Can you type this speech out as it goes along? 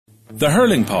The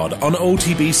Hurling Pod on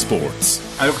OTB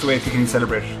Sports. I look at the way Kilkenny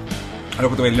celebrate. I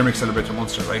look at the way Limerick celebrate in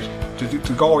Munster, right?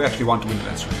 To Galway actually want to win the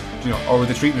Leinster, or were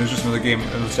they treating it as just another game,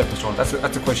 another stepping stone? That's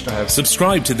a question I have.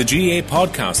 Subscribe to the GA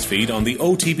podcast feed on the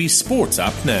OTB Sports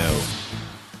app now.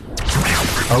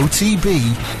 OTB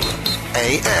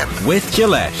AM. With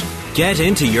Gillette. Get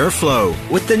into your flow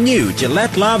with the new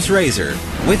Gillette Labs Razor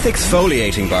with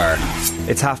exfoliating bar.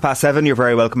 It's 7:30. You're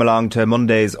very welcome along to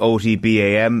Monday's OTB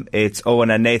AM. It's Owen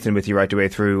and Nathan with you right the way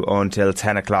through until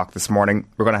 10 o'clock this morning.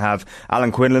 We're going to have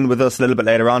Alan Quinlan with us a little bit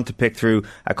later on to pick through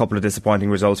a couple of disappointing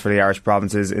results for the Irish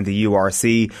provinces in the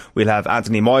URC. We'll have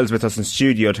Anthony Moyles with us in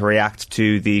studio to react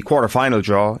to the quarter-final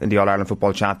draw in the All-Ireland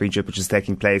Football Championship, which is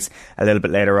taking place a little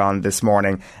bit later on this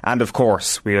morning. And of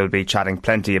course, we'll be chatting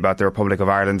plenty about the Republic of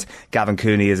Ireland. Gavin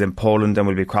Cooney is in Poland and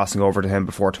we'll be crossing over to him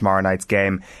before tomorrow night's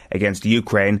game against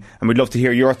Ukraine. And we'd love to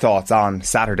hear your thoughts on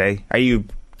Saturday. Are you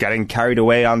getting carried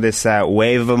away on this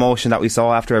wave of emotion that we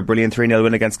saw after a brilliant 3-0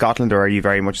 win against Scotland, or are you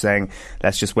very much saying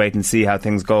let's just wait and see how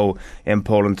things go in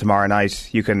Poland tomorrow night?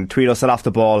 You can tweet us at Off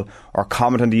the Ball or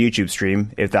comment on the YouTube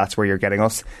stream if that's where you're getting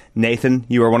us. Nathan,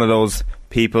 you were one of those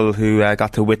people who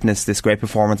got to witness this great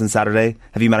performance on Saturday.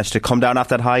 Have you managed to come down off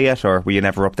that high yet, or were you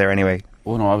never up there anyway?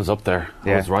 Oh no, I was up there.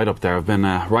 Yeah. I was right up there. I've been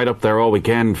right up there all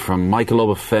weekend, from Michael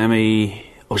Obafemi,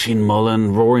 Oisin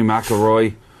Mullen, Rory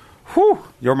McIlroy. Whew.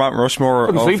 Your Mount Rushmore.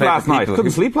 Couldn't sleep last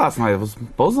night. I was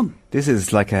buzzing. This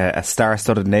is like a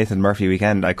star-studded Nathan Murphy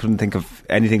weekend. I couldn't think of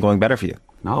anything going better for you.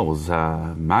 No, it was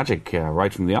magic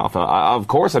right from the off. Of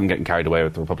course I'm getting carried away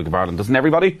with the Republic of Ireland. Doesn't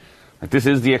everybody? Like, this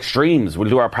is the extremes. We'll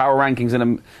do our power rankings in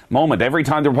a moment. Every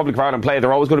time the Republic of Ireland play,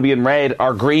 they're always going to be in red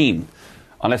or green,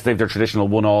 unless they have their traditional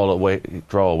 1-1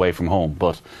 draw away from home.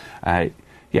 But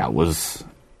yeah, it was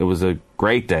a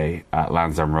great day at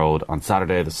Lansdowne Road on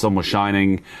Saturday. The sun was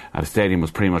shining, the stadium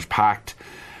was pretty much packed,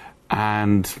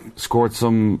 and scored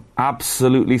some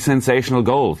absolutely sensational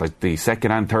goals. Like the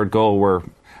second and third goal were,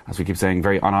 as we keep saying,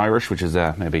 very un-Irish, which is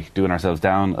maybe doing ourselves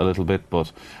down a little bit,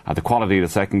 but the quality of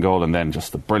the second goal, and then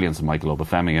just the brilliance of Michael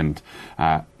Obafemi, and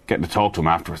getting to talk to him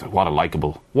afterwards. Like, what a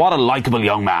likeable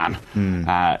young man.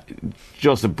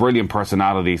 Just a brilliant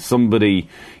personality. Somebody,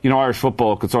 Irish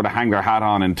football could sort of hang their hat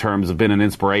on in terms of being an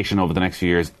inspiration over the next few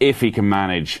years if he can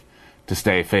manage to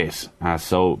stay fit.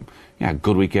 So, yeah,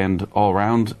 good weekend all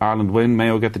round. Ireland win,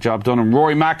 Mayo get the job done, and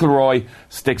Rory McIlroy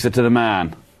sticks it to the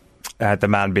man. The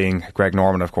man being Greg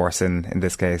Norman, of course, in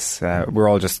this case. We're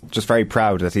all just very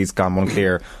proud that he's gone one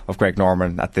clear of Greg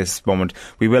Norman at this moment.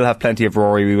 We will have plenty of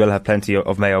Rory, we will have plenty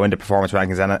of Mayo in the performance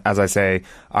rankings, and as I say,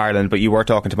 Ireland. But you were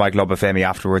talking to Michael Obafemi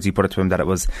afterwards. You put it to him that it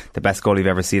was the best goal you've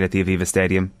ever seen at the Aviva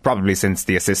Stadium, probably since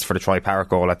the assist for the Troy Parrott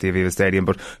goal at the Aviva Stadium.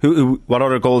 But what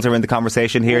other goals are in the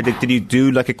conversation here? Did you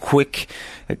do like a quick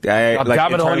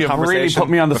Gavin, you've really put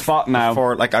me on the spot now.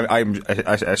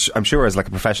 I'm sure as like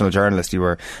a professional journalist you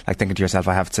were like thinking to yourself,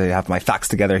 I have to have my facts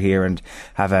together here and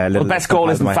have a little... Well, best goal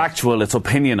isn't factual, it's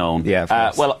opinion owned. Yeah, of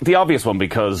course. Well, the obvious one,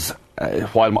 because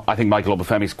while I think Michael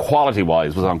Obafemi's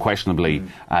quality-wise was unquestionably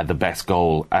the best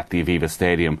goal at the Aviva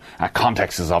Stadium,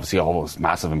 context is obviously always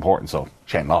massive importance. So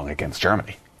Shane Long against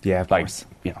Germany. Yeah, of course.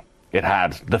 It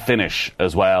had the finish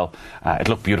as well. It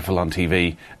looked beautiful on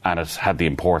TV, and it had the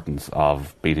importance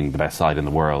of beating the best side in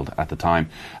the world at the time.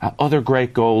 Other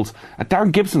great goals.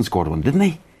 Darren Gibson scored one, didn't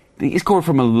he? He scored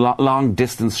from a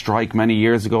long-distance strike many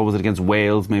years ago. Was it against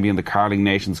Wales, maybe in the Carling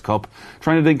Nations Cup?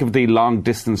 Trying to think of the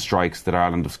long-distance strikes that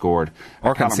Ireland have scored.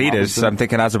 Or conceded. I'm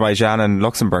thinking Azerbaijan and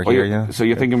Luxembourg here. Yeah. So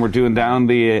you're thinking we're doing down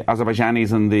the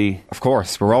Azerbaijanis and the... Of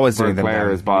course, we're always doing them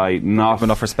players by not... Have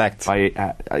enough respect.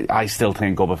 I still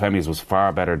think Obafemi's was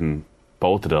far better than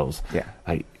both of those. Yeah.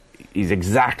 He's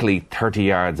exactly 30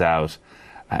 yards out.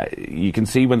 You can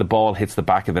see when the ball hits the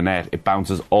back of the net, it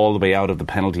bounces all the way out of the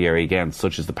penalty area again,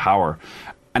 such is the power.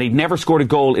 And he'd never scored a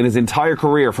goal in his entire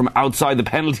career from outside the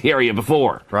penalty area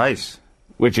before. Right.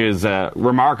 Which is a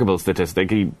remarkable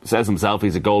statistic. He says himself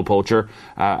he's a goal poacher,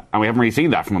 and we haven't really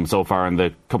seen that from him so far in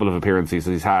the couple of appearances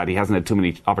he's had. He hasn't had too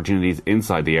many opportunities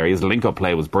inside the area. His link-up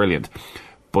play was brilliant.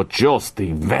 But just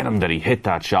the venom that he hit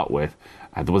that shot with,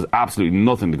 there was absolutely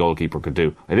nothing the goalkeeper could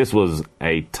do. This was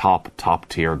a top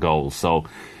tier goal. So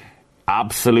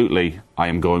absolutely I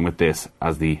am going with this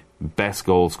as the best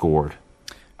goal scored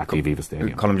at the Aviva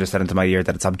Stadium. Colm just said into my ear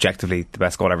that it's objectively the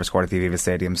best goal ever scored at the Aviva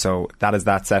Stadium, so that is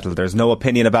that settled. There's no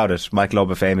opinion about it. Michael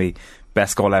Obafemi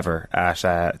best goal ever at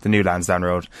the new Lansdowne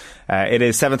Road. It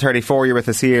is 7:34. You're with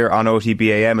us here on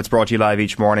OTBAM. It's brought to you live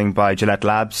each morning by Gillette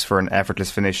Labs for an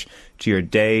effortless finish to your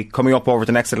day. Coming up over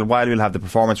the next little while, we'll have the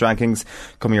performance rankings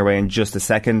coming your way in just a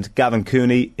second. Gavin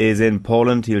Cooney is in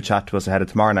Poland. He'll chat to us ahead of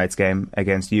tomorrow night's game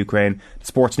against Ukraine. The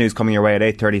sports news coming your way at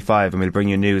 8:35, and we'll bring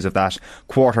you news of that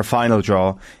quarter-final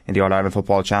draw in the All-Ireland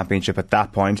Football Championship at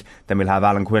that point. Then we'll have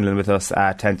Alan Quinlan with us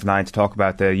at 10 to 9 to talk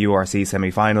about the URC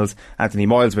semi-finals. Anthony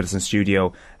Moyles with us in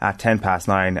studio at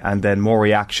 9:10, and then more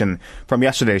reaction from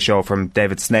yesterday's show from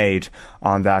David Snade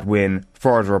on that win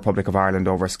for the Republic of Ireland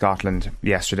over Scotland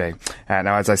yesterday.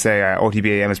 Now, as I say,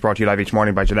 OTBAM is brought to you live each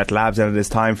morning by Gillette Labs, and it is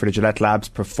time for the Gillette Labs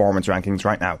performance rankings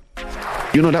right now.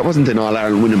 You know, that wasn't an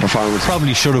All-Ireland winning performance.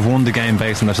 Probably should have won the game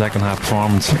based on their second half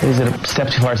performance. Is it a step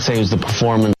too far to say it was the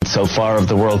performance so far of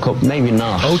the World Cup? Maybe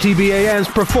not. OTBAM's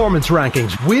performance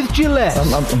rankings with Gillette.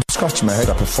 I'm scratching my head.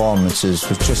 That performances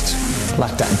was just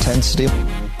lacked that intensity.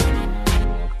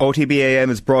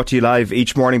 OTBAM is brought to you live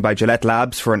each morning by Gillette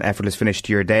Labs for an effortless finish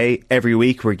to your day. Every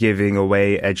week we're giving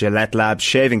away a Gillette Labs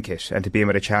shaving kit, and to be in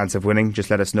with a chance of winning,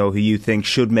 just let us know who you think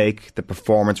should make the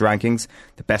performance rankings.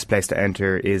 The best place to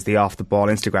enter is the Off The Ball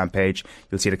Instagram page.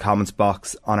 You'll see the comments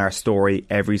box on our story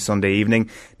every Sunday evening.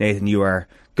 Nathan, you are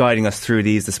guiding us through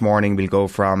these this morning. We'll go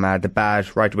from the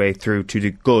bad right away through to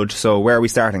the good. So where are we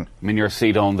starting? I'm in your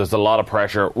seat on. There's a lot of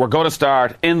pressure. We're going to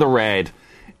start in the red.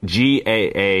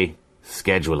 GAA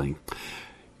scheduling.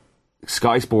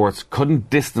 Sky Sports couldn't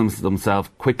distance themselves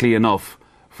quickly enough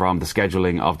from the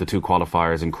scheduling of the two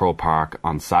qualifiers in Croke Park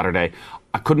on Saturday.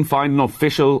 I couldn't find an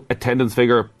official attendance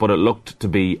figure, but it looked to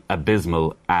be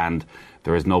abysmal, and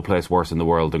there is no place worse in the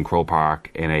world than Croke Park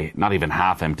in a not even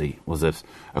half empty. Was it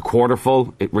a quarter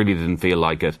full? It really didn't feel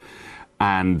like it,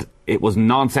 and it was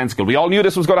nonsensical. We all knew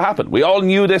this was going to happen. We all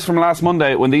knew this from last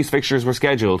Monday when these fixtures were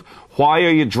scheduled. Why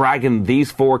are you dragging these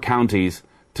four counties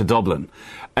to Dublin?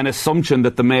 An assumption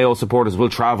that the Mayo supporters will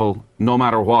travel no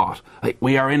matter what.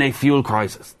 We are in a fuel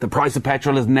crisis. The price of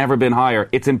petrol has never been higher.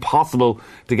 It's impossible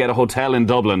to get a hotel in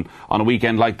Dublin on a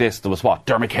weekend like this. There was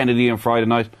Dermot Kennedy on Friday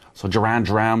night, so Duran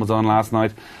was on last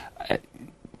night.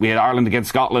 We had Ireland against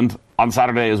Scotland on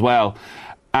Saturday as well,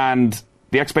 and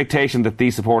the expectation that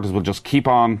these supporters will just keep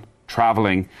on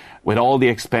travelling with all the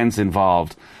expense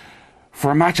involved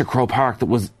for a match at Croke Park that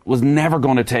was never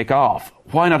going to take off.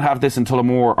 Why not have this in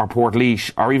Tullamore or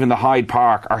Portlaoise or even the Hyde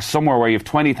Park or somewhere where you have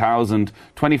 20,000,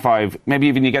 25, maybe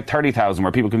even you get 30,000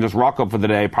 where people can just rock up for the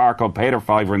day, park up, pay their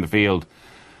fiver in the field.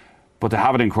 But to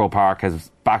have it in Croke Park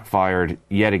has backfired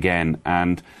yet again.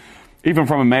 And even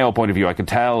from a Mayo point of view, I could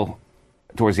tell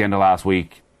towards the end of last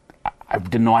week, I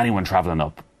didn't know anyone travelling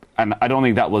up. And I don't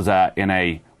think that was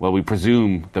we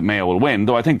presume that Mayo will win,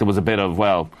 though I think there was a bit of,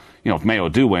 if Mayo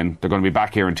do win, they're going to be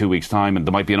back here in 2 weeks' time, and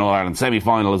there might be an All-Ireland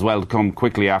semi-final as well to come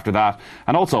quickly after that.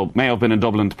 And also, Mayo have been in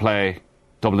Dublin to play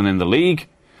Dublin in the league.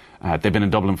 They've been in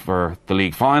Dublin for the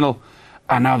league final,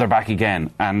 and now they're back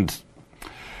again. And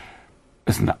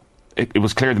listen, it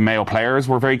was clear the Mayo players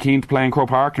were very keen to play in Croke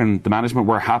Park, and the management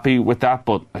were happy with that,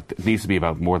 but it needs to be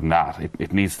about more than that.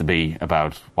 It needs to be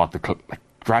about what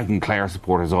dragging Clare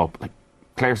supporters up.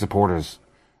 Clare supporters,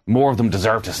 more of them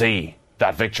deserve to see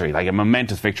that victory, a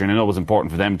momentous victory, and I know it was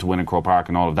important for them to win in Croke Park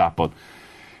and all of that, but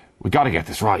we've got to get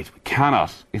this right. We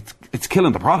cannot. It's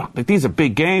killing the product. These are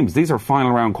big games. These are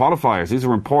final round qualifiers. These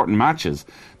are important matches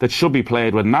that should be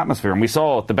played with an atmosphere, and we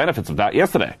saw the benefits of that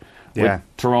yesterday with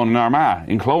Tyrone and Armagh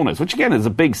in Clones, which again is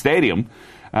a big stadium.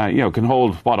 Can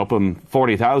hold up in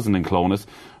 40,000 in Clones,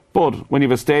 but when you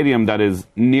have a stadium that is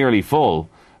nearly full,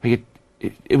 it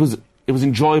was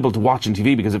enjoyable to watch on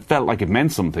TV because it felt like it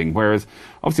meant something, whereas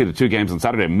obviously the two games on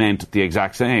Saturday meant the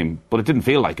exact same, but it didn't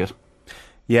feel like it.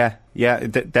 Yeah,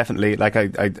 definitely. I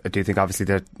do think obviously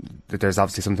that there's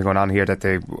obviously something going on here that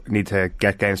they need to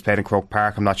get games played in Croke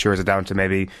Park. I'm not sure, is it down to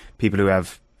maybe people who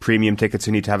have premium tickets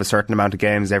who need to have a certain amount of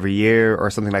games every year or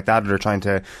something like that, or they're trying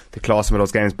to claw some of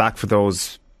those games back for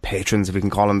those patrons, if we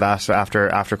can call them that, after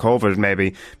COVID.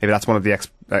 Maybe that's one of the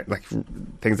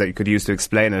things that you could use to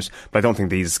explain it. But I don't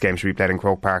think these games should be played in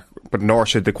Croke Park, but nor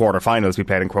should the quarterfinals be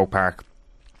played in Croke Park.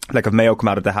 If Mayo come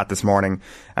out of the hat this morning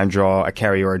and draw a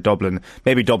Kerry or a Dublin,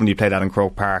 maybe Dublin you play that in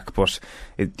Croke Park, but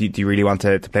do you really want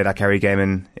to play that Kerry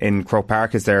game in Croke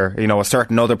Park? Is there a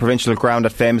certain other provincial ground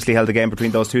that famously held a game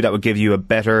between those two that would give you a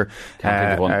better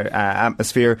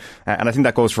atmosphere? And I think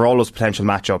that goes for all those potential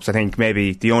matchups. I think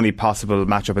maybe the only possible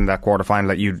matchup in that quarter final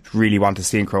that you'd really want to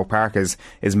see in Croke Park is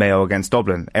Mayo against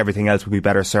Dublin. Everything else would be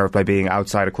better served by being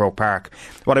outside of Croke Park.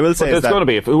 What I will say is that it's going to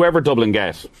be, if whoever Dublin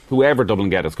get,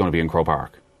 it's going to be in Croke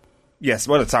Park. Yes,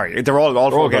 well, sorry, they're all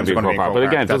four games are going to be in Croke Park. But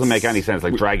again, it doesn't make any sense,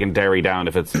 dragging Derry down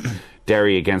if it's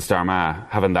Derry against Armagh,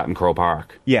 having that in Croke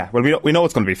Park. Yeah, well, we know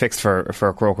it's going to be fixed for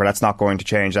Croker. That's not going to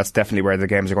change. That's definitely where the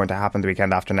games are going to happen the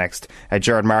weekend after next.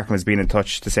 Jared Markham has been in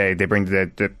touch to say they bring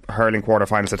the hurling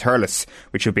quarterfinals at Thurles,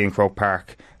 which will be in Croke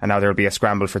Park, and now there'll be a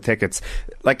scramble for tickets.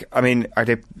 Like, I mean, are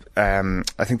they?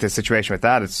 I think the situation with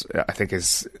that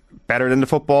is better than the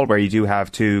football, where you do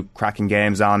have two cracking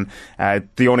games on.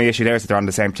 The only issue there is that they're on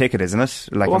the same ticket, isn't it?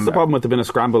 Like, what's the problem with there being a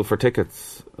scramble for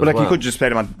tickets? Well, you could just play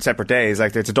them on separate days.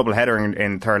 Like, it's a double header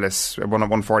in Thurles, one at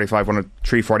 1:45, one at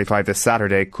 3:45 this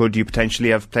Saturday. Could you potentially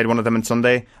have played one of them on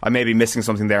Sunday? I may be missing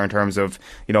something there in terms of,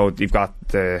 you've got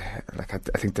I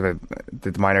think the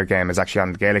minor game is actually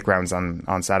on the Gaelic grounds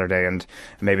on Saturday, and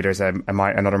maybe there's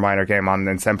another minor game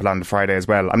in Semple on the Friday as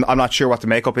well. I'm not sure what the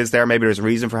makeup is there. Maybe there's a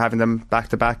reason for having them back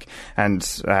to back, and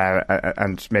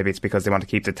maybe it's because they want to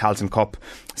keep the Tailteann Cup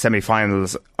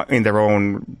semi-finals in their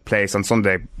own place on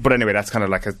Sunday. But anyway, that's kind of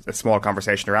like a small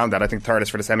conversation around that. I think Thurles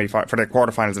for the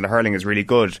quarterfinals in the hurling is really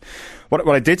good. What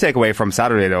I did take away from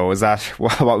Saturday, though, is that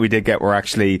what we did get were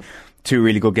actually two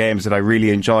really good games that I really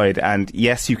enjoyed. And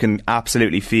yes, you can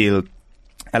absolutely feel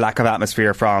a lack of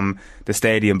atmosphere from the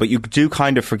stadium, but you do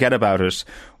kind of forget about it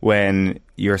when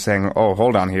you're saying, oh,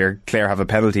 hold on here, Clare have a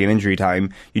penalty in injury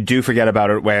time. You do forget about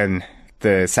it when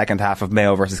the second half of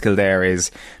Mayo versus Kildare is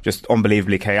just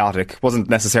unbelievably chaotic. Wasn't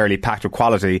necessarily packed with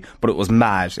quality, but it was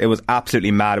mad. It was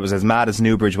absolutely mad. It was as mad as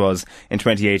Newbridge was in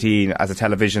 2018 as a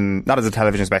television, not as a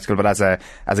television spectacle, but as a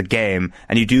game.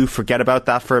 And you do forget about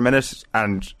that for a minute.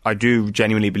 And I do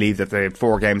genuinely believe that the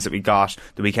 4 games that we got,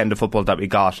 the weekend of football that we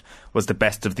got, was the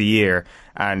best of the year.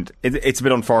 And it's a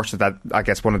bit unfortunate that, I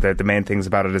guess, one of the main things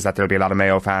about it is that there'll be a lot of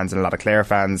Mayo fans and a lot of Clare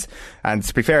fans. And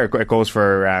to be fair, it goes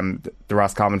for the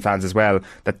Roscommon fans as well,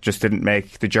 that just didn't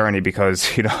make the journey because,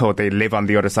 they live on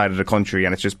the other side of the country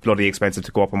and it's just bloody expensive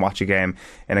to go up and watch a game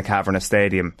in a cavernous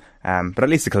stadium. But at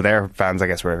least the Kildare fans, I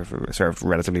guess, were served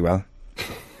relatively well,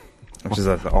 which is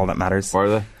all that matters. Were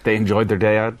they? They enjoyed their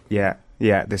day out?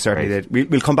 Yeah, they certainly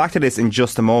did. We'll come back to this in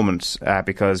just a moment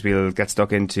because we'll get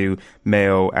stuck into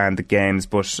Mayo and the games.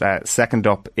 But second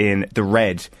up in the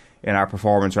red in our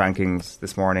performance rankings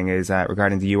this morning is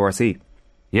regarding the URC.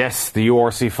 Yes, the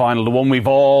URC final, the one we've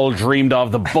all dreamed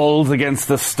of, the Bulls against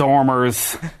the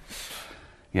Stormers.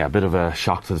 Yeah, a bit of a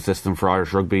shock to the system for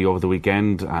Irish rugby over the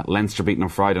weekend. Leinster beaten on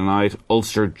Friday night.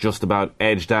 Ulster just about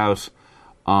edged out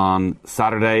on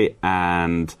Saturday,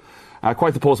 and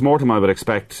quite the post-mortem I would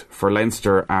expect for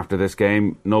Leinster after this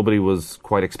game. Nobody was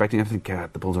quite expecting. I think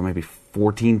the Bulls are maybe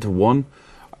 14-1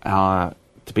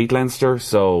 to beat Leinster,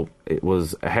 so it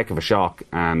was a heck of a shock.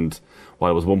 And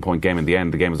while it was 1 point game in the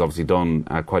end, the game was obviously done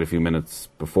quite a few minutes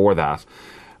before that.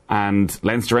 And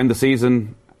Leinster end the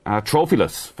season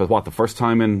trophyless for the first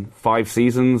time in 5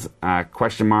 seasons.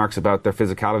 Question marks about their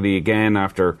physicality again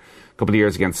after a couple of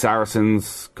years against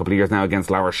Saracens, a couple of years now against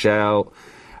La Rochelle.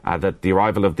 That the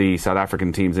arrival of the South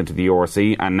African teams into the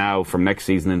URC and now from next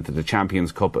season into the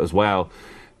Champions Cup as well,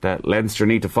 that Leinster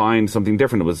need to find something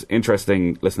different. It was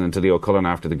interesting listening to Leo Cullen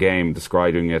after the game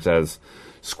describing it as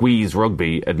squeeze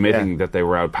rugby, admitting that they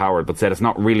were outpowered, but said it's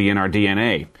not really in our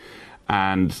DNA.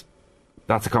 And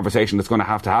that's a conversation that's going to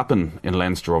have to happen in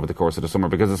Leinster over the course of the summer,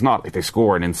 because it's not like they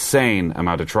score an insane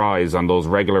amount of tries on those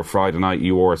regular Friday night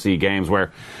URC games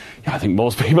where I think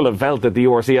most people have felt that the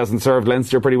URC hasn't served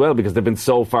Leinster pretty well because they've been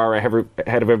so far ahead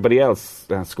of everybody else,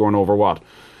 scoring over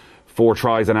 4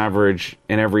 tries on average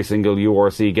in every single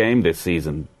URC game this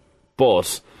season.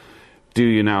 But do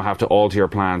you now have to alter your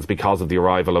plans because of the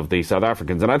arrival of the South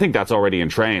Africans? And I think that's already in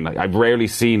train. I've rarely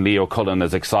seen Leo Cullen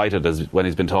as excited as when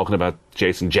he's been talking about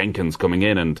Jason Jenkins coming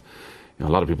in. And a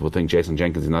lot of people think Jason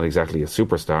Jenkins is not exactly a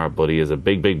superstar, but he is a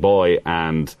big, big boy.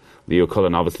 And Leo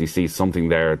Cullen obviously sees something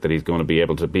there that he's going to be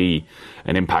able to be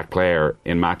an impact player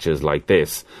in matches like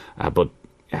this. But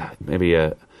maybe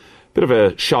a bit of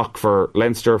a shock for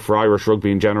Leinster, for Irish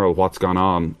rugby in general, what's gone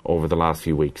on over the last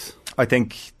few weeks. I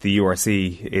think the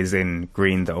URC is in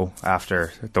green, though,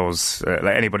 after those.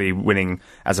 Anybody winning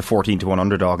as a 14-1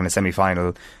 underdog in a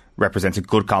semi-final represents a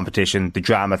good competition. The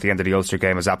drama at the end of the Ulster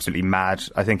game is absolutely mad.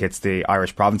 I think it's the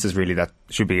Irish provinces really that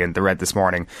should be in the red this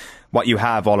morning. What you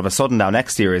have all of a sudden now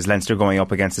next year is Leinster going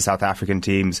up against the South African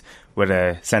teams with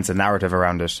a sense of narrative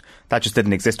around it. That just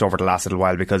didn't exist over the last little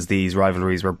while because these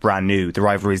rivalries were brand new. The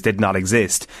rivalries did not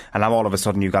exist. And now all of a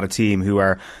sudden you've got a team who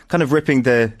are kind of ripping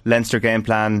the Leinster game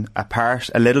plan apart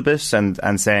a little bit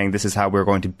and saying this is how we're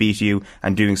going to beat you,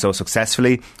 and doing so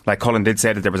successfully. Like Cullen did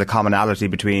say that there was a commonality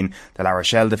between the La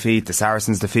Rochelle defeat, the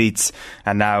Saracens defeats,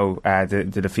 and now the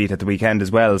defeat at the weekend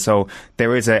as well. So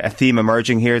there is a theme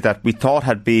emerging here that we thought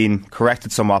had been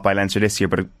corrected somewhat by Leinster this year,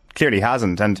 but it clearly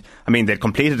hasn't. And I mean, they'd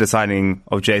completed the signing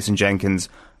of Jason Jenkins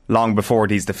long before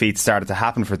these defeats started to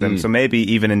happen for them. So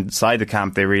maybe even inside the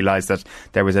camp they realised that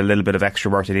there was a little bit of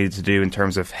extra work they needed to do in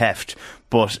terms of heft.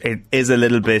 But it is a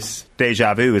little bit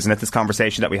deja vu, isn't it, this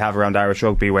conversation that we have around Irish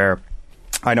rugby, where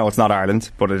I know it's not Ireland,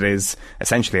 but it is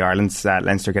essentially Ireland.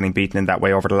 Leinster getting beaten in that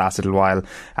way over the last little while,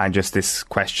 and just this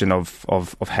question of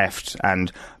heft.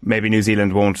 And maybe New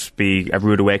Zealand won't be a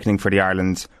rude awakening for the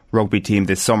Ireland rugby team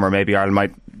this summer. Maybe Ireland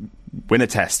might win a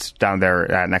test down there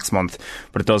next month.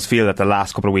 But it does feel that the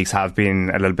last couple of weeks have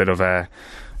been a little bit of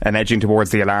an edging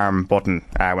towards the alarm button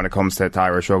when it comes to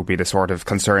Irish rugby. The sort of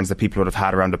concerns that people would have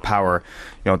had around the power,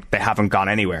 they haven't gone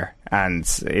anywhere. And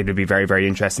it would be very, very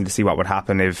interesting to see what would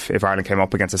happen if Ireland came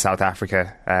up against South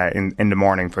Africa in the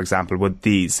morning, for example. Would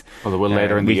these... Well, they will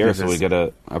later in the year, so we get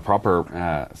a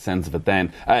proper sense of it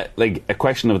then. Like a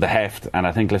question of the heft, and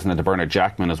I think listening to Bernard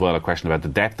Jackman as well, a question about the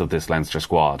depth of this Leinster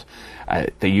squad.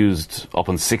 They used up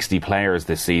on 60 players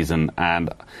this season, and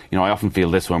I often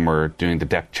feel this when we're doing the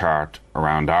depth chart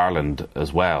around Ireland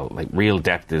as well. Like, real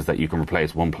depth is that you can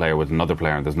replace one player with another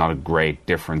player, and there's not a great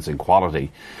difference in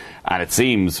quality. And it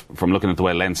seems, from looking at the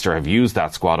way Leinster have used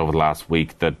that squad over the last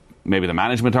week, that maybe the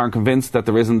management aren't convinced that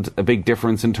there isn't a big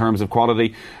difference in terms of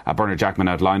quality. Bernard Jackman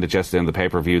outlined it yesterday in the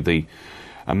pay-per-view, the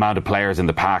amount of players in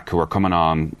the pack who are coming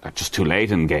on just too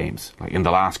late in games, like in the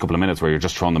last couple of minutes where you're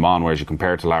just throwing them on, whereas you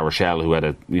compare it to La Rochelle, who had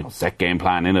a set game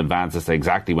plan in advance to say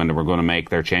exactly when they were going to make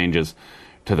their changes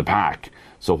to the pack.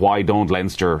 So why don't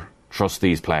Leinster trust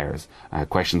these players?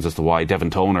 Questions as to why Devin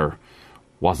Toner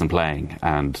wasn't playing,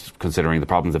 and considering the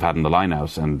problems they've had in the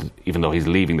line-out, and even though he's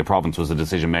leaving the province was a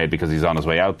decision made because he's on his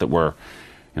way out, that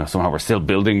somehow we're still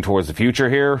building towards the future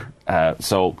here.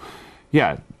 So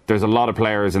there's a lot of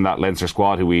players in that Leinster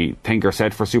squad who we think are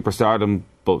set for superstardom,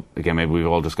 but again, maybe we've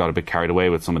all just got a bit carried away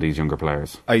with some of these younger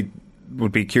players. I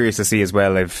would be curious to see as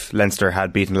well if Leinster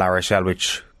had beaten La Rochelle,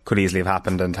 which could easily have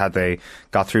happened, and had they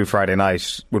got through Friday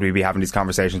night, would we be having these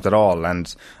conversations at all?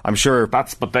 And I'm sure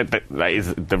that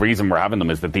is the reason we're having them,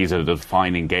 is that these are the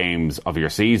defining games of your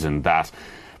season. That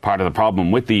part of the problem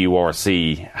with the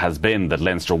URC has been that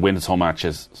Leinster win so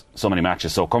many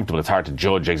matches so comfortable, it's hard to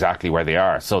judge exactly where they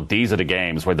are. So these are the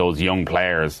games where those young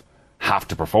players have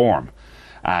to perform,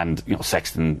 and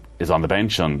Sexton is on the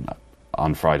bench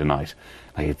on Friday night.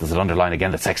 Does it underline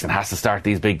again that Sexton has to start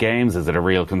these big games? Is it a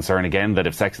real concern again that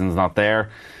if Sexton's not there,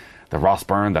 that Ross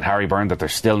Byrne, that Harry Byrne, that they're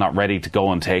still not ready to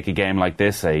go and take a game like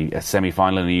this, a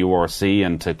semi-final in the URC,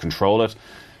 and to control it?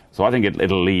 So I think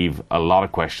it'll leave a lot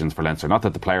of questions for Leinster. Not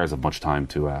that the players have much time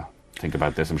to think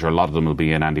about this. I'm sure a lot of them will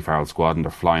be in Andy Farrell's squad, and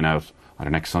they're flying out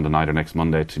either next Sunday night or next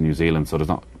Monday to New Zealand, so there's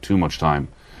not too much time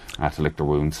to lick their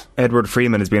wounds. Edward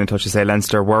Freeman has been in touch to say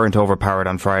Leinster weren't overpowered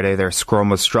on Friday. Their scrum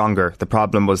was stronger. The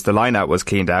problem was the line-out was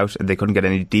cleaned out, and they couldn't get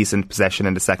any decent possession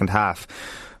in the second half.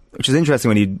 Which is interesting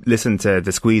when you listen to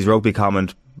the Squeeze Rugby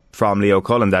comment from Leo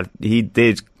Cullen, that he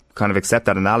did kind of accept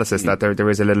that analysis, that there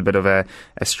is a little bit of a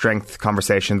strength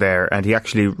conversation there. And he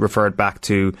actually referred back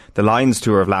to the Lions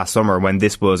tour of last summer, when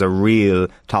this was a real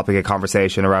topic of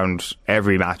conversation around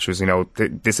every match. Was,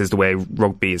 this is the way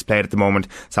rugby is played at the moment.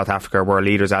 South Africa were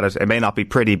leaders at it. It may not be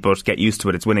pretty, but get used to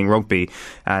it. It's winning rugby.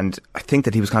 And I think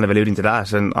that he was kind of alluding to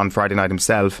that on Friday night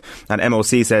himself. And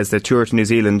MOC says the tour to New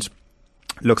Zealand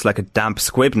looks like a damp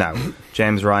squib now.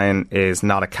 James Ryan is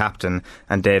not a captain.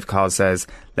 And Dave Cos says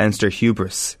Leinster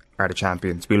hubris are the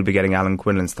champions. We'll be getting Alan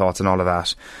Quinlan's thoughts on all of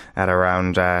that at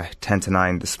around 10 to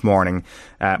 9 this morning.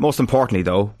 Most importantly,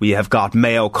 though, we have got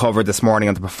Mayo covered this morning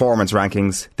on the performance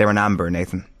rankings. They're in amber,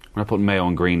 Nathan. We're putting Mayo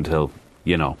in green till,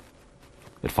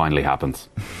 it finally happens.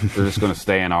 They're just going to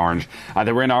stay in orange.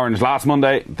 They were in orange last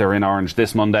Monday. They're in orange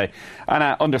this Monday. And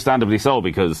understandably so,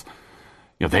 because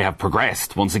they have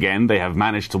progressed once again. They have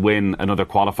managed to win another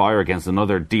qualifier against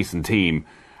another decent team,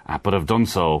 but have done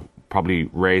so probably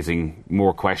raising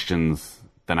more questions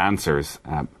than answers.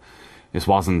 This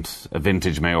wasn't a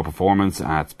vintage Mayo performance.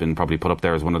 It's been probably put up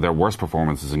there as one of their worst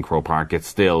performances in Croke Park. Yet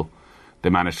still, they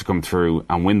managed to come through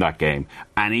and win that game.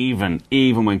 And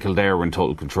even when Kildare were in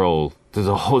total control, there's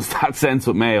always that sense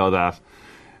with Mayo that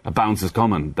a bounce is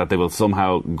coming, that they will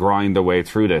somehow grind their way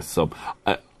through this. So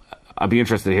I'd be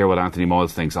interested to hear what Anthony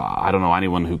Moyles thinks. I don't know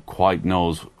anyone who quite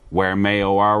knows where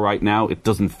Mayo are right now. It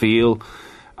doesn't feel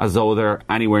as though they're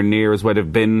anywhere near as where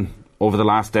they've been over the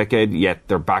last decade, yet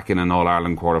they're back in an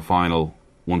All-Ireland quarter-final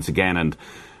once again, and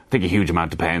I think a huge amount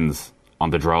depends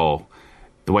on the draw.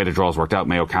 The way the draw's worked out,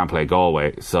 Mayo can't play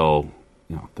Galway, so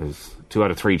there's 2 out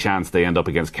of 3 chance they end up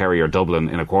against Kerry or Dublin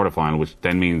in a quarter-final, which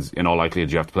then means in all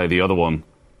likelihood you have to play the other one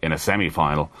in a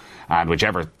semi-final, and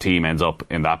whichever team ends up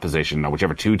in that position, or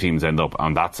whichever 2 teams end up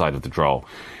on that side of the draw,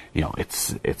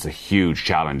 it's a huge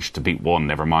challenge to beat one,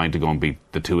 never mind to go and beat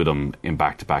the two of them in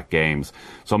back-to-back games.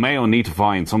 So Mayo need to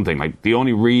find something. Like, the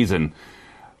only reason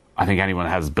I think anyone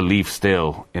has belief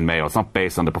still in Mayo, it's not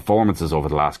based on the performances over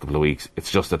the last couple of weeks,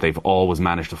 it's just that they've always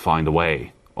managed to find a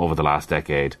way over the last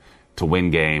decade to win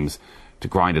games, to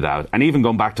grind it out. And even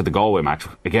going back to the Galway match,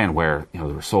 again, where they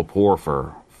were so poor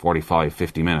for 45,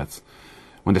 50 minutes,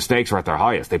 when the stakes were at their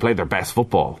highest, they played their best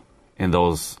football in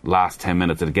those last 10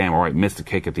 minutes of the game. All right, missed a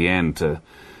kick at the end to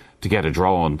get a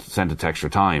draw and send it to extra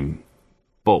time.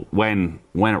 But when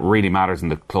it really matters in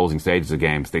the closing stages of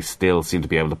games, they still seem to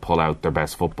be able to pull out their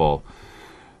best football.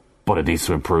 But it needs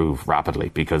to improve rapidly,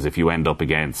 because if you end up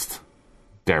against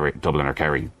Derry, Dublin or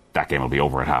Kerry, that game will be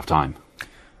over at half-time.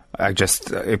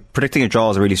 Predicting a draw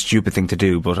is a really stupid thing to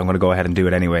do, but I'm going to go ahead and do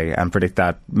it anyway and predict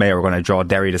that Mayo are going to draw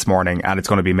Derry this morning, and it's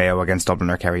going to be Mayo against Dublin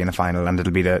or Kerry in the final, and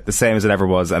it'll be the same as it ever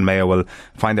was, and Mayo will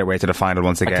find their way to the final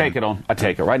once again. I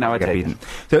take it right now. I take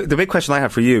it. The big question I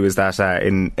have for you is that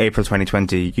in April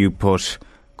 2020 you put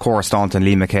Cora Staunton,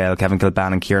 Lee McHale, Kevin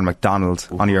Kilban and Kieran MacDonald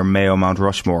on your Mayo Mount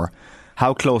Rushmore.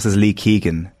 How close is Lee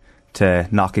Keegan to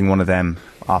knocking one of them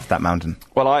off that mountain?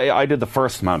 Well, I did the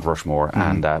first Mount Rushmore,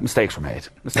 and mistakes were made.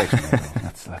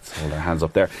 Let's hold our hands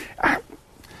up there.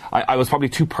 I was probably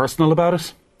too personal about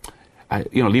it.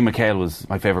 Lee McHale was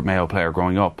my favourite Mayo player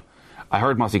growing up. I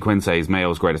heard Mossy Quinn say he's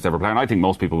Mayo's greatest ever player, and I think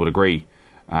most people would agree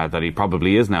that he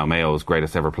probably is now Mayo's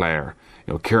greatest ever player.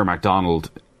 Kieran MacDonald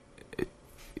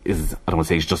is, I don't want to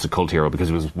say he's just a cult hero, because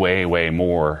he was way, way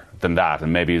more than that,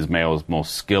 and maybe he's Mayo's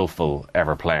most skillful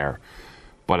ever player.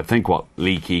 But I think what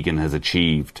Lee Keegan has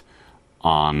achieved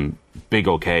on big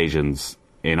occasions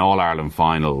in All-Ireland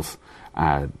finals,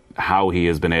 how he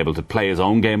has been able to play his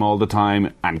own game all the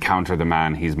time and counter the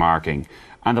man he's marking,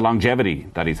 and the longevity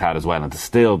that he's had as well, and to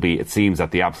still be, it seems,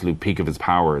 at the absolute peak of his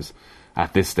powers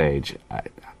at this stage,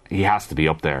 he has to be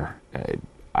up there.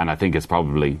 And I think it's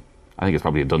probably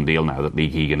a done deal now that Lee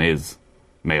Keegan is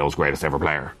Mayo's greatest ever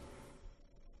player.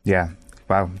 Yeah,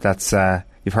 wow, that's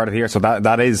you've heard it here. So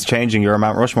that is changing your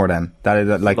Mount Rushmore then. That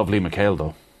is like, love Lee McHale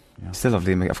though. Yeah. Still love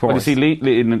Lee McHale, of course. Well, you see,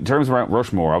 Lee, in terms of Mount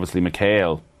Rushmore, obviously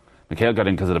McHale got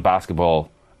in because of the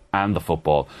basketball and the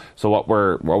football. So what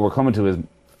we're coming to is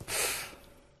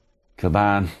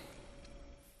Kilban.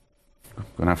 I'm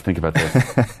going to have to think about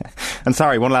this. And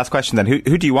sorry, one last question then.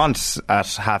 Who do you want at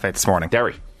 8:30 this morning?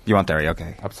 Derry. You want Derry?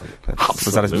 Okay. Absolutely.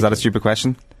 Was that a stupid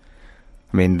question?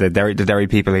 I mean, the Derry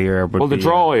people here would the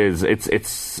draw is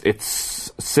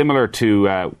it's similar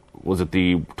to was it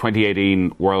the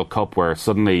 2018 World Cup, where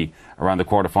suddenly around the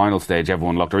quarter-final stage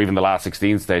everyone looked, or even the last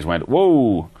 16 stage, went,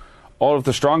 whoa, all of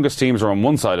the strongest teams are on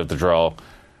one side of the draw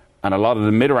and a lot of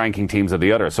the mid-ranking teams are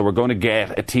the other. So we're going to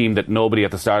get a team that nobody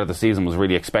at the start of the season was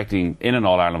really expecting in an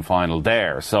All-Ireland final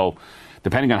there. So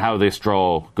depending on how this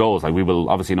draw goes, we will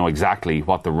obviously know exactly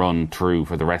what the run through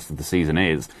for the rest of the season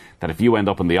is. That if you end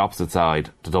up on the opposite side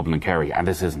to Dublin and Kerry, and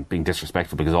this isn't being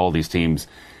disrespectful because all these teams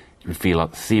you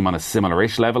feel seem on a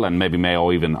similar-ish level, and maybe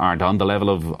Mayo even aren't on the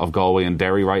level of Galway and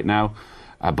Derry right now,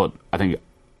 but I think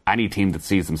any team that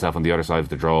sees themselves on the other side of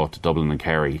the draw to Dublin and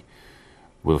Kerry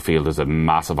will feel there's a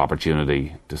massive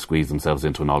opportunity to squeeze themselves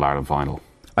into an All-Ireland final.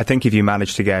 I think if you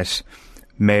manage to get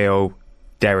Mayo,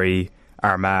 Derry,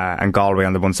 Armagh and Galway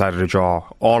on the one side of the draw,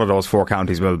 all of those four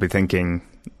counties will be thinking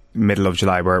middle of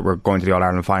July we're going to the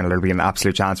All-Ireland final. There'll be an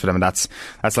absolute chance for them, and that's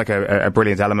like a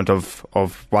brilliant element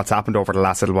of what's happened over the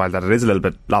last little while, that it is a little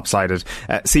bit lopsided.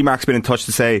 C-Mark's been in touch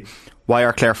to say, why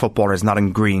are Clare footballers not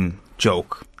in green?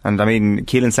 Joke. And I mean,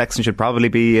 Keelan Sexton should probably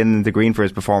be in the green for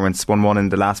his performance, 1-1 in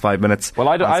the last 5 minutes. Well,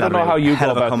 I don't know how you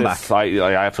go about this.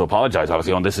 I have to apologise,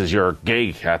 obviously, on this is your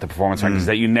gig at the Performance Rankings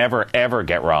that you never ever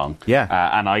get wrong.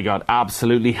 Yeah. And I got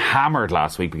absolutely hammered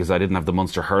last week because I didn't have the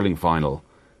Munster hurling final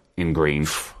in green.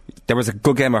 There was a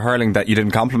good game of hurling that you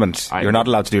didn't compliment. You're not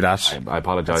allowed to do that. I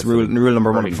apologise. It's rule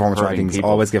number one of Performance Rankings.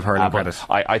 People. Always give hurling credit.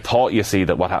 I thought, you see,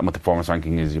 that what happened with the Performance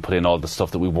Ranking is you put in all the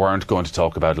stuff that we weren't going to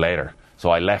talk about later. So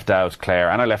I left out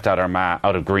Clare and I left out Armagh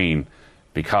out of green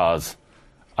because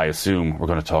I assume we're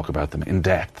going to talk about them in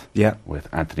depth with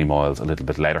Anthony Moyles a little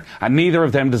bit later. And neither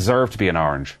of them deserve to be an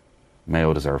orange.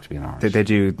 Mayo deserve to be an orange. They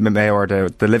do. Mayo are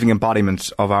the living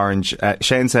embodiment of orange.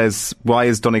 Shane says, why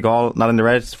is Donegal not in the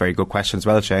red? It's a very good question as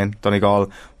well, Shane.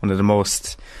 Donegal, one of the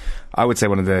most, I would say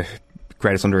one of the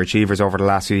greatest underachievers over the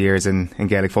last few years in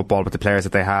Gaelic football, but the players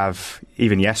that they have,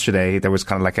 even yesterday there was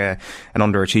kind of like an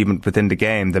underachievement within the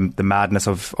game. The madness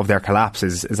of their collapse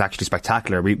is actually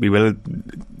spectacular. We will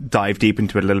dive deep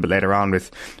into it a little bit later on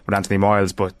with Anthony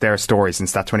Moyles, but their story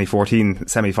since that 2014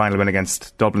 semi-final win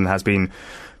against Dublin has been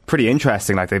pretty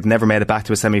interesting. Like, they've never made it back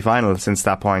to a semi-final since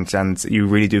that point, and you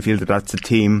really do feel that that's a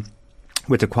team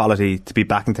with the quality to be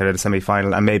back into the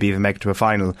semi-final and maybe even make it to a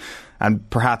final. And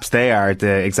perhaps they are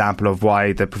the example of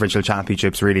why the provincial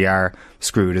championships really are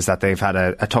screwed, is that they've had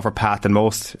a tougher path than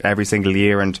most every single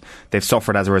year, and they've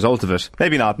suffered as a result of it.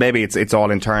 Maybe not. Maybe it's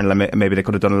all internal, and maybe they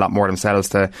could have done a lot more themselves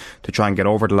to try and get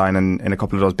over the line in a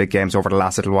couple of those big games over the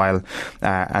last little while.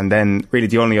 And then really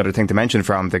the only other thing to mention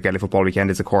from the Gaelic Football Weekend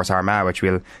is, of course, Armagh, which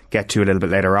we'll get to a little bit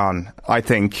later on. I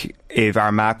think if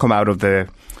Armagh come out of the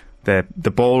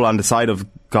bowl on the side of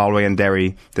Galway and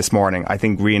Derry this morning, I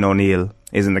think Rian O'Neill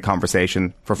is in the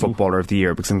conversation for Footballer of the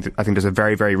Year, because I think there's a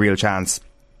very, very real chance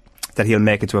that he'll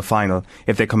make it to a final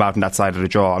if they come out on that side of the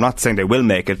draw. I'm not saying they will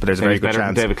make it, but there's a very good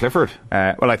chance. Than David Clifford?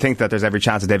 Well, I think that there's every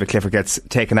chance that David Clifford gets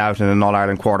taken out in an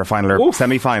All-Ireland quarter-final or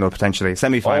semi-final, potentially.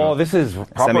 Semi-final. Oh, this is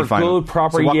proper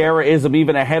Yeraism,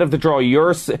 even ahead of the draw.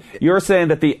 You're saying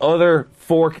that the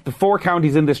four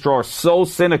counties in this draw are so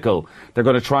cynical, they're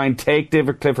going to try and take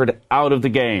David Clifford out of the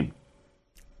game.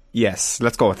 Yes,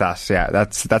 let's go with that. Yeah,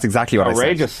 that's exactly what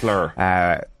outrageous I said. Slur.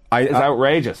 It's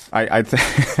outrageous. I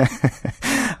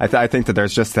think that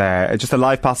there's just a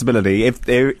live possibility.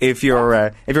 If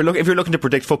you're looking to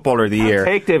predict Footballer of the Year,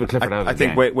 take David Clifford out of the game.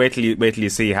 I think wait till you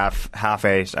see half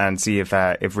eight and see if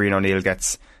Rian O'Neill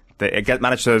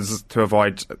manages to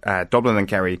avoid Dublin and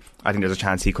Kerry. I think there's a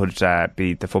chance he could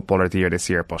be the Footballer of the Year this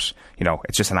year, but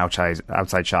it's just an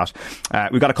outside shot.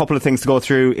 We've got a couple of things to go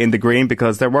through in the green,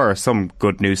 because there were some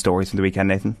good news stories from the weekend,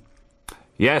 Nathan.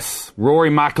 Yes, Rory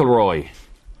McIlroy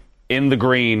in the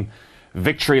green.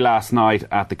 Victory last night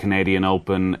at the Canadian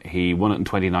Open. He won it in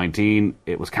 2019.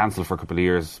 It was cancelled for a couple of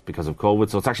years because of COVID,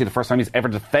 so it's actually the first time he's ever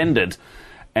defended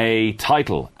a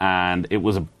title, and it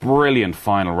was a brilliant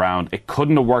final round. It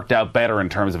couldn't have worked out better in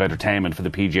terms of entertainment for the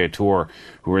PGA Tour,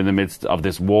 who are in the midst of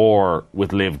this war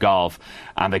with Live Golf,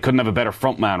 and they couldn't have a better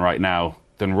frontman right now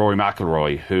than Rory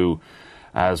McIlroy, who,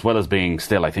 as well as being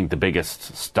still, I think, the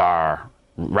biggest star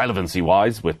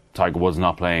relevancy-wise, with Tiger Woods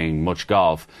not playing much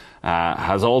golf,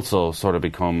 has also sort of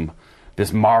become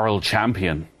this moral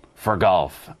champion for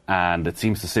golf, and it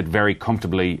seems to sit very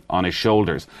comfortably on his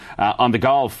shoulders. On the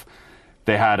golf,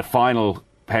 they had a final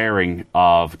pairing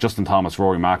of Justin Thomas,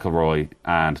 Rory McIlroy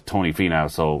and Tony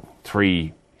Finau, so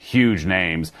three huge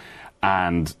names,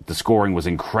 and the scoring was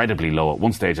incredibly low. At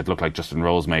one stage it looked like Justin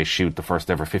Rose may shoot the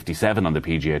first ever 57 on the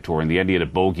PGA Tour. In the end he had a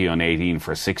bogey on 18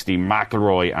 for 60.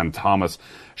 McIlroy and Thomas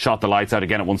shot the lights out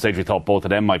again. At one stage we thought both of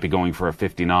them might be going for a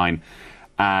 59,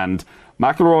 and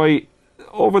McIlroy,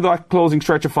 over that closing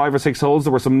stretch of 5 or 6 holes,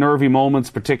 there were some nervy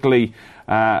moments, particularly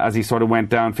as he sort of went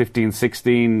down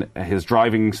 15-16. His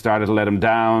driving started to let him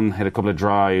down, hit a couple of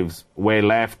drives way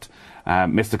left,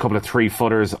 missed a couple of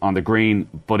 3-footers on the green,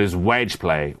 but his wedge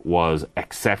play was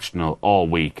exceptional all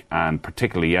week, and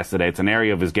particularly yesterday. It's an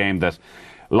area of his game that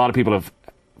a lot of people have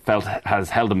felt has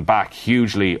held him back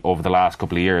hugely over the last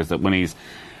couple of years, that when he's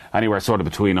anywhere sort of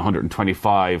between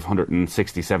 125,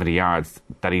 160, 70 yards,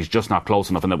 that he's just not close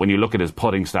enough, and that when you look at his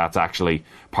putting stats, actually,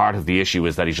 part of the issue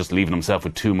is that he's just leaving himself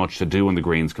with too much to do in the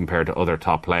greens compared to other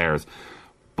top players.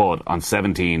 But on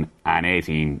 17 and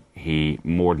 18, he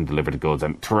more than delivered the goods,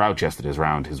 and throughout yesterday's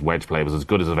round, his wedge play was as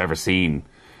good as I've ever seen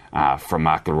from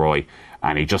McIlroy,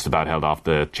 and he just about held off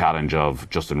the challenge of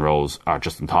Justin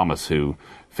Thomas, who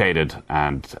faded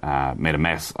and made a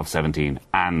mess of 17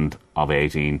 and of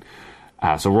 18.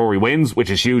 So Rory wins,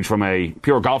 which is huge from a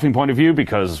pure golfing point of view,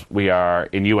 because we are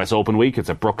in US Open week.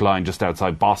 It's at Brookline just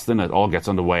outside Boston. It all gets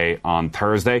underway on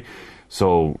Thursday.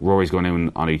 So Rory's going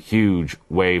in on a huge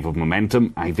wave of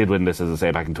momentum. And he did win this, as I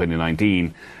say, back in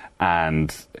 2019,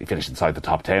 and he finished inside the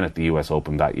top 10 at the US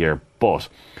Open that year. But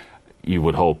you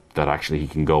would hope that actually he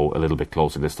can go a little bit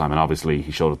closer this time. And obviously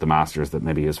he showed at the Masters that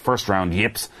maybe his first round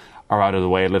yips are out of the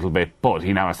way a little bit, but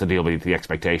he now has to deal with the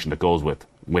expectation that goes with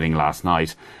winning last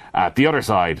night. At the other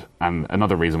side, and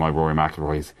another reason why Rory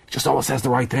McIlroy just always says the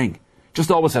right thing.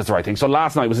 So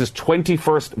last night was his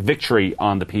 21st victory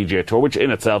on the PGA Tour, which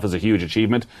in itself is a huge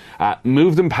achievement.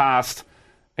 Moved him past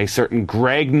a certain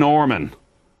Greg Norman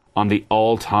on the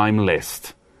all-time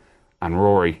list. And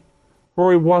Rory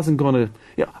wasn't going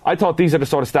to... I thought these are the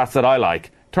sort of stats that I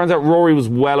like. Turns out Rory was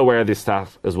well aware of this stat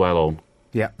as well, Owen.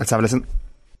 Yeah, let's have a listen.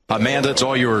 Amanda, it's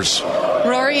all yours.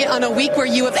 Rory, on a week where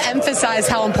you have emphasized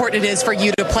how important it is for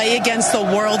you to play against the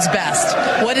world's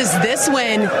best, what does this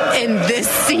win in this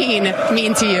scene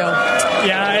mean to you?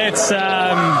 Yeah,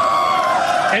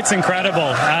 it's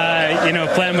incredible.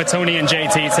 Playing with Tony and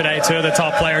JT today, two of the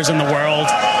top players in the world,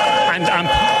 and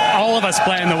all of us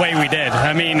playing the way we did.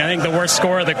 I mean, I think the worst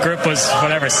score of the group was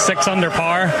 6 under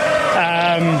par.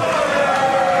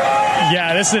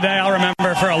 Yeah, this is a day I'll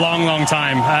remember for a long, long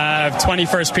time.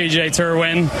 21st PGA Tour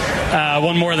win,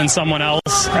 one more than someone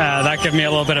else. That gave me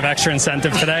a little bit of extra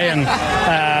incentive today, and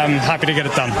happy to get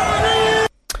it done.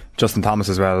 Justin Thomas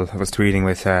as well was tweeting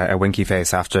with a winky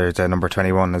face after the number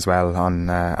 21 as well on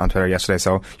Twitter yesterday.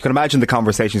 So you can imagine the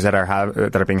conversations that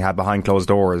are being had behind closed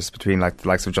doors between the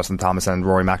likes of Justin Thomas and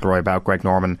Rory McIlroy about Greg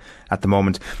Norman at the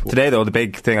moment. Today, though, the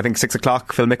big thing, I think 6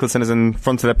 o'clock, Phil Mickelson is in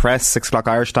front of the press, 6 o'clock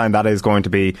Irish time. That is going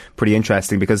to be pretty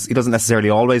interesting because he doesn't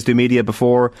necessarily always do media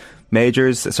before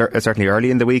majors, certainly early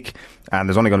in the week. And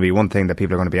there's only going to be one thing that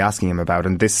people are going to be asking him about.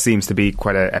 And this seems to be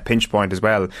quite a pinch point as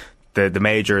well. The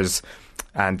majors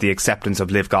and the acceptance of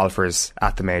live golfers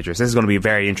at the majors. This is going to be a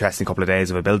very interesting couple of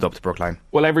days of a build-up to Brookline.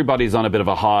 Well, everybody's on a bit of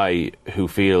a high who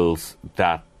feels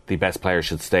that the best players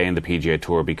should stay in the PGA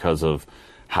Tour because of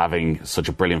having such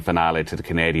a brilliant finale to the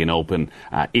Canadian Open.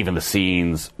 Even the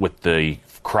scenes with the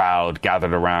crowd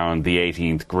gathered around the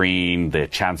 18th green, the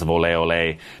chants of ole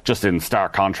ole, just in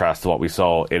stark contrast to what we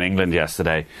saw in England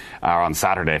yesterday, or on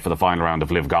Saturday for the final round of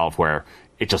Live Golf, where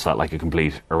it just felt like a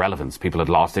complete irrelevance. People had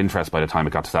lost interest by the time it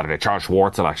got to Saturday. Charles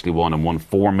Schwartzel actually won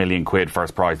 £4 million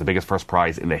first prize, the biggest first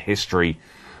prize in the history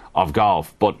of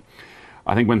golf. But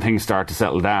I think when things start to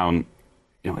settle down,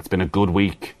 it's been a good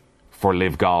week for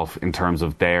Live Golf in terms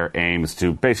of their aims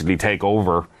to basically take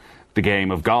over the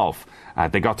game of golf.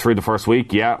 They got through the first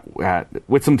week,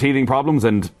 with some teething problems,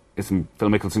 and Phil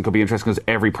Mickelson could be interesting because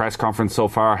every press conference so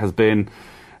far has been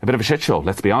a bit of a shit show,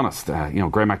 let's be honest. Graham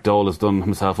McDowell has done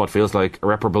himself what feels like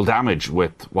irreparable damage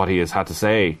with what he has had to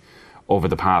say over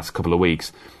the past couple of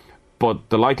weeks. But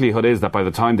the likelihood is that by the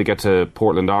time they get to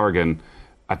Portland, Oregon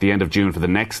at the end of June for the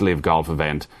next Live Golf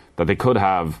event, that they could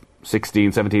have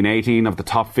 16, 17, 18 of the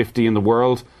top 50 in the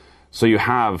world. So you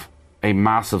have a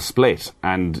massive split,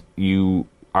 and you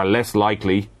are less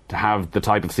likely to have the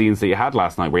type of scenes that you had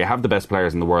last night, where you have the best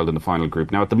players in the world in the final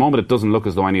group. Now, at the moment, it doesn't look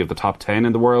as though any of the top 10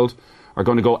 in the world are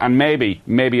going to go, and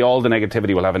maybe all the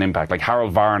negativity will have an impact. Like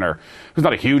Harold Varner, who's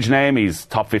not a huge name, he's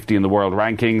top 50 in the world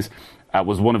rankings,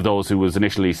 was one of those who was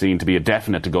initially seen to be a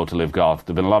definite to go to Live Golf.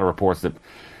 There have been a lot of reports that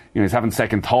he's having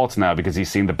second thoughts now because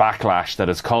he's seen the backlash that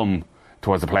has come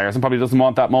towards the players, and probably doesn't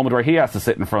want that moment where he has to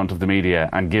sit in front of the media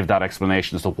and give that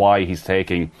explanation as to why he's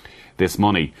taking this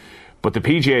money. But the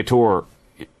PGA Tour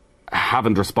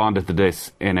haven't responded to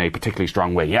this in a particularly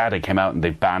strong way. They came out and they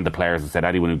banned the players and said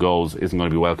anyone who goes isn't going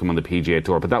to be welcome on the PGA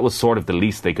Tour, but that was sort of the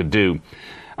least they could do.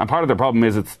 And part of their problem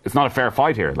is it's not a fair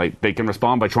fight here. Like, they can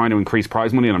respond by trying to increase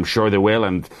prize money, and I'm sure they will,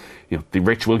 and the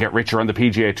rich will get richer on the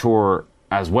PGA Tour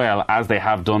as well, as they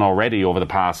have done already over the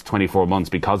past 24 months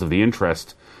because of the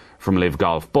interest from Live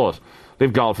Golf. But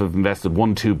Live Golf have invested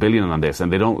 $1-2 billion on this,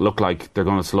 and they don't look like they're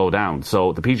going to slow down.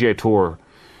 So the PGA Tour,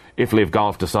 if Live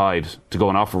Golf decide to go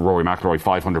and offer Rory McIlroy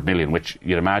 $500 million, which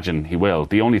you'd imagine he will,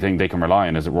 the only thing they can rely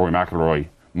on is that Rory McIlroy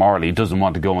morally doesn't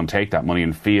want to go and take that money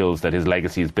and feels that his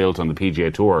legacy is built on the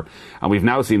PGA Tour. And we've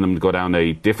now seen them go down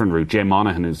a different route. Jay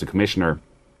Monahan, who's the commissioner,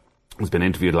 has been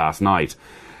interviewed last night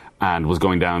and was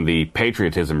going down the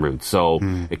patriotism route. So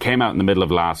it came out in the middle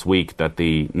of last week that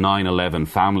the 9/11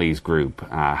 Families Group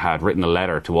had written a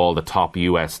letter to all the top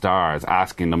US stars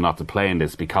asking them not to play in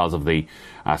this because of the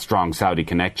strong Saudi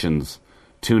connections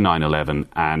to 9/11.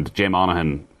 And Jay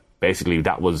Monahan, basically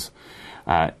that was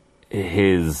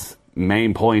his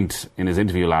main point in his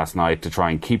interview last night to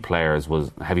try and keep players was,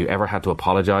 have you ever had to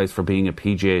apologise for being a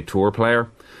PGA Tour player?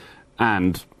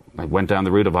 And I went down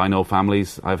the route of, I know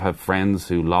families, I've had friends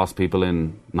who lost people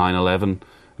in 9/11.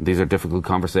 These are difficult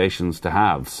conversations to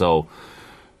have. So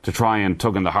to try and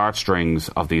tug on the heartstrings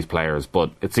of these players,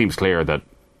 but it seems clear that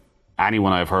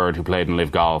anyone I've heard who played in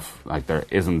Live Golf, like, there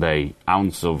isn't a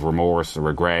ounce of remorse or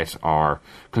regret or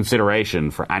consideration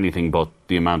for anything but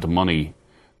the amount of money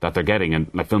that they're getting. And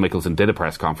like Phil Mickelson did a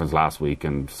press conference last week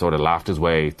and sort of laughed his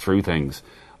way through things.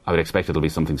 I would expect it'll be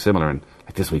something similar, and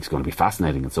like, this week's going to be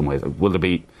fascinating in some ways. Will there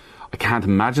be? I can't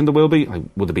imagine there will be. Like,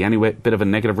 will there be any bit of a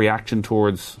negative reaction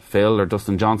towards Phil or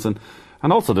Dustin Johnson?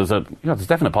 And also, there's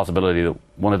definite possibility that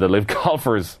one of the Live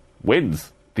golfers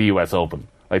wins the US Open.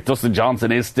 Like, Dustin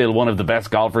Johnson is still one of the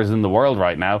best golfers in the world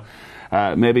right now.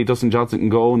 Maybe Dustin Johnson can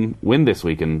go and win this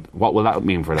week, and what will that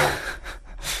mean for them?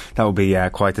 That would be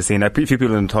quite the scene. A few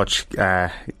people in touch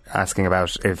asking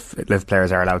about if Live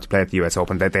players are allowed to play at the US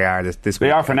Open. They are this week.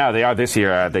 They are for now. They are this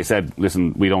year. They said,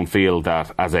 listen, we don't feel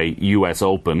that as a US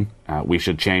Open we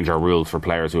should change our rules for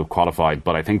players who have qualified.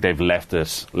 But I think they've left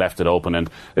it open. And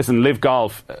listen, Live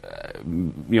Golf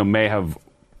may have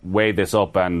weighed this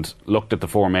up and looked at the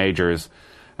four majors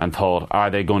and thought, are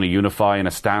they going to unify in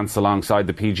a stance alongside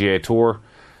the PGA Tour?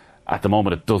 At the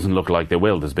moment, it doesn't look like they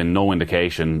will. There's been no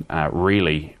indication,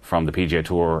 really, from the PGA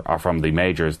Tour or from the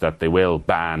majors that they will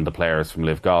ban the players from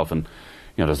LIV Golf. And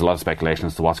there's a lot of speculation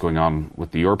as to what's going on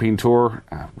with the European Tour.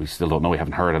 We still don't know. We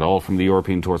haven't heard at all from the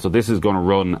European Tour. So this is going to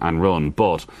run and run.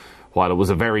 But while it was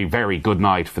a very, very good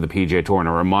night for the PGA Tour and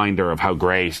a reminder of how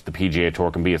great the PGA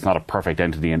Tour can be, it's not a perfect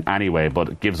entity in any way, but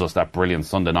it gives us that brilliant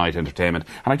Sunday night entertainment.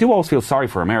 And I do always feel sorry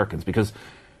for Americans, because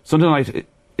Sunday night,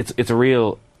 it's a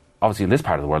real... Obviously, in this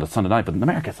part of the world, it's Sunday night, but in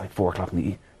America, it's like 4 o'clock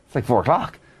it's like 4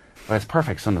 o'clock. But it's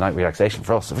perfect Sunday night relaxation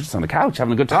for us. So we're just on the couch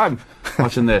having a good time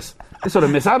watching this. They sort of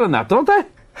miss out on that, don't they?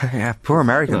 Yeah, poor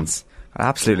Americans.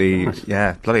 Absolutely,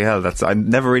 yeah, bloody hell. I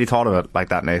never really thought of it like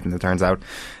that, Nathan, it turns out.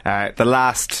 The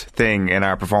last thing in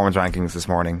our performance rankings this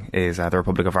morning is the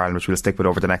Republic of Ireland, which we'll stick with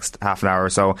over the next half an hour or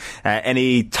so.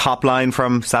 Any top line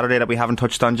from Saturday that we haven't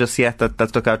touched on just yet that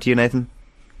stuck out to you, Nathan?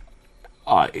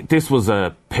 This was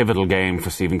a pivotal game for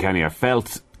Stephen Kenny. I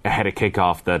felt ahead of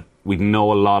kick-off that we'd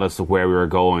know a lot as to where we were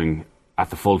going at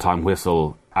the full-time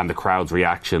whistle and the crowd's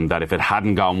reaction, that if it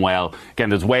hadn't gone well, again,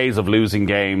 there's ways of losing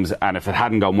games, and if it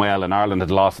hadn't gone well and Ireland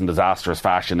had lost in disastrous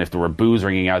fashion, if there were boos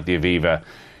ringing out the Aviva,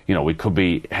 we could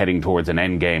be heading towards an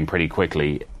end game pretty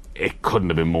quickly. It couldn't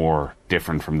have been more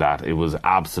different from that. It was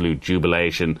absolute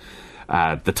jubilation.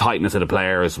 The tightness of the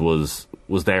players was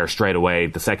there straight away.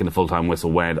 The second the full-time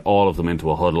whistle went, all of them into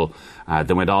a huddle.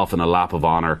 They went off in a lap of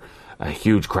honour. A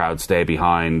huge crowd stay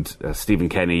behind. Stephen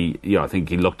Kenny, I think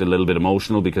he looked a little bit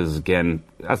emotional because, again,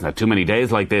 hasn't had too many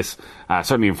days like this,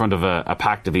 certainly in front of a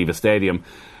packed Aviva Stadium.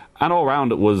 And all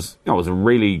round it was a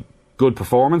really good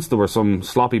performance. There were some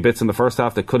sloppy bits in the first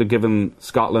half that could have given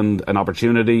Scotland an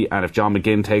opportunity, and if John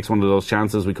McGinn takes one of those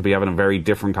chances, we could be having a very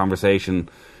different conversation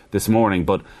this morning.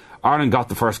 But Ireland got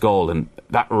the first goal, and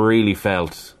that really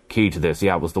felt key to this.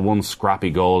 Yeah, it was the one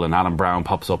scrappy goal, and Alan Brown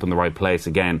pops up in the right place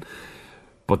again.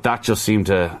 But that just seemed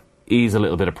to ease a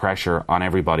little bit of pressure on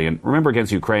everybody. And remember,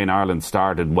 against Ukraine, Ireland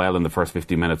started well in the first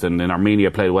 50 minutes, and then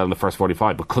Armenia played well in the first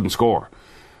 45, but couldn't score.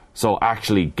 So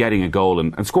actually getting a goal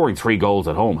and scoring 3 goals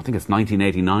at home, I think it's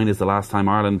 1989 is the last time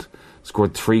Ireland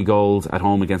scored 3 goals at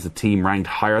home against a team ranked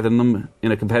higher than them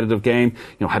in a competitive game.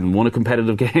 Hadn't won a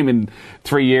competitive game in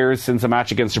 3 years since a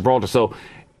match against Gibraltar. So,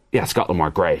 yeah, Scotland were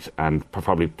great, and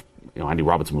probably Andy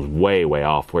Robertson was way, way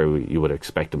off where you would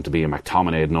expect him to be, and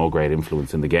McTominay had no great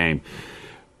influence in the game.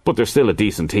 But they're still a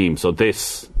decent team. So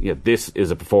this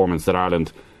is a performance that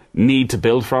Ireland need to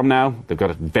build from now. They've got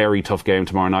a very tough game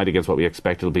tomorrow night against what we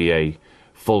expect will be a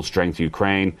full-strength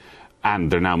Ukraine.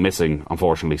 And they're now missing,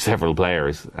 unfortunately, several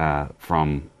players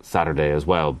from Saturday as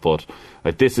well. But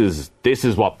this is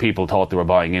what people thought they were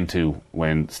buying into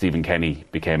when Stephen Kenny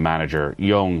became manager.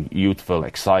 Young, youthful,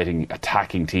 exciting,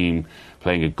 attacking team,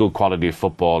 playing a good quality of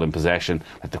football in possession.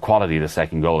 The quality of the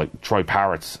second goal, Troy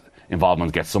Parrott's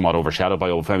involvement gets somewhat overshadowed by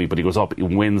Obafemi, but he goes up, he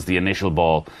wins the initial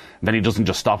ball, and then he doesn't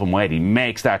just stop and wait. He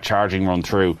makes that charging run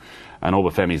through. And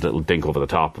Obafemi's little dink over the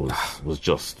top was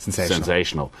just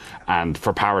sensational. And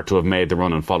for Parrott to have made the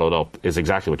run and followed up is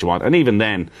exactly what you want. And even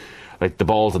then, the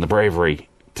balls and the bravery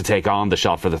to take on the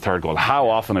shot for the third goal. How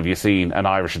often have you seen an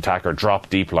Irish attacker drop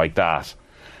deep like that?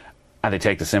 And they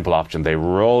take the simple option. They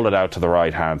roll it out to the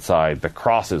right-hand side. The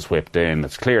cross is whipped in.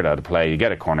 It's cleared out of play. You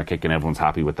get a corner kick and everyone's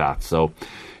happy with that. So,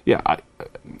 yeah,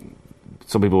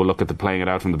 some people will look at the playing it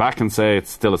out from the back and say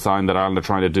it's still a sign that Ireland are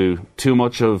trying to do too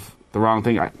much of the wrong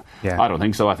thing. I don't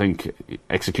think so. I think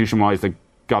execution-wise they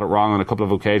got it wrong on a couple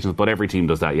of occasions, but every team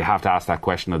does that. You have to ask that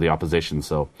question of the opposition.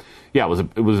 So, yeah,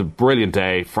 it was a brilliant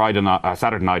day.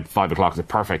 Saturday night, 5 o'clock is a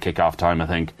perfect kick-off time, I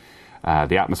think.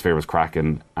 The atmosphere was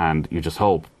cracking, and you just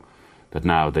hope that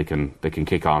now they can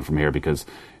kick on from here, because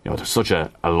there's such a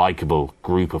likeable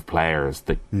group of players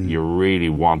that you really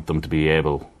want them to be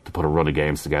able to put a run of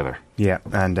games together. Yeah,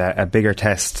 and a bigger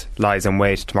test lies in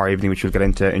wait tomorrow evening, which we'll get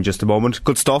into in just a moment.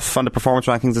 Good stuff on the performance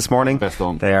rankings this morning. Best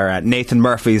done. They are Nathan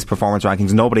Murphy's performance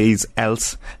rankings, nobody's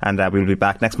else, and we will be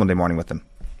back next Monday morning with them.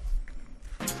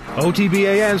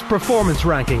 OTBAM's performance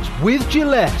rankings with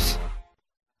Gillette.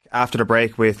 After the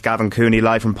break with Gavin Cooney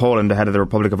live from Poland ahead of the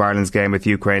Republic of Ireland's game with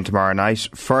Ukraine tomorrow night.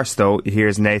 First though,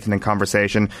 here's Nathan in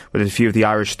conversation with a few of the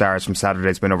Irish stars from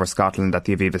Saturday's win over Scotland at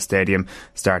the Aviva Stadium,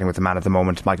 starting with the man of the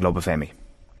moment, Michael Obafemi.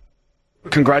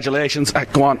 Congratulations.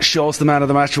 Go on, show us the man of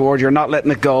the match award. You're not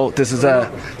letting it go. This is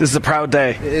a proud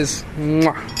day. It is.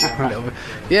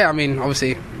 Yeah, I mean,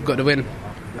 obviously got the win,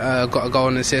 got a goal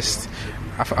and assist.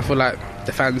 I feel like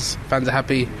the fans are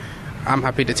happy, I'm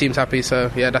happy, the team's happy, so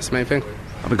yeah, that's the main thing.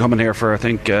 I've been coming here for, I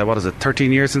think,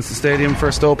 13 years since the stadium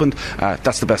first opened.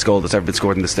 That's the best goal that's ever been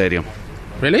scored in the stadium.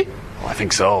 Really? Oh, I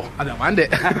think so. I don't mind it.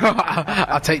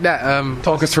 I'll take that.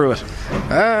 Talk us through it.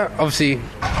 Obviously,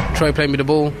 Troy played me the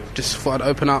ball, just thought I'd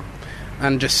open up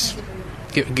and just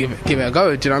give it a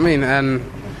go. Do you know what I mean? And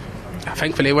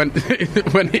thankfully it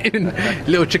went in,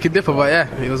 little chicken dipper, but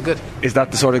yeah, it was good. Is that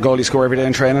the sort of goal you score every day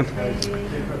in training?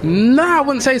 No, I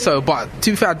wouldn't say so, but to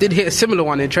be fair, I did hit a similar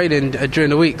one in training during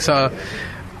the week, so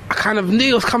I kind of knew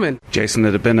it was coming. Jason,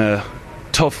 it had been a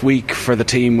tough week for the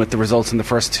team with the results in the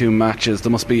first 2 matches.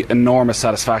 There must be enormous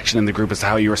satisfaction in the group as to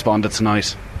how you responded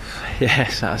tonight. Yeah,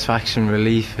 satisfaction,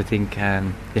 relief, I think.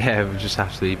 We're just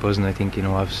absolutely buzzing. I think,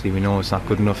 obviously we know it's not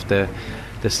good enough to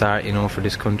start, for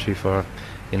this country, for,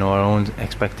 our own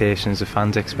expectations, the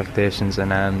fans' expectations,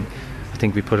 and I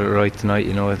think we put it right tonight.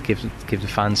 It gives the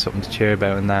fans something to cheer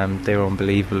about, and they were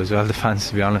unbelievable as well, the fans,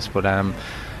 to be honest. But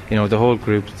the whole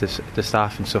group, the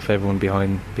staff and stuff, everyone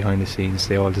behind the scenes,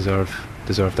 they all deserve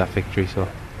that victory. So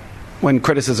when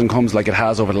criticism comes like it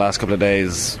has over the last couple of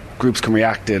days, groups can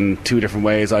react in 2 different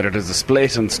ways. Either there's a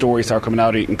split and stories start coming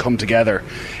out, or you can come together.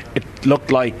 It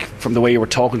looked like, from the way you were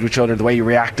talking to each other, the way you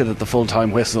reacted at the full-time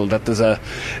whistle, that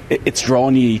it's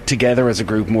drawn you together as a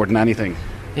group more than anything.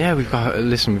 Yeah, we've got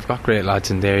great lads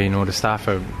in there. The staff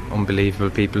are unbelievable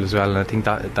people as well, and I think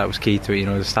that was key to it.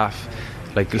 The staff,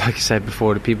 like I said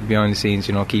before, the people behind the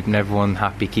scenes, keeping everyone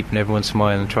happy, keeping everyone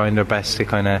smiling, trying their best to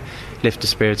kind of lift the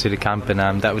spirits of the camp,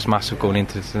 and that was massive going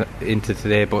into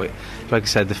today. But like I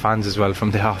said, the fans as well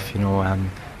from the off,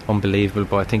 unbelievable.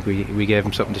 But I think we gave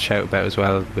them something to shout about as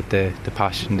well, with the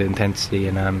passion, the intensity,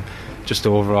 and just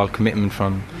the overall commitment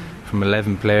from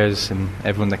 11 players and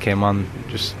everyone that came on.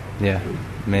 Just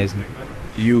amazing.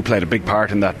 You played a big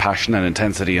part in that passion and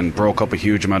intensity and broke up a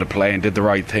huge amount of play and did the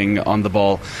right thing on the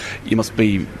ball. You must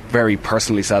be very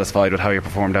personally satisfied with how you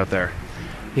performed out there.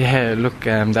 Yeah, look,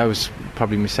 that was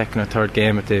probably my second or third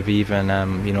game at the Aviva, and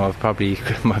I've probably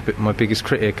my biggest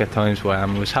critic at times, but I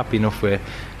was happy enough with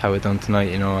how I done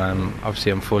tonight.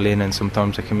 Obviously I'm full in, and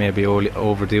sometimes I can maybe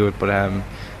overdo it, but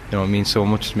it means so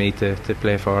much to me to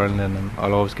play for Ireland, and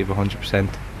I'll always give 100%.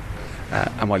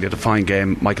 And while you had a fine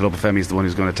game, Michael Obafemi is the one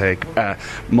who's going to take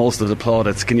most of the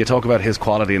plaudits. Can you talk about his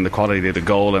quality and the quality of the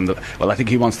goal? And I think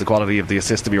he wants the quality of the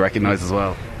assist to be recognised as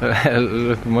well.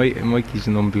 Look, Mikey's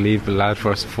an unbelievable lad,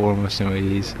 first and foremost.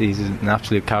 He's an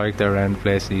absolute character around the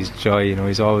place, and he's joy.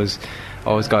 He's always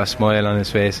got a smile on his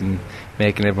face and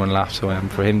making everyone laugh. So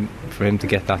for him to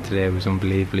get that today was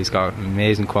unbelievable. He's got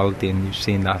amazing quality, and you've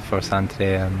seen that firsthand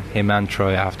today. Him and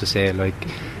Troy, I have to say,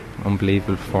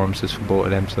 unbelievable performances for both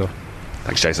of them. So.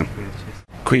 Thanks, Jason.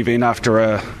 Caoimhín, after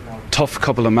a tough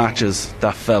couple of matches,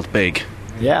 that felt big.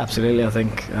 Yeah, absolutely. I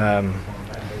think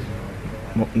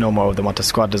no more than what the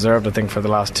squad deserved. I think for the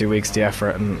last 2 weeks, the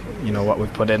effort and what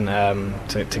we've put in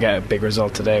to get a big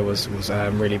result today was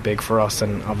really big for us.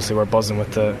 And obviously we're buzzing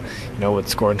with with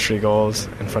scoring 3 goals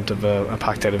in front of a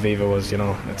packed out Aviva was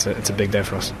it's a big day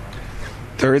for us.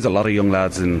 There is a lot of young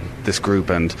lads in this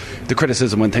group, and the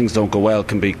criticism when things don't go well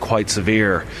can be quite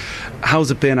severe.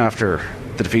 How's it been after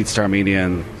the defeats to Armenia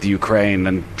and the Ukraine,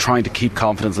 and trying to keep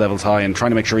confidence levels high and trying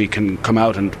to make sure you can come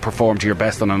out and perform to your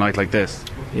best on a night like this?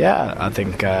 Yeah, I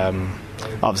think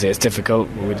obviously it's difficult.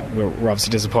 We're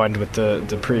obviously disappointed with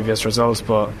the previous results,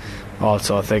 but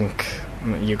also I think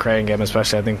Ukraine game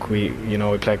especially, I think we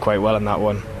played quite well in that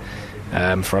one.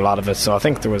 For a lot of it, so I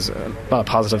think there was a lot of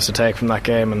positives to take from that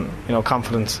game, and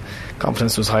confidence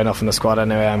was high enough in the squad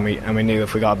anyway, and we knew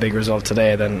if we got a big result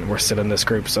today, then we're still in this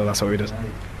group, so that's what we did.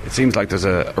 It seems like there's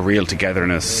a real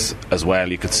togetherness as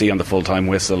well. You could see on the full-time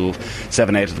whistle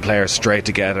 7-8 of the players straight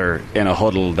together in a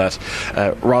huddle, that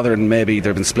rather than maybe there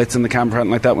have been splits in the camp or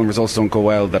anything like that when results don't go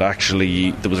well, that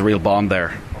actually there was a real bond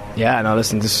there. Yeah, no,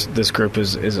 listen, this group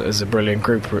is a brilliant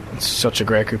group. It's such a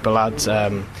great group of lads.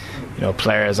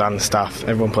 Players and staff,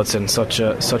 everyone puts in such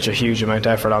a huge amount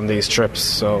of effort on these trips,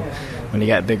 so when you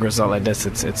get a big result like this,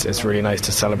 it's really nice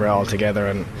to celebrate all together.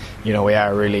 And we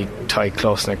are a really tight,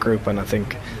 close-knit group, and I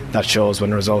think that shows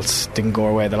when results didn't go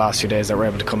our way the last few days, that we're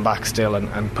able to come back still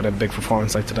and put in a big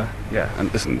performance like today. Yeah,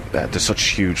 and listen, there's such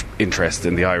huge interest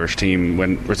in the Irish team.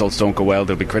 When results don't go well,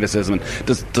 there'll be criticism. And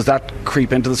does that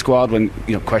creep into the squad when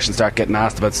questions start getting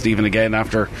asked about Stephen again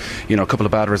after a couple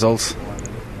of bad results?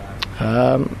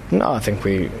 No, I think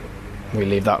we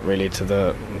leave that really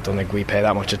to don't think we pay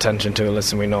that much attention to it.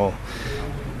 Listen, we know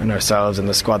in ourselves and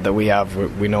the squad that we have,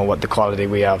 we know what the quality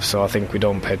we have, so I think we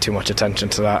don't pay too much attention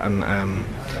to that, and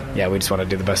we just want to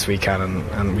do the best we can,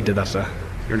 and we did that today.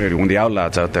 You're nearly one of the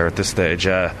outlads out there at this stage.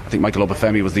 I think Michael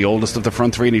Obafemi was the oldest of the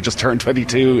front three, and he just turned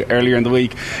 22 earlier in the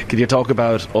week. Can you talk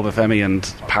about Obafemi and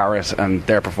Parrott and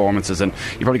their performances? And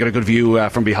you probably got a good view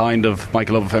from behind of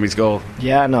Michael Obafemi's goal.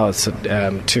 Yeah, no, it's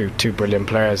two brilliant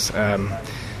players.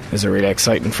 It was a really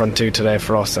exciting front two today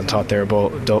for us, and thought they were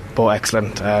both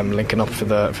excellent, linking up for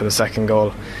the second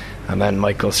goal. And then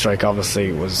Michael's strike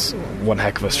obviously was one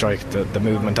heck of a strike. The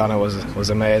movement on it was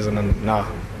amazing, and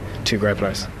two great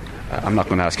players. I'm not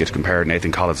going to ask you to compare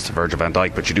Nathan Collins to Virgil van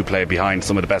Dijk, but you do play behind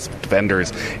some of the best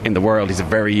defenders in the world. He's a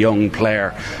very young player.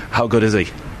 How good is he?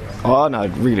 Oh no,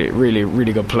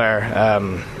 really good player.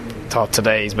 Thought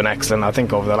today he's been excellent. I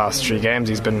think over the last 3 games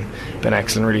he's been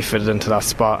excellent, really fitted into that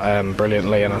spot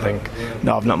brilliantly, and I think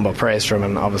I've nothing but praise for him,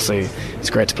 and obviously it's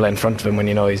great to play in front of him when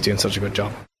you know he's doing such a good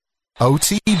job.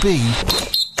 OTB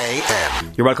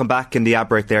AM. You're welcome back. In the ad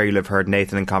break there, you'll have heard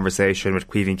Nathan in conversation with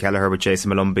Caoimhín Kelleher, with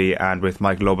Jason Malumbi and with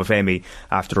Michael Obafemi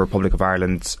after the Republic of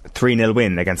Ireland's 3-0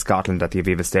 win against Scotland at the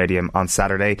Aviva Stadium on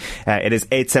Saturday. It is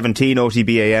 8:17.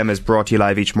 OTB AM is brought to you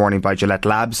live each morning by Gillette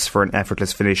Labs for an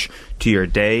effortless finish to your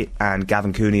day. And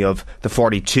Gavin Cooney of the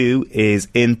 42 is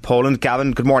in Poland.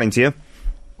 Gavin, good morning to you.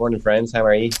 Morning, friends. How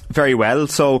are you? Very well.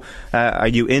 So, are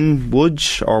you in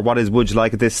Łódź, or what is Łódź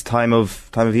like at this time of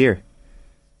year?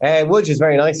 Łódź was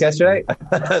very nice yesterday,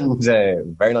 and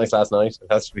very nice last night. It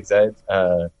has to be said.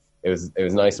 It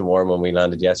was nice and warm when we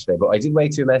landed yesterday. But I did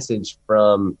wait to a message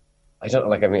from I don't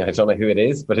know who it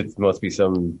is, but it must be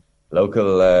some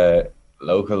local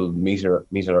meter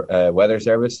weather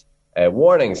service.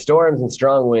 Warning: storms and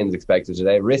strong winds expected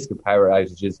today. Risk of power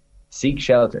outages. Seek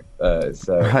shelter. Right. It's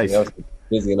a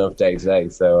busy enough day today.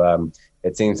 So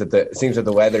it seems that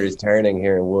the weather is turning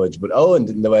here in Łódź. But Owen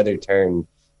didn't the weather turn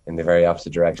in the very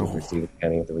opposite direction for Stephen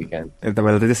Kenny at the weekend.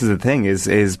 Well, this is the thing: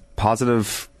 is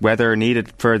positive weather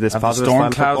needed for this Have positive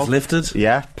storm football? clouds lifted?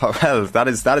 Yeah. Well, that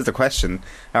is the question.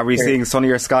 Are we seeing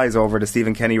sunnier skies over the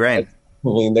Stephen Kenny rain? I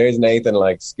mean, there's Nathan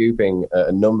scooping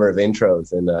a number of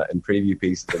intros in preview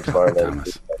pieces in tomorrow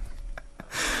night.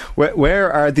 Where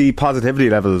are the positivity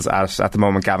levels at the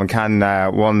moment, Gavin? Can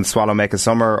one swallow make a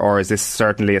summer, or is this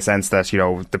certainly a sense that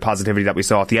the positivity that we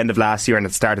saw at the end of last year and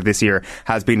at the start of this year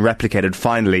has been replicated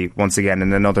finally once again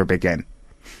in another big game?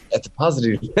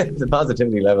 The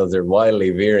positivity levels are wildly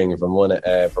veering from one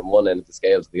end of the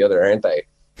scale to the other, aren't they?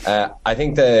 I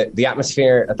think the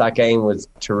atmosphere at that game was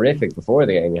terrific before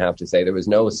the game. You have to say there was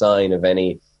no sign of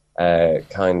any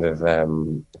kind of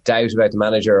doubt about the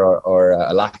manager or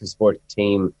a lack of support to the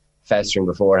team festering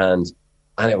beforehand,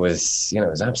 and it was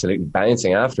absolutely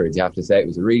bouncing afterwards. You have to say it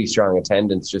was a really strong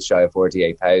attendance, just shy of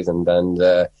 48,000, and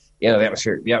the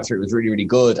atmosphere was really, really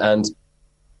good. And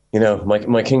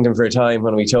my kingdom for a time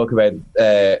when we talk about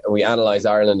we analyse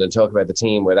Ireland and talk about the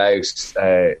team without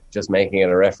just making it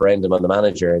a referendum on the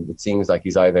manager. It seems like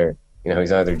he's either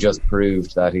just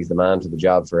proved that he's the man for the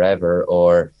job forever,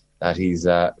 or that he's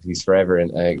forever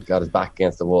and got his back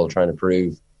against the wall trying to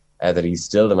prove that he's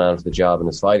still the man for the job and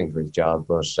is fighting for his job.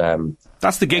 But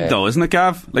that's the gig, though, isn't it,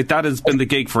 Gav? That has been the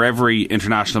gig for every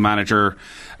international manager.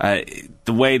 The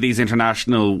way these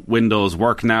international windows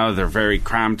work now, they're very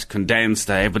cramped, condensed.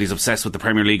 Everybody's obsessed with the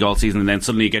Premier League all season, and then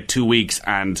suddenly you get 2 weeks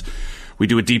and we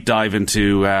do a deep dive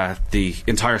into the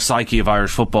entire psyche of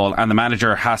Irish football, and the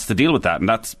manager has to deal with that. And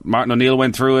that's Martin O'Neill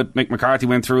went through it, Mick McCarthy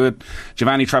went through it,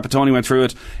 Giovanni Trapattoni went through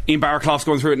it, Ian Barraclough's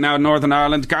going through it now in Northern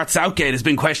Ireland. Gareth Southgate has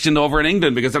been questioned over in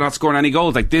England because they're not scoring any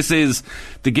goals. This is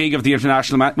the gig of the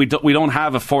international man. We don't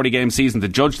have a 40-game season to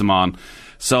judge them on,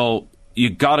 so you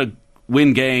got to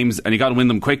win games and you got to win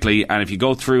them quickly. And if you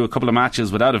go through a couple of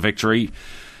matches without a victory,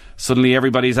 suddenly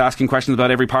everybody's asking questions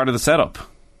about every part of the setup.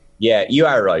 Yeah, you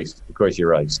are right. Of course you're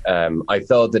right. I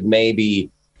thought that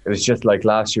maybe it was just like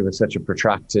last year was such a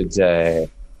protracted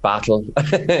battle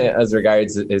as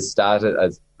regards his status,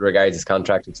 as regards his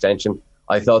contract extension.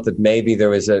 I thought that maybe there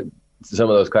was some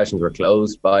of those questions were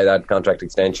closed by that contract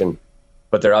extension,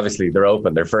 but they're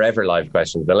open. They're forever live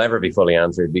questions. They'll never be fully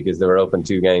answered because they were open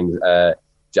 2 games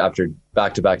after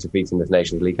back-to-back defeats in this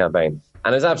Nations League campaign.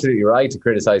 And it's absolutely right to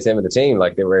criticise him and the team.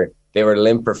 They were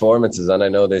limp performances, and I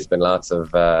know there's been lots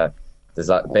of stats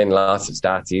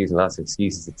used and lots of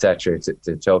excuses, etc.,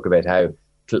 to talk about how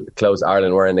close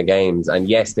Ireland were in the games. And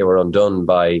yes, they were undone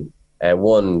by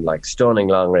one stunning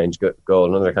long range goal,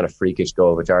 another kind of freakish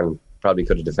goal which Ireland probably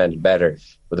could have defended better.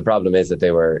 But the problem is that they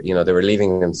were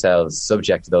leaving themselves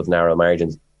subject to those narrow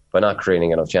margins by not creating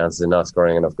enough chances and not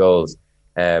scoring enough goals.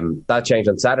 That changed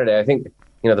on Saturday. I think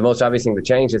the most obvious thing that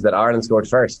changed is that Ireland scored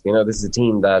first. This is a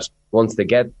team that once they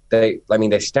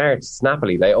start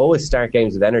snappily. They always start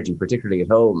games with energy, particularly at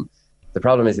home. The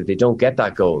problem is if they don't get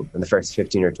that goal in the first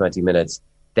 15 or 20 minutes,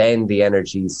 then the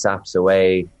energy saps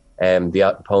away, the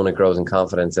opponent grows in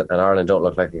confidence, and Ireland don't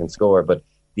look like they can score. But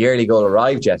the early goal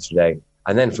arrived yesterday,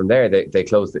 and then from there they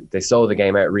closed. They saw the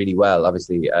game out really well,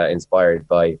 obviously inspired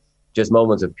by just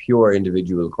moments of pure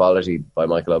individual quality by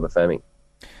Michael Obafemi.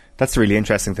 That's the really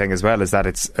interesting thing as well, is that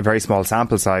it's a very small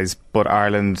sample size, but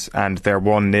Ireland and their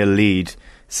 1-0 lead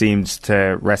seems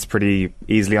to rest pretty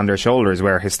easily on their shoulders,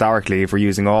 where historically, if we're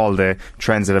using all the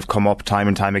trends that have come up time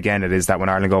and time again, it is that when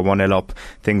Ireland go 1-0 up,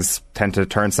 things tend to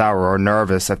turn sour or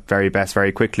nervous at very best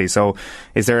very quickly. So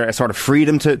is there a sort of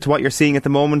freedom to what you're seeing at the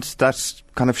moment that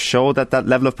kind of show that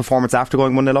level of performance after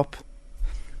going 1-0 up?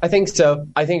 I think so.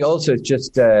 I think also it's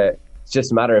just a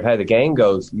matter of how the game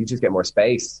goes. You just get more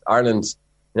space. Ireland,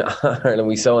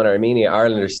 we saw in Armenia,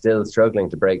 Ireland are still struggling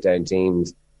to break down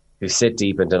teams who sit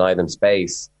deep and deny them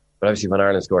space. But obviously when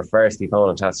Ireland score first, the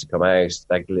opponent has to come out.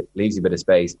 That leaves you a bit of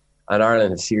space. And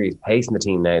Ireland has serious pace in the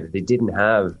team now that they didn't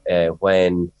have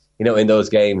when, in those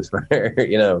games where,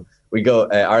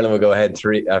 Ireland would go ahead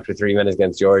after 3 minutes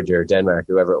against Georgia or Denmark,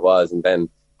 whoever it was, and then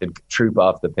they'd troop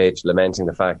off the pitch, lamenting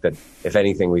the fact that, if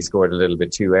anything, we scored a little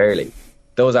bit too early.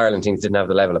 Those Ireland teams didn't have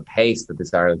the level of pace that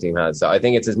this Ireland team has. So I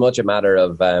think it's as much a matter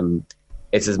of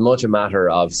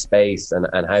space and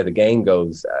how the game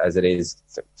goes as it is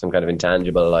some kind of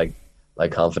intangible like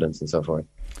confidence and so forth.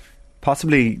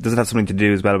 Possibly, does it have something to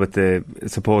do as well with the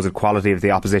supposed quality of the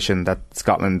opposition, that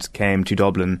Scotland came to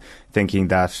Dublin thinking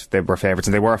that they were favourites,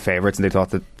 and they were favourites, and they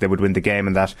thought that they would win the game,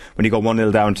 and that when you go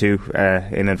 1-0 down to,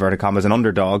 in inverted commas, an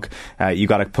underdog, you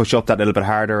got to push up that little bit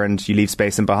harder and you leave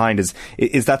space in behind.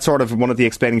 Is that sort of one of the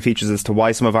explaining features as to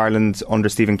why some of Ireland under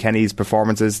Stephen Kenny's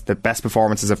performances, the best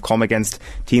performances, have come against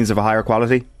teams of a higher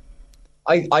quality?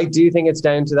 I do think it's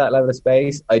down to that level of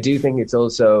space. I do think it's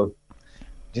also...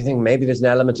 Do you think maybe there's an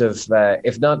element of,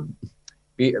 if not,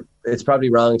 it's probably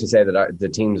wrong to say that the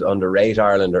teams underrate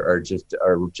Ireland or just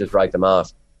write them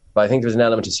off. But I think there was an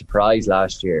element of surprise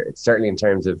last year. It's certainly in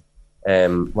terms of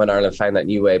when Ireland found that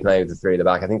new way of playing with the three at the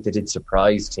back. I think they did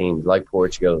surprise teams like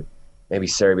Portugal, maybe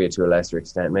Serbia to a lesser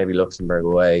extent, maybe Luxembourg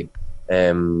away.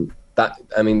 And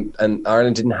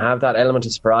Ireland didn't have that element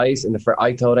of surprise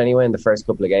I thought anyway, in the first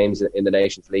couple of games in the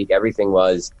Nations League. Everything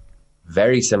was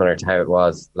very similar to how it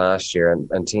was last year,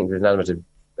 and teams, there's an element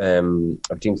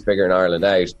of teams figuring Ireland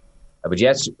out.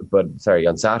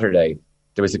 On Saturday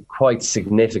there was a quite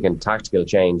significant tactical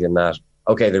change in that.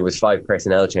 Okay, there was 5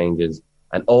 personnel changes,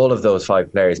 and all of those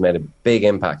 5 players made a big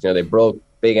impact. They brought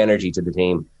big energy to the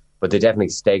team, but they definitely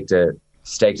staked a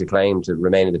claim to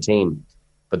remain in the team.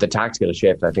 But the tactical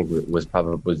shift, I think, was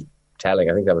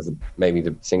telling. I think that was maybe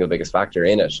the single biggest factor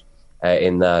in it,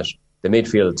 in that the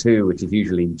midfield too, which is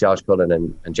usually Josh Cullen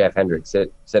and Jeff Hendricks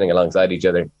sitting alongside each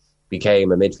other,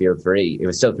 became a midfield 3. It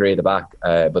was still 3 at the back,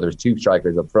 but there was 2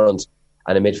 strikers up front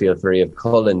and a midfield 3 of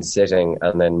Cullen sitting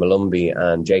and then Malumbi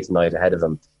and Jason Knight ahead of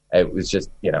him. It was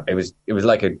just, it was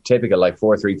like a typical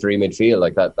 4-3-3 midfield,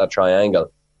 like that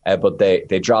triangle. But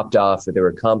they dropped off. They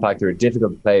were compact. They were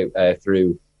difficult to play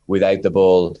through without the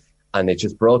ball, and they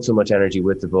just brought so much energy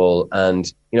with the ball.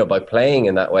 And by playing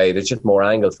in that way, there's just more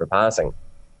angles for passing.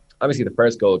 Obviously, the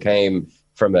first goal came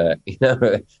from a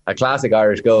classic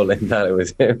Irish goal, in that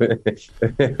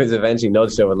it was eventually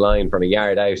nudged over the line from a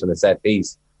yard out on a set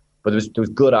piece. But there was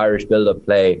good Irish build-up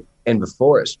play in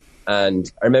before it.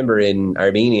 And I remember in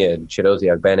Armenia,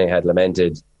 Chiedozie Ogbene had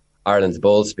lamented Ireland's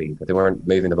ball speed, that they weren't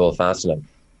moving the ball fast enough.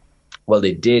 Well,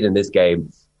 they did in this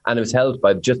game, and it was helped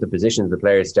by just the positions the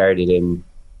players started in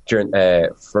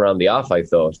from the off. I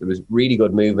thought there was really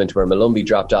good movement where Malumbi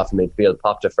dropped off in midfield,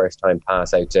 popped a first-time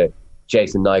pass out to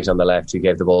Jason Knight on the left, who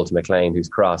gave the ball to McLean, whose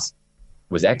cross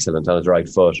was excellent on his right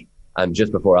foot. And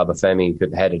just before Obafemi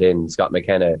could head it in, Scott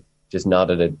McKenna just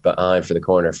nodded it behind for the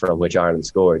corner from which Ireland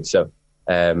scored. So,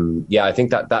 I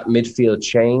think that midfield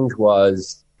change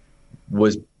was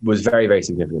very, very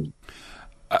significant.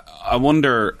 I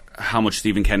wonder how much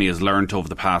Stephen Kenny has learned over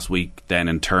the past week then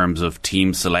in terms of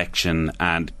team selection,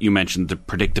 and you mentioned the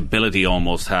predictability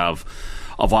almost of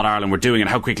what Ireland were doing and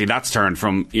how quickly that's turned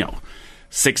from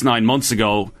 6-9 months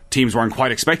ago. Teams weren't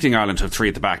quite expecting Ireland to have 3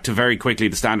 at the back to very quickly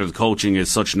the standard of coaching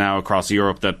is such now across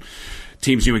Europe that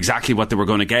teams knew exactly what they were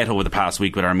going to get over the past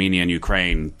week with Armenia and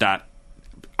Ukraine. That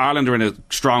Ireland are in a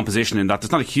strong position in that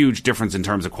there's not a huge difference in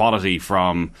terms of quality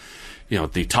from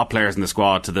the top players in the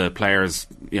squad to the players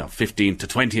 15th to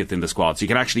 20th in the squad, so you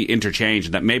can actually interchange,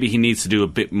 and that maybe he needs to do a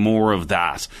bit more of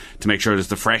that to make sure there's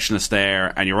the freshness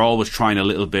there, and you're always trying a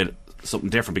little bit something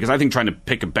different. Because I think trying to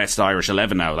pick a best Irish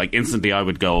 11 now, instantly I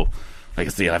would go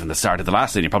it's the 11 that started the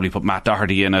last day, and you probably put Matt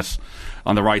Doherty in it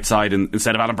on the right side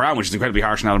instead of Alan Brown, which is incredibly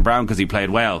harsh on Alan Brown because he played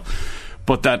well,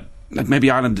 but that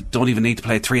maybe Ireland don't even need to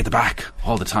play 3 at the back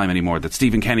all the time anymore, that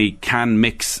Stephen Kenny can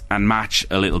mix and match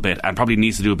a little bit and probably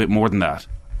needs to do a bit more than that.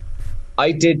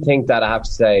 I did think that, I have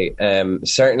to say,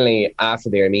 certainly after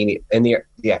the Armenia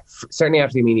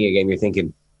game, you're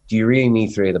thinking, do you really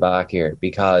need 3 at the back here?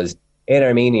 Because in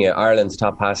Armenia, Ireland's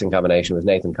top passing combination was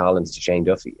Nathan Collins to Shane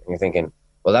Duffy. And you're thinking,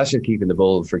 well, that's just keeping the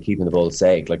ball for keeping the ball's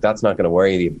sake. Like, that's not going to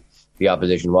worry the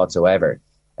opposition whatsoever.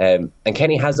 And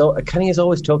Kenny has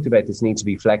always talked about this need to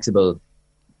be flexible,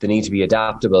 the need to be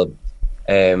adaptable.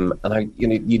 And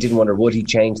you didn't wonder, would he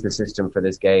change the system for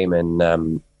this game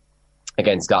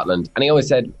against Scotland? And he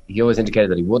always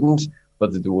indicated that he wouldn't,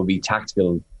 but that there would be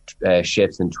tactical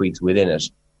shifts and tweaks within it.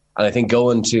 And I think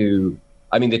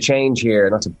the change here,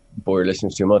 not to bore your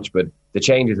listeners too much, but the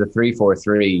change is a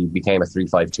 3-4-3 became a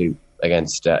 3-5-2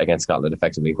 against Scotland,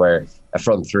 effectively, where a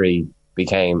front three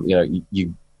became,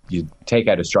 you take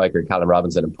out a striker, Callum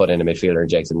Robinson, and put in a midfielder,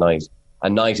 Jason Knight.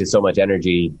 And Knight has so much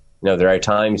energy. There are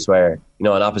times where,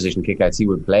 on opposition kickouts, he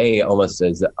would play almost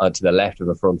as to the left of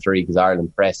a front three, because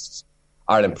Ireland pressed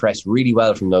really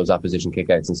well from those opposition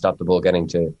kickouts and stopped the ball getting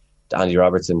to Andy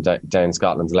Robertson down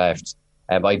Scotland's left.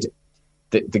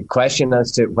 The question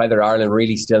as to whether Ireland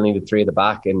really still needed three at the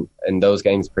back in those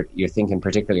games, you're thinking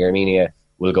particularly Armenia,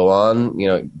 will go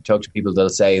on. Talk to people, they'll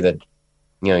say that,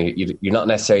 you're not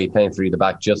necessarily playing three at the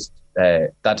back, just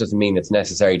that doesn't mean it's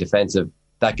necessary defensive.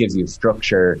 That gives you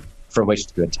structure from which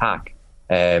to attack.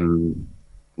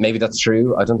 Maybe that's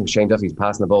true. I don't think Shane Duffy's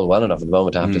passing the ball well enough at the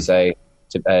moment to have to say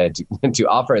to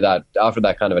offer that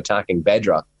kind of attacking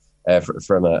bedrock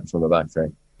from a back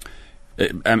three.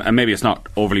 And maybe it's not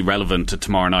overly relevant to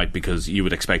tomorrow night, because you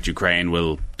would expect Ukraine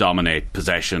will dominate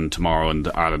possession tomorrow, and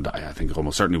Ireland, I think,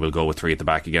 almost certainly will go with three at the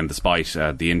back again, despite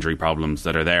the injury problems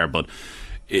that are there. But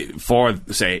for,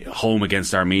 say, home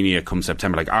against Armenia come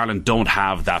September, like, Ireland don't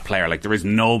have that player. Like, there is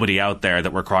nobody out there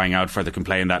that we're crying out for that can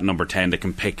play in that number 10 that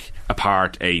can pick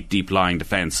apart a deep-lying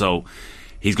defence. So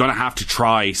he's going to have to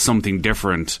try something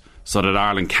different so that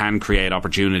Ireland can create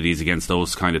opportunities against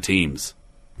those kind of teams.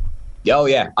 Oh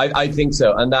yeah, I think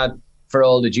so. And that, for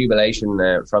all the jubilation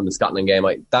from the Scotland game,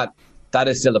 that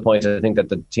is still the point I think that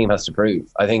the team has to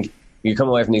prove. I think you come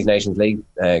away from these Nations League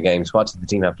games, what does the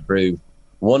team have to prove?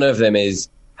 One of them is,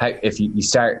 if you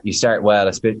start well,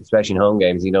 especially in home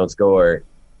games, you don't score.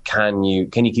 Can you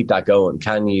keep that going?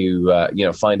 Can you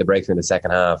find the breakthrough in the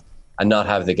second half and not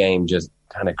have the game just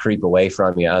kind of creep away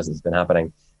from you as it's been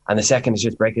happening? And the second is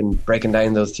just breaking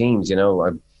down those teams. I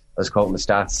was quoting the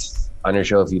stats on your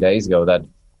show a few days ago that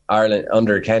Ireland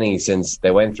under Kenny, since they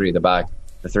went through the back,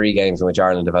 the three games in which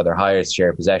Ireland have had their highest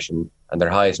share of possession and their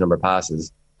highest number of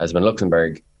passes has been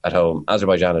Luxembourg at home,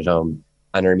 Azerbaijan at home,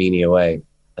 and Armenia away.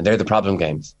 And they're the problem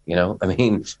games,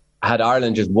 had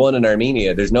Ireland just won in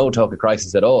Armenia, there's no talk of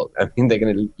crisis at all. They're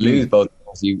going to lose both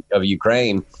of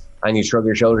Ukraine, and you shrug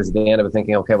your shoulders at the end of it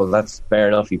thinking, okay, well, that's fair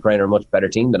enough. Ukraine are a much better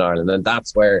team than Ireland. And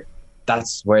that's where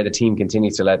the team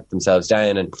continues to let themselves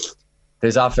down. And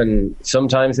there's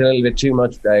sometimes a little bit too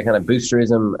much kind of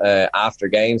boosterism after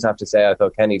games. I have to say, I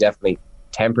thought Kenny definitely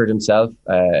tempered himself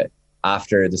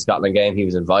after the Scotland game. He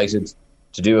was invited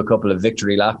to do a couple of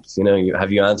victory laps.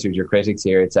 Have you answered your critics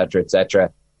here,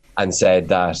 etc., and said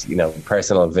that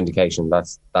personal vindication.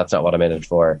 That's not what I'm in it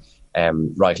for.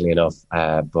 Rightly enough,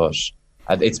 but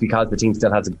it's because the team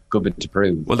still has a good bit to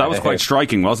prove. Well, that was quite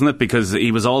striking, wasn't it? Because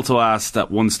he was also asked at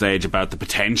one stage about the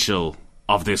potential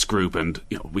of this group, and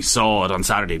we saw it on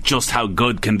Saturday, just how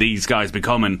good can these guys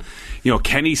become. And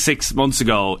Kenny 6 months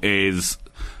ago is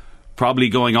probably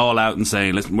going all out and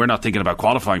saying, listen, we're not thinking about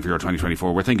qualifying for Euro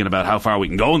 2024, we're thinking about how far we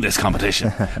can go in this competition.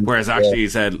 Whereas actually he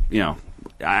said,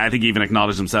 I think he even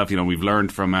acknowledged himself, we've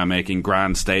learned from making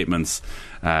grand statements,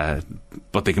 but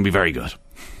they can be very good.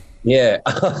 Yeah,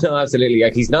 no, absolutely.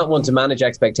 Like, he's not one to manage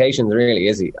expectations, really,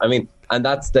 is he? And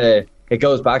it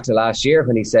goes back to last year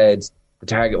when he said the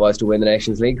target was to win the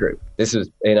Nations League group. This was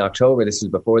in October. This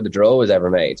was before the draw was ever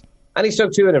made. And he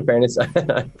stuck to it, in fairness.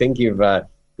 I think you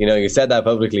said that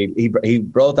publicly. He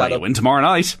brought that up. Win tomorrow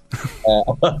night. He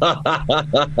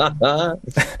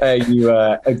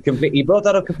brought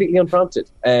that up completely unprompted.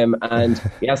 And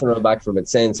he hasn't run back from it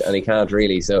since, and he can't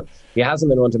really. So he hasn't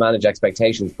been one to manage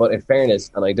expectations. But in fairness,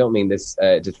 and I don't mean this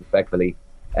disrespectfully,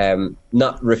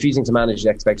 not refusing to manage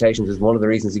expectations is one of the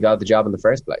reasons he got the job in the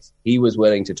first place. He was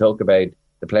willing to talk about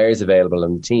the players available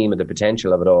and the team and the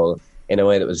potential of it all in a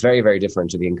way that was very, very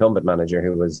different to the incumbent manager,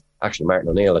 who was actually Martin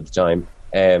O'Neill at the time,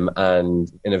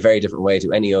 and in a very different way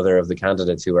to any other of the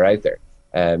candidates who were out there.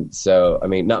 So,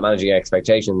 not managing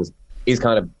expectations is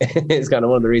kind of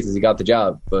one of the reasons he got the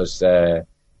job. But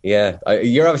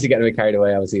you're obviously getting a bit carried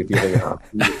away. Obviously, if you think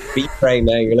beat Ukraine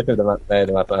now, you're looking at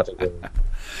the mathematics.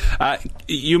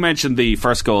 You mentioned the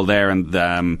first goal there, and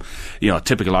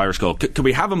typical Irish goal. Could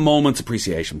we have a moment's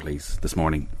appreciation, please, this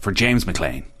morning for James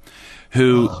McLean,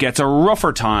 who gets a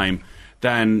rougher time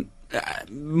than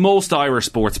most Irish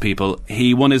sports people?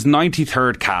 He won his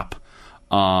 93rd cap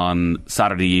on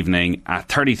Saturday evening at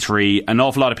 33. An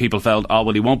awful lot of people felt, oh,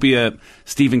 well, he won't be a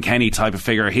Stephen Kenny type of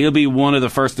figure. He'll be one of the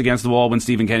first against the wall when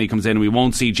Stephen Kenny comes in. We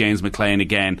won't see James McLean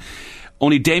again.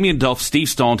 Only Damien Duff, Steve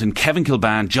Staunton, Kevin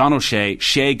Kilbane, John O'Shea,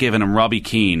 Shay Given and Robbie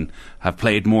Keane have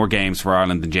played more games for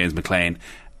Ireland than James McLean.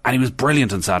 And he was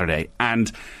brilliant on Saturday.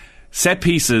 And set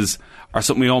pieces are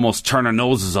something we almost turn our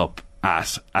noses up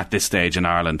at this stage in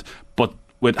Ireland. But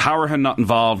with Howerhan not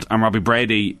involved and Robbie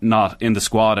Brady not in the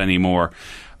squad anymore,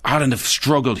 Ireland have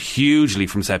struggled hugely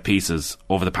from set pieces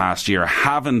over the past year,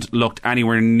 haven't looked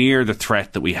anywhere near the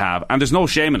threat that we have, and there's no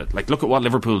shame in it. Like, look at what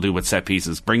Liverpool do with set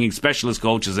pieces, bringing specialist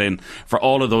coaches in for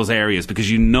all of those areas because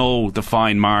you know the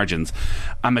fine margins.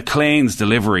 And McLean's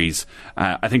deliveries,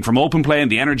 I think from open play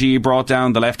and the energy he brought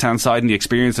down the left hand side and the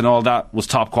experience and all that was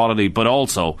top quality, but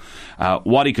also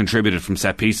what he contributed from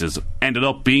set pieces ended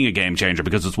up being a game changer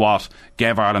because it's what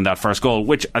gave Ireland that first goal,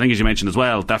 which I think, as you mentioned as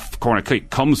well, that corner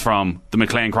kick comes from the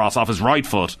McLean cross off his right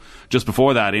foot just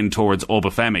before that in towards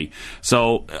Obafemi.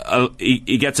 So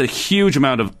he gets a huge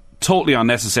amount of totally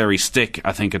unnecessary stick,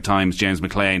 I think, at times, James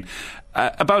McLean,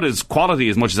 about his quality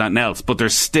as much as anything else, but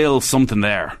there's still something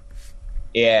there.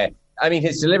 Yeah, I mean,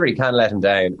 his delivery can let him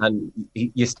down, and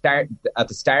you start at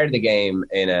the start of the game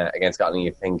against Scotland,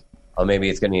 you think, oh, maybe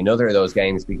it's going to be another of those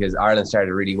games because Ireland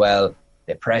started really well.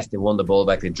 They pressed, they won the ball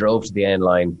back, they drove to the end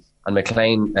line, and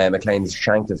McLean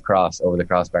shanked his cross over the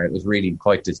crossbar. It was really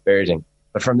quite dispiriting.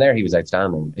 But from there, he was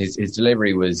outstanding. His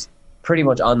delivery was pretty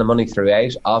much on the money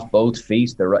throughout, off both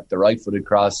feet, the right-footed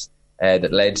cross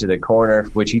that led to the corner,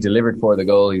 which he delivered for the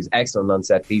goal. He was excellent on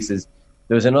set pieces.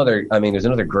 There's another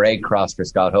great cross for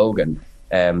Scott Hogan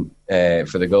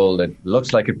for the goal that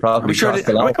looks like it probably crossed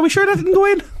the line. Are we sure that didn't go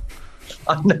in?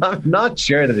 I'm not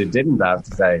sure that it didn't, I have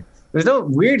to say. There's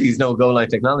no goal line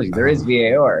technology. There is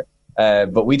VAR.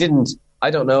 But we didn't, I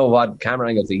don't know what camera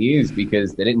angles they used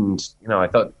because they didn't, I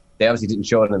thought they obviously didn't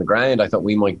show it on the ground. I thought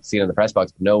we might see it in the press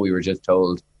box, but no, we were just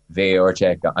told VAR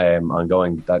check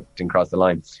ongoing that didn't cross the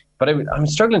line. But I'm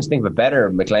struggling to think of a better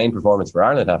McLean performance for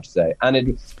Ireland, I have to say.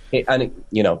 And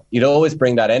you'd always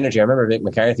bring that energy. I remember Mick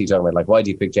McCarthy talking about, like, why do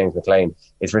you pick James McLean?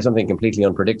 It's for something completely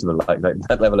unpredictable, like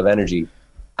that level of energy.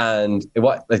 And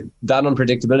that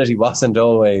unpredictability wasn't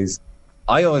always...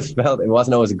 I always felt it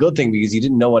wasn't always a good thing because you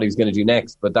didn't know what he was going to do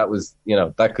next, but that was,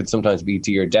 that could sometimes be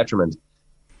to your detriment.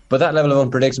 But that level of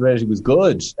unpredictability was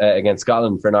good against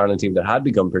Scotland for an Ireland team that had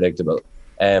become predictable.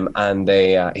 And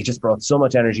he just brought so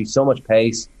much energy, so much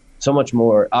pace, so much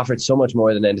more, offered so much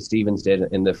more than Enda Stevens did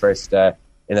in the first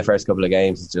couple of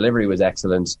games. His delivery was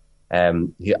excellent.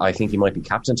 I think he might be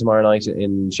captain tomorrow night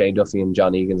in Shane Duffy and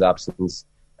John Egan's absence.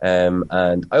 And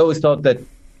I always thought that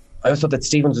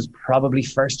Stevens was probably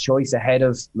first choice ahead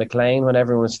of McLean when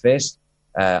everyone was fit.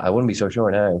 I wouldn't be so sure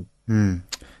now.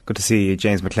 Good to see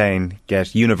James McLean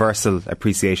get universal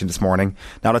appreciation this morning.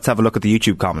 Now let's have a look at the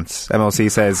YouTube comments. MLC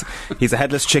says, he's a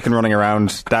headless chicken running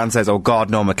around. Dan says, oh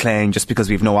God, no, McLean, just because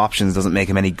we've no options doesn't make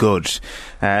him any good.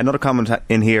 Another comment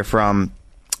in here from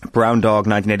Brown Dog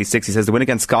 1986. He says, the win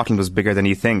against Scotland was bigger than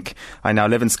you think. I now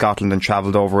live in Scotland and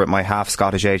travelled over with my half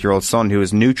Scottish 8-year-old son who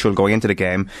is neutral going into the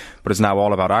game but is now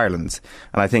all about Ireland.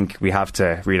 And I think we have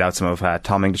to read out some of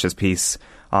Tom English's piece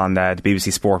on the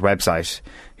BBC Sport website,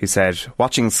 who said,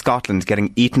 watching Scotland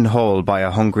getting eaten whole by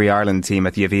a hungry Ireland team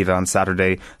at the Aviva on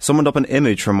Saturday summoned up an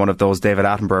image from one of those David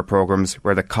Attenborough programmes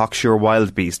where the cocksure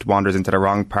wild beast wanders into the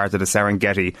wrong part of the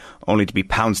Serengeti only to be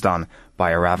pounced on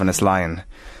by a ravenous lion.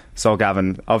 So,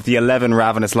 Gavin, of the 11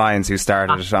 ravenous lions who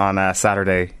started on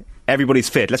Saturday, everybody's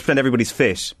fit. Let's pretend everybody's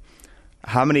fit.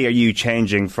 How many are you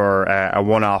changing for a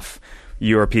one-off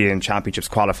European Championships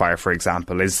qualifier, for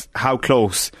example? How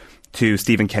close to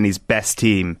Stephen Kenny's best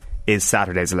team is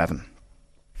Saturday's 11?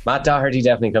 Matt Doherty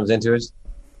definitely comes into it.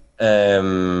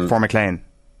 For McLean?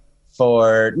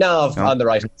 On the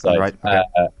right side. Right,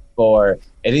 okay.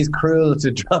 It is cruel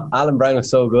to drop. Alan Brown was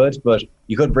so good, but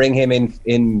you could bring him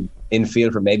in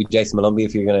field for maybe Jason Malumbi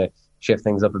if you're going to shift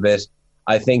things up a bit.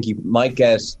 I think you might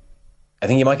get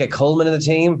Coleman in the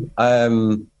team.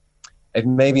 It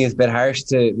maybe is a bit harsh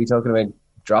to be talking about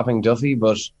dropping Duffy,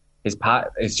 but his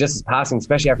passing,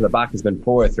 especially after the back, has been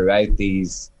poor throughout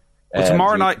these. Well,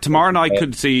 tomorrow night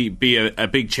could be a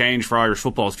big change for Irish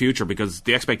football's future, because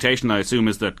the expectation, I assume,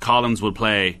 is that Collins will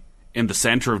play in the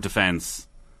centre of defence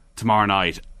tomorrow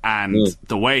night, and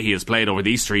the way he has played over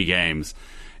these 3 games,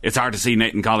 it's hard to see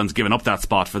Nathan Collins giving up that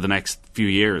spot for the next few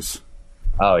years.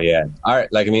 Oh yeah,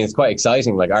 it's quite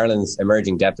exciting. Like, Ireland's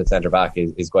emerging depth at centre back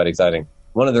is quite exciting.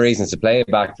 One of the reasons to play a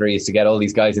back 3 is to get all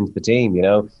these guys into the team,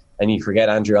 and you forget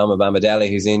Andrew Omabamidele,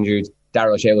 who's injured.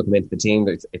 Darrell O'Shea will come into the team.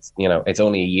 It's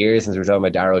only a year since we're talking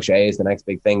about Darrell O'Shea is the next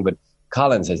big thing, but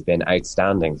Collins has been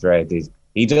outstanding throughout these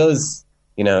he does,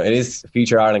 you know, it is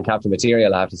future Ireland captain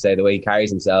material, I have to say, the way he carries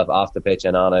himself off the pitch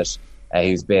and on it.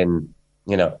 He's been,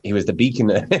 you know, he was the beacon,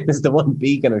 he was the one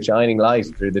beacon of shining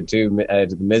light through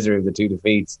the misery of the 2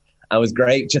 defeats. And it was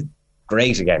great, just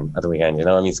great again at the weekend, you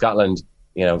know. I mean, Scotland,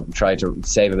 you know, tried to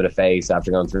save a bit of face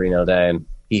after going 3-0 down.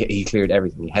 He cleared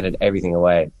everything, he headed everything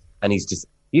away. And he's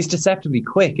deceptively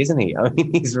quick, isn't he? I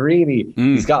mean,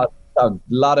 he's got a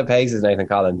lot of paces, Nathan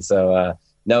Collins. So,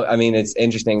 no, I mean, it's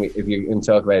interesting if you can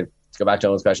talk about, to go back to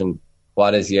Owen's question,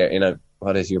 what is your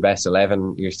best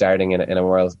 11 you're starting in a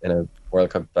World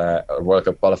Cup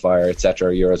qualifier,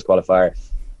 etc., Euros qualifier.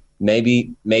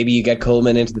 Maybe you get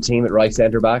Coleman into the team at right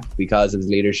centre back because of his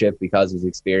leadership, because of his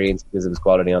experience, because of his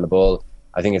quality on the ball.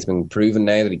 I think it's been proven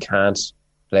now that he can't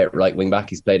play at right wing back.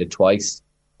 He's played it twice,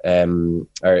 played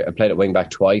at wing back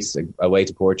twice, away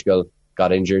to Portugal,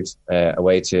 got injured,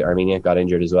 away to Armenia, got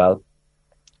injured as well.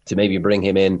 To maybe bring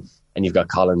him in, and you've got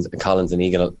Collins and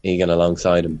Egan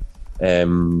alongside him.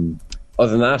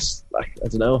 Other than that, I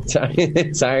don't know.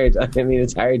 It's hard. I mean,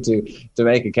 it's hard to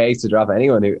make a case to drop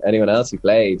anyone else who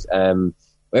played.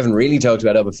 We haven't really talked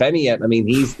about Obafemi yet. I mean,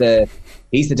 he's the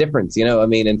difference. You know, I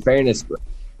mean, in fairness,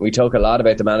 we talk a lot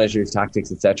about the manager's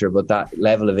tactics, etc., but that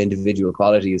level of individual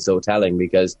quality is so telling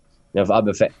because, you know, if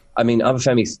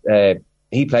Obafemi,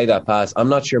 he played that pass. I'm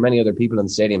not sure many other people in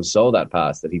the stadium saw that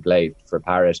pass that he played for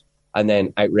Parrott, and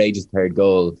then outrageous third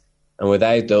goal. And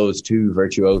without those two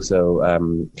virtuoso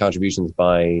contributions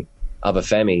by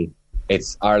Obafemi,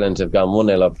 it's Ireland have gone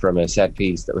 1-0 up from a set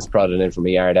piece that was prodded in from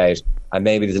a yard out, and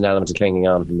maybe there's an element of clinging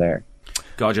on from there.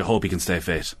 God, you hope he can stay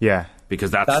fit. Yeah.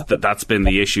 Because that's been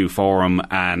the issue for him,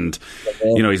 and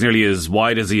you know, he's nearly as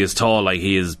wide as he is tall. Like,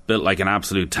 he is built like an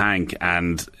absolute tank.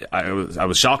 And I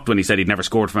was shocked when he said he'd never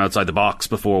scored from outside the box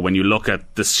before. When you look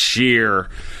at the sheer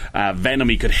venom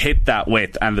he could hit that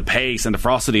with, and the pace and the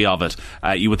ferocity of it,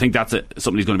 you would think that's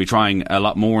something he's going to be trying a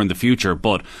lot more in the future.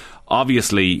 But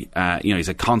obviously, you know, he's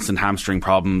had constant hamstring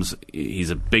problems. He's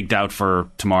a big doubt for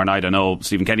tomorrow night. I know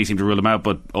Stephen Kenny seemed to rule him out,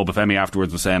 but Obafemi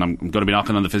afterwards was saying, I'm going to be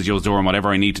knocking on the physio's door and whatever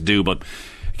I need to do. But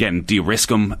again, do you risk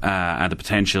him and the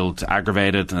potential to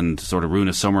aggravate it and sort of ruin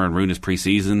his summer and ruin his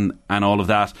pre-season and all of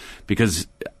that? Because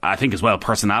I think as well,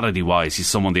 personality-wise, he's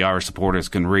someone the Irish supporters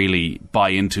can really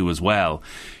buy into as well.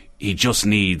 He just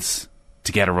needs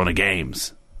to get a run of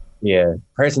games. Yeah,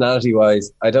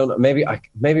 personality-wise, I don't know. Maybe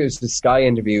it was the Sky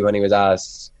interview when he was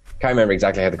asked. Can't remember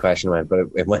exactly how the question went, but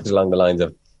it went along the lines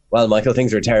of, "Well, Michael,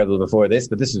 things were terrible before this,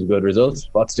 but this is a good result.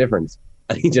 What's different?"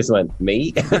 And he just went,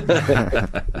 "Me."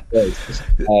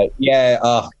 You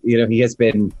know, he has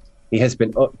been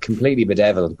completely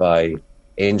bedeviled by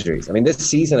injuries. I mean, this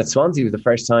season at Swansea was the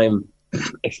first time.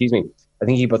 Excuse me. I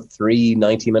think he put 3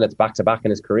 90 minutes back to back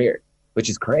in his career, which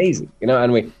is crazy. You know,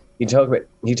 and He talked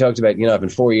about, you know, I've been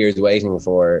 4 years waiting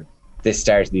for this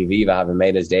start to the Aviva, having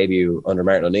made his debut under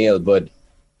Martin O'Neill, but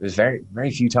there's very,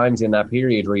 very few times in that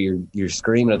period where you're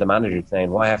screaming at the manager saying,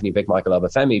 why haven't you picked Michael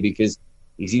Obafemi? Because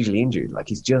he's usually injured. Like,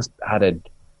 he's just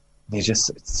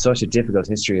such a difficult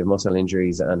history of muscle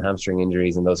injuries and hamstring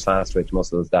injuries and those fast twitch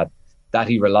muscles that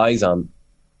he relies on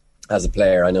as a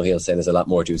player. I know he'll say there's a lot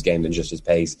more to his game than just his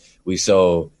pace. We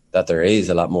saw that there is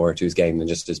a lot more to his game than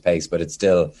just his pace, but it's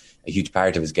still a huge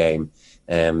part of his game.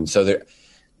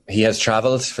 He has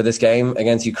travelled for this game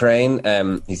against Ukraine.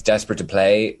 He's desperate to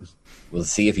play. We'll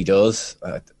see if he does.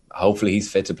 Hopefully he's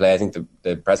fit to play. I think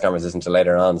the press conference isn't until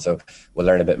later on, so we'll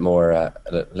learn a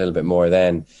little bit more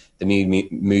then. The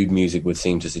mood music would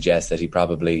seem to suggest that he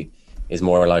probably is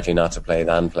more likely not to play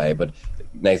than play. But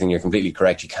Nathan, you're completely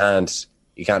correct. You can't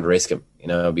risk him, you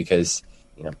know, because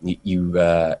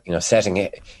setting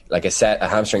it like a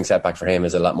hamstring setback for him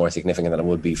is a lot more significant than it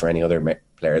would be for any other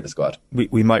player of the squad.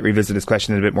 We might revisit this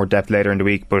question in a bit more depth later in the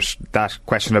week, but that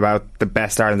question about the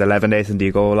best Ireland 11, Nathan, do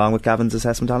you go along with Gavin's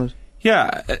assessment on it?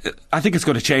 Yeah, I think it's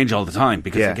going to change all the time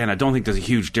because, again, I don't think there's a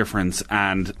huge difference,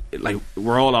 and like,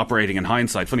 we're all operating in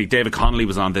hindsight. Funny, David Connolly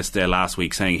was on This Day last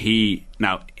week saying he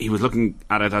was looking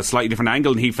at it at a slightly different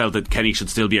angle, and he felt that Kenny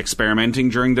should still be experimenting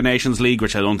during the Nations League,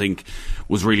 which I don't think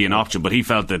was really an option, but he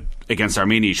felt that against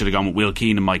Armenia he should have gone with Will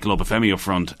Keane and Michael Obafemi up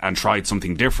front and tried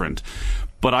something different.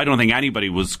 But I don't think anybody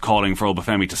was calling for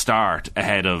Obafemi to start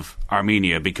ahead of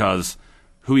Armenia, because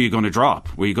who are you going to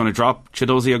drop? Were you going to drop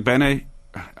Chidozie Ogbene?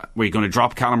 Were you going to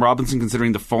drop Callum Robinson,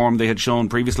 considering the form they had shown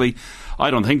previously?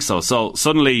 I don't think so. So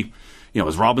suddenly, you know,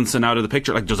 is Robinson out of the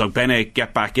picture? Like, does Ogbene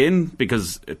get back in?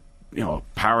 Because, you know,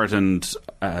 Parrott and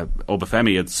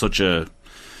Obafemi had such a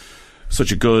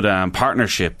good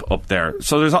partnership up there.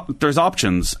 So there's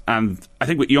options, and I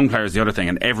think with young players, the other thing,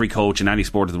 and every coach in any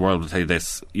sport of the world will tell you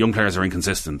this: young players are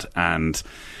inconsistent, and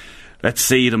let's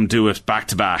see them do it back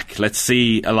to back. Let's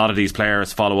see a lot of these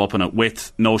players follow up on it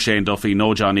with no Shane Duffy,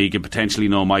 no John Egan, potentially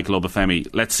no Michael Obafemi.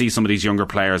 Let's see some of these younger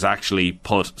players actually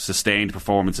put sustained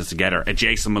performances together. A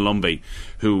Jason Malumbi,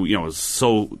 who is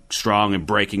so strong in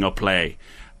breaking up play,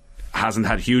 hasn't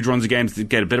had huge runs of games, did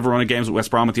get a bit of a run of games with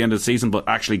West Brom at the end of the season, but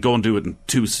actually go and do it in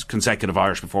 2 consecutive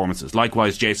Irish performances.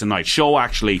 Likewise, Jason Knight. Show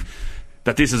actually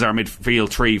that this is our midfield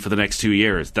 3 for the next 2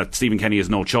 years, that Stephen Kenny has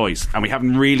no choice. And we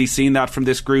haven't really seen that from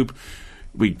this group.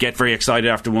 We get very excited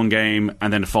after one game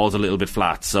and then it falls a little bit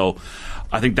flat. So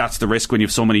I think that's the risk when you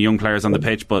have so many young players on the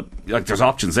pitch, but there's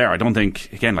options there. I don't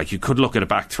think, again, you could look at a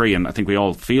back 3, and I think we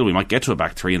all feel we might get to a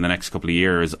back 3 in the next couple of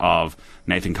years of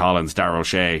Nathan Collins, Darragh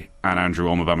O'Shea and Andrew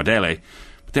Omobamidele.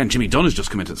 But then Jimmy Dunn has just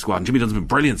come into the squad, and Jimmy Dunn's been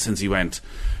brilliant since he went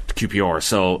to QPR.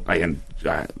 So we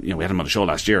had him on the show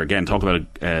last year again, talk about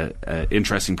an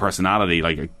interesting personality,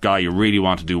 like a guy you really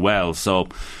want to do well. So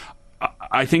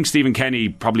I think Stephen Kenny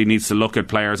probably needs to look at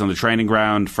players on the training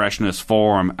ground, freshness,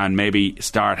 form, and maybe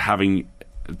start having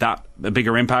that a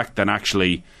bigger impact than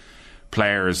actually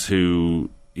players who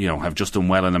have just done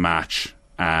well in the match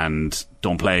and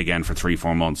don't play again for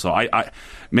 3-4 months. So I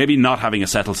maybe not having a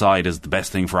settled side is the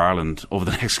best thing for Ireland over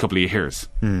the next couple of years.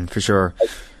 For sure.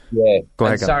 Yeah. Go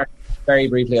ahead. Sorry, very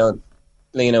briefly on,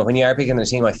 when you are picking the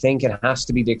team, I think it has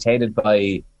to be dictated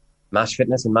by match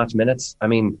fitness and match minutes. I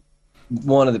mean,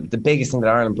 one of the biggest thing that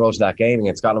Ireland brought to that game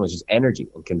against Scotland was just energy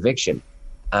and conviction,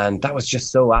 and that was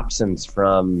just so absent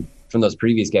from those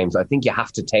previous games. I think you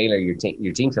have to tailor your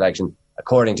team selection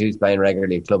according to who's playing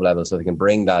regularly at club level, so they can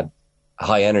bring that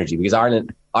high energy. Because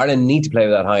Ireland need to play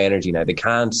with that high energy now. They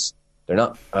can't. They're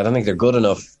not. I don't think they're good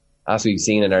enough, as we've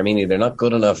seen in Armenia. They're not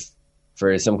good enough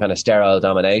for some kind of sterile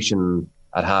domination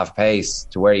at half pace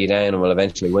to wear you down and will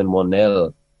eventually win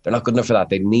 1-0. They're not good enough for that.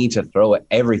 They need to throw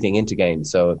everything into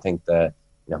games. So I think the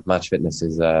match fitness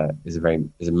is a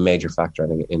major factor, I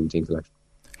think, in team selection.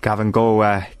 Gavin,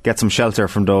 go get some shelter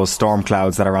from those storm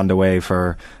clouds that are on the way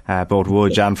for both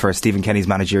Wood and for Stephen Kenny's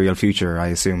managerial future, I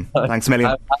assume. Thanks a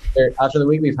million. After the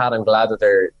week we've had, I'm glad that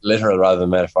they're literal rather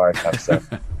than metaphorical. So.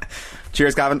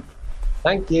 Cheers, Gavin.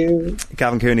 Thank you.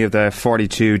 Gavin Cooney of the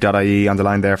 42.ie on the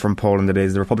line there from Poland. It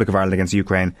is the Republic of Ireland against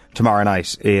Ukraine tomorrow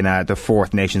night in the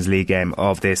 4th Nations League game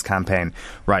of this campaign.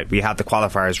 Right, we have the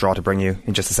qualifiers draw to bring you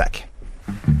in just a sec.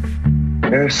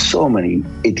 There are so many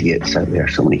idiots out there,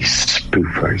 so many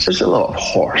spoofers. There's a lot of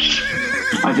horse.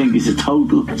 I think he's a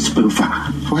total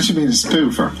spoofer. What do you mean a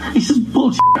spoofer? He's a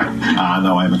bullshit.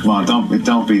 No, Eamon, come on,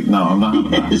 don't be. No, I'm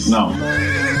not. Yes. No.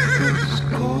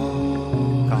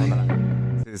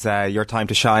 This is your time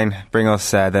to shine. Bring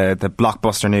us the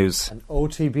blockbuster news. An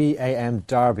OTB AM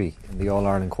derby in the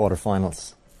All-Ireland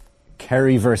quarter-finals.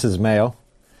 Kerry versus Mayo,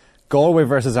 Galway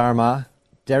versus Armagh,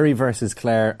 Derry versus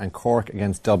Clare, and Cork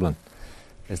against Dublin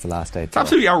is the last day. It's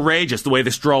absolutely outrageous the way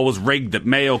this draw was rigged, that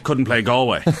Mayo couldn't play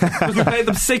Galway. Because we played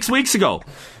them 6 weeks ago.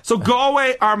 So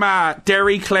Galway, Armagh,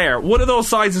 Derry, Clare, one of those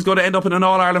sides is going to end up in an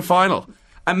All-Ireland final.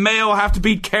 And Mayo have to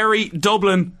beat Kerry,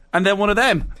 Dublin, and then one of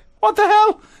them. What the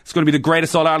hell? It's going to be the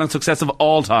greatest All-Ireland success of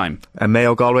all time. A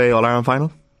Mayo Galway All-Ireland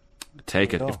final?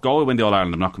 Take it. If Galway win the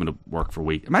All-Ireland, I'm not coming to work for a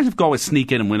week. Imagine if Galway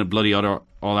sneak in and win a bloody other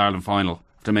All-Ireland final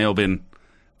after Mayo been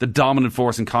the dominant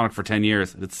force in Connacht for 10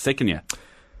 years. It's sickening you.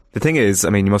 The thing is,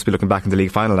 I mean, you must be looking back in the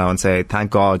league final now and say, thank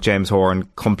God James Horan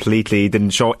completely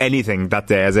didn't show anything that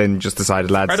day, as in just decided,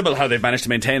 lads. Incredible how they've managed to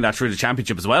maintain that through the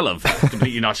championship as well, of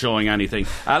completely not showing anything.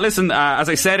 Listen, as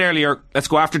I said earlier, let's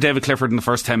go after David Clifford in the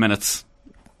first 10 minutes.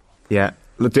 Yeah.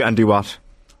 And do what?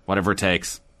 Whatever it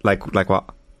takes. Like what?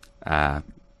 Pádraig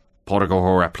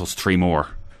O'Hora plus 3 more,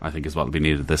 I think, is what will be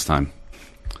needed this time.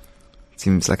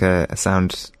 Seems like a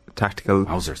sound tactical.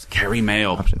 Wowzers. Kerry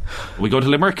Mayo. Option. We go to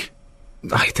Limerick?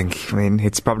 I mean,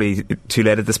 it's probably too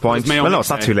late at this point. Well, no,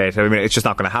 it's not too late. I mean, it's just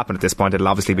not going to happen at this point. It'll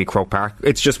obviously be Croke Park.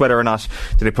 It's just whether or not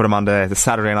do they put him on the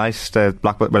Saturday night.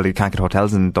 Well, you can't get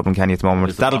hotels in Dublin, can you, at the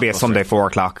moment? That'll be a Sunday 4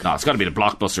 o'clock. No, it's got to be the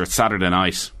blockbuster. It's Saturday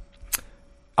night.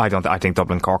 I think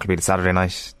Dublin Cork will be the Saturday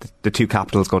night. The two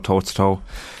capitals go toe to toe.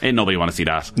 Ain't nobody want to see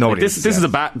that. Nobody.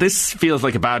 This feels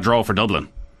like a bad draw for Dublin.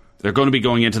 They're going to be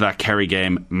going into that Kerry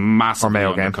game massively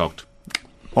undercooked.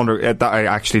 I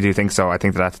actually do think so. I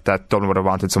think that Dublin would have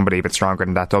wanted somebody a bit stronger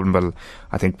than that. Dublin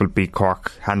will beat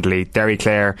Cork handily. Derry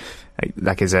Clare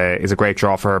is a great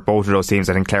draw for both of those teams.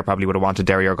 I think Clare probably would have wanted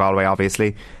Derry or Galway,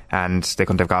 obviously, and they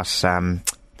couldn't have got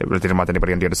they didn't want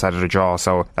anybody on the other side of the draw.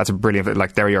 So that's a brilliant,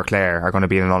 like Derry or Clare are going to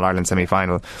be in an All-Ireland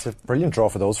semi-final. It's a brilliant draw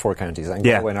for those 4 counties. And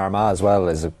Galway and Armagh as well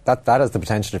that has the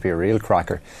potential to be a real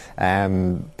cracker.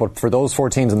 But for those 4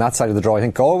 teams on that side of the draw, I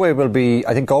think Galway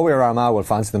or Armagh will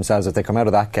fancy themselves if they come out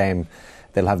of that game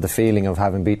they'll have the feeling of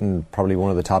having beaten probably one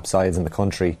of the top sides in the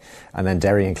country. And then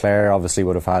Derry and Clare obviously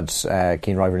would have had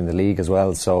keen rivalry in the league as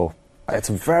well. So it's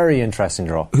a very interesting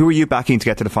draw. Who are you backing to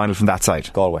get to the final from that side?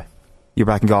 Galway. You're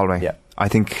backing Galway? Yeah. I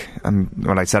think,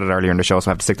 when I said it earlier in the show, so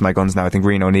I have to stick to my guns now, I think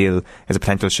Rian O'Neill is a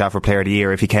potential shout for Player of the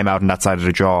Year if he came out on that side of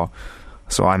the draw.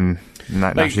 So I'm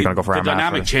naturally going to go for Armagh. The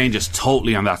dynamic changes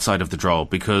totally on that side of the draw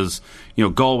because,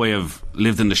 Galway have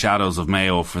lived in the shadows of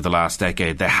Mayo for the last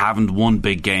decade. They haven't won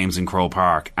big games in Croke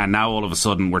Park, and now all of a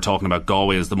sudden we're talking about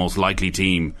Galway as the most likely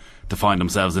team to find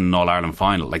themselves in an All-Ireland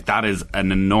final. Like, that is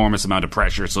an enormous amount of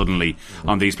pressure suddenly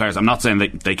on these players. I'm not saying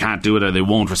that they can't do it or they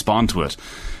won't respond to it,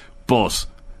 but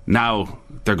now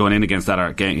they're going in against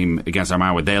that game against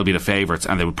Armagh where they'll be the favourites,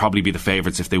 and they would probably be the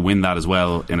favourites if they win that as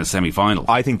well in a semi-final.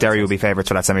 I think Derry will be favourites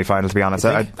for that semi-final, to be honest.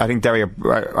 I think Derry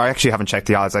I actually haven't checked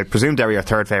the odds. I presume Derry are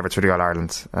third favourites for the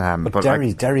All-Ireland. But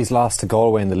Derry's loss to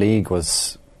Galway in the league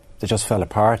they just fell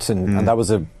apart, and that was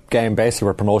a game basically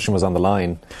where promotion was on the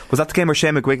line. Was that the game where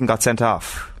Shane McGuigan got sent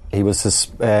off? He was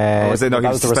that was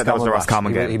the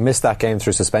Roscommon game. He missed that game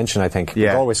through suspension, I think.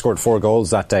 Yeah. Galway scored 4 goals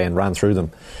that day and ran through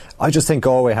them. I just think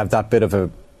Galway have that bit of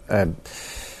the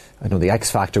X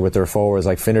factor with their forwards.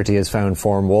 Like Finnerty has found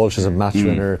form, Walsh is a match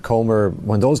winner, Comer.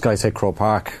 When those guys hit Croke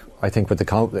Park, I think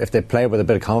if they play with a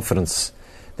bit of confidence,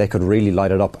 they could really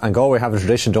light it up. And Galway have a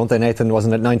tradition, don't they, Nathan?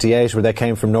 Wasn't it 98 where they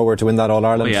came from nowhere to win that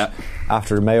All-Ireland? Oh, yeah.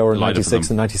 After Mayo in 96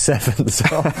 and 97.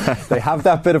 So they have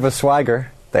that bit of a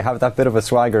swagger.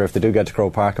 If they do get to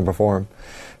Croke Park and perform.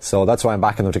 So that's why I'm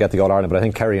backing them to get the All-Ireland. But I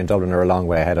think Kerry and Dublin are a long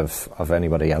way ahead of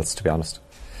anybody else, to be honest.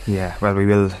 Yeah, well, we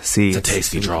will see. It's a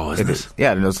tasty draw, isn't it?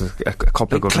 Yeah, there's a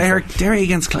couple of good Clare, Derry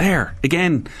against Clare.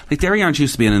 Again, Derry aren't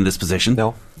used to being in this position.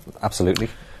 No, absolutely.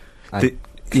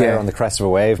 Clare on the crest of a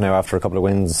wave now after a couple of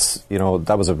wins.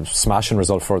 That was a smashing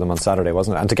result for them on Saturday,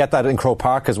 wasn't it? And to get that in Croke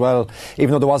Park as well,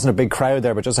 even though there wasn't a big crowd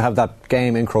there, but just to have that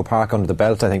game in Croke Park under the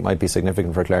belt, I think might be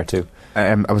significant for Clare too.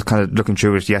 I was kind of looking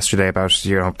through it yesterday about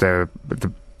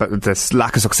the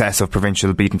lack of success of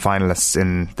provincial beaten finalists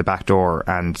in the back door,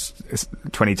 and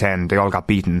 2010 they all got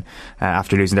beaten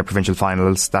after losing their provincial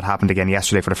finals. That happened again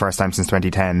yesterday for the first time since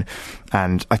 2010,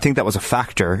 and I think that was a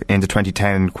factor in the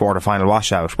 2010 quarter-final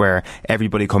washout, where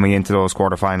everybody coming into those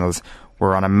quarter-finals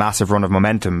were on a massive run of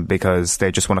momentum because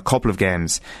they just won a couple of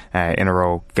games in a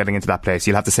row getting into that place.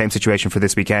 You'll have the same situation for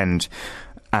this weekend.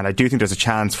 And I do think there's a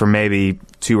chance for maybe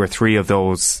 2 or 3 of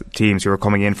those teams who are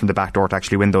coming in from the back door to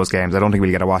actually win those games. I don't think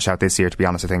we'll get a washout this year, to be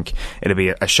honest. I think it'll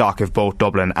be a shock if both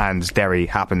Dublin and Derry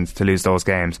happened to lose those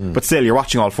games. But still, you're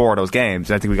watching all 4 of those games.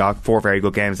 And I think we got 4 very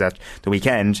good games at the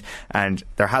weekend. And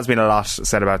there has been a lot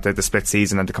said about the split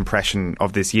season and the compression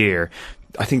of this year.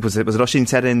 I think was it Oisin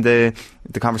said in the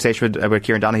conversation with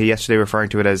Kieran Donaghy yesterday, referring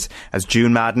to it as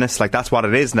June madness. Like, that's what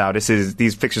it is now.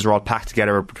 These fixtures are all packed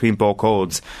together between both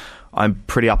codes. I'm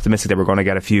pretty optimistic that we're going to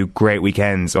get a few great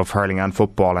weekends of hurling and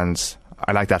football, and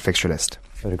I like that fixture list.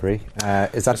 I would agree.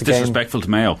 Is that it's disrespectful to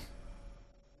Mayo?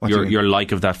 Your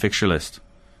like of that fixture list.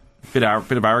 Bit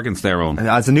of arrogance there, Owen.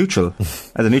 As a neutral,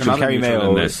 Kerry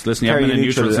Mayo. Listen, you haven't been a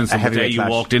neutral since the day you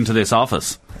walked into this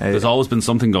office. There's always been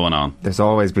something going on.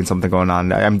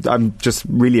 I'm just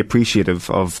really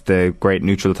appreciative of the great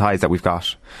neutral ties that we've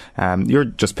got. You're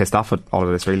just pissed off at all of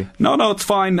this, really? No, it's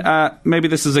fine. Maybe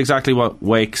this is exactly what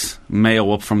wakes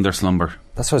Mayo up from their slumber.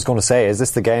 That's what I was going to say. Is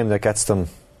this the game that gets them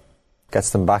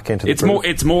back into the groove?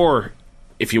 It's more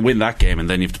if you win that game and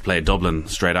then you have to play Dublin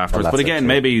straight afterwards. But again,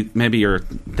 maybe you're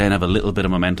then have a little bit of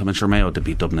momentum. And sure, Mayo did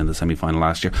beat Dublin in the semi-final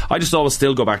last year. I just always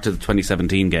still go back to the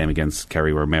 2017 game against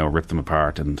Kerry where Mayo ripped them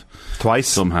apart and twice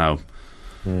somehow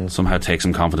take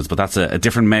some confidence. But that's a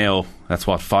different Mayo. That's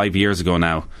 5 years ago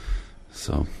now.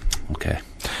 So okay,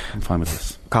 I'm fine with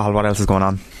this. Cathal, what else is going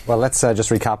on? Well, let's just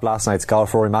recap last night's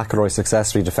golf. Rory McIlroy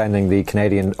successfully defending the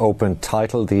Canadian Open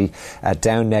title. The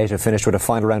Down native finished with a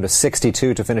final round of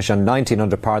 62 to finish on 19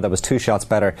 under par. That was 2 shots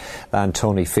better than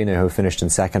Tony Finau, who finished in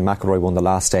second. McIlroy won the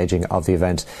last staging of the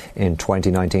event in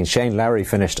 2019. Shane Lowry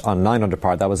finished on 9 under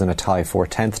par. That was in a tie for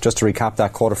 10th. Just to recap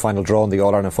that quarter-final draw in the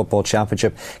All-Ireland Football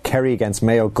Championship: Kerry against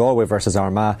Mayo, Galway versus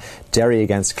Armagh, Derry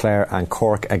against Clare, and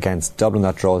Cork against Dublin.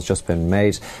 That draw has just been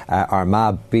made.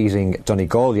 Armagh beating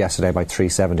Donegal yesterday by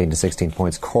 317 to 16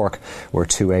 points. Cork were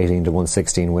 218 to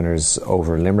 116 winners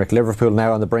over Limerick. Liverpool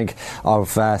now on the brink of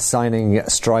signing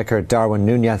striker Darwin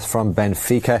Núñez from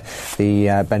Benfica. The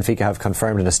Benfica have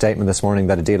confirmed in a statement this morning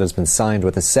that a deal has been signed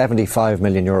with a €75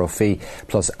 million fee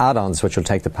plus add-ons, which will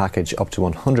take the package up to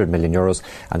 €100 million,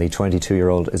 and the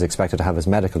 22-year-old is expected to have his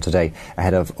medical today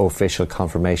ahead of official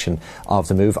confirmation of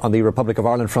the move. On the Republic of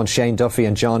Ireland front, Shane Duffy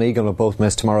and John Egan will both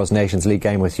miss tomorrow's Nations League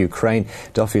game with Ukraine.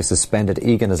 Duffy is suspended.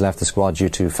 Egan has left the squad due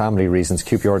to to family reasons,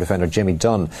 QPR defender Jimmy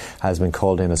Dunn has been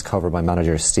called in as cover by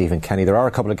manager Stephen Kenny. There are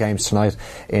a couple of games tonight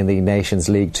in the Nations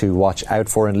League to watch out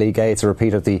for in League A. It's a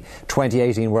repeat of the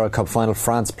 2018 World Cup final.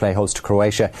 France play host to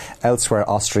Croatia. Elsewhere,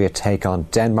 Austria take on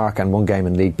Denmark, and one game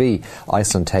in League B,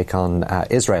 Iceland take on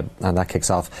Israel, and that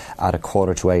kicks off at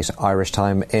 7:45 Irish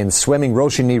time. In swimming,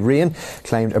 Roisin Ní Rian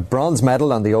claimed a bronze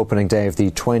medal on the opening day of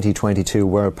the 2022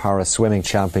 World Para Swimming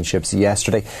Championships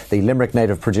yesterday. The Limerick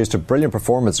native produced a brilliant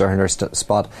performance to earn her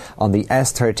spot on the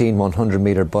S13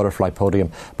 100-metre butterfly podium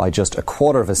by just a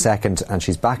quarter of a second, and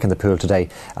she's back in the pool today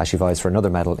as she vies for another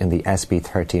medal in the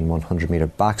SB13 100-metre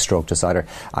backstroke decider.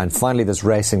 And finally, there's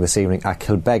racing this evening at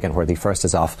Kilbeggan, where the first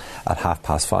is off at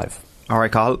 5:30.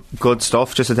 Alright, Cathal, good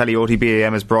stuff. Just to tell you,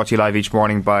 OTBAM is brought to you live each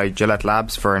morning by Gillette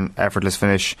Labs for an effortless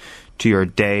finish to your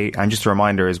day. And just a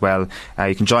reminder as well,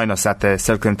 you can join us at the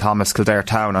Silken Thomas Kildare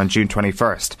Town on June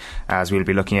 21st, as we'll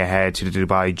be looking ahead to the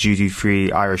Dubai Duty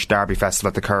Free Irish Derby Festival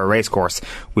at the Curragh Racecourse.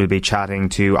 We'll be chatting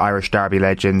to Irish Derby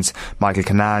legends Michael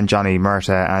Kinane, Johnny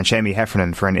Murtagh and Seamie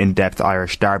Heffernan for an in-depth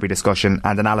Irish Derby discussion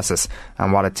and analysis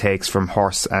and what it takes from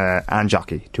horse and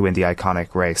jockey to win the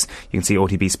iconic race. You can see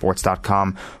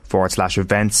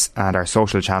otbsports.com/events and our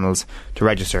social channels to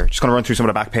register. Just going to run through some of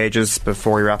the back pages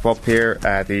before we wrap up here.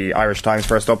 The Irish Times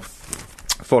first up.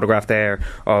 Photograph there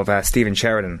of Stephen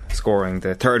Sheridan scoring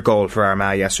the third goal for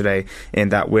Armagh yesterday in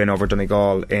that win over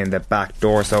Donegal in the back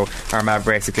door. So Armagh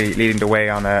basically leading the way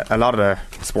on a lot of the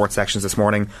sports sections this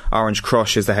morning. Orange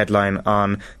Crush is the headline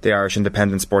on the Irish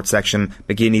Independent sports section.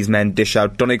 McGeeney's men dish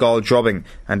out Donegal drubbing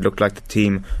and look like the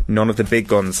team none of the big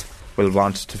guns will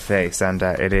want to face, and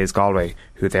it is Galway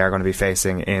who they are going to be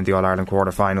facing in the All-Ireland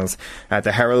quarter-finals.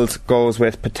 The Herald goes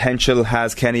with potential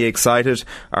has Kenny excited.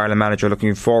 Ireland manager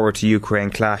looking forward to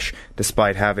Ukraine clash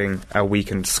despite having a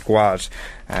weakened squad.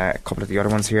 A couple of the other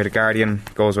ones here. The Guardian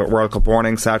goes with World Cup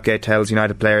warning. Southgate tells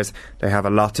United players they have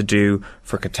a lot to do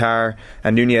for Qatar.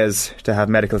 And Nunez to have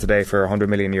medical today for €100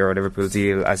 million Liverpool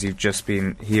deal, as you've just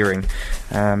been hearing.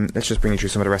 Let's just bring you through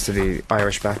some of the rest of the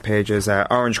Irish back pages.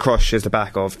 Orange Crush is the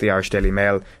back of the Irish Daily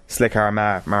Mail. Slick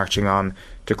Armagh marching on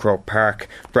to Croke Park.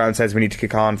 Brown says we need to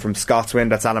kick on from Scots win.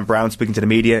 That's Alan Brown speaking to the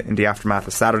media in the aftermath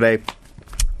of Saturday.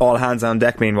 All hands on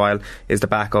deck, meanwhile, is the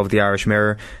back of the Irish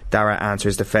Mirror. Dara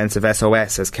answers defensive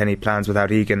SOS as Kenny plans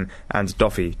without Egan and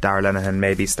Duffy. Dara Lenihan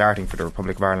may be starting for the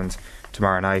Republic of Ireland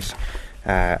tomorrow night.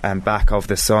 And back of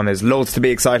the Sun is loads to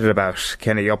be excited about.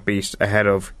 Kenny upbeat ahead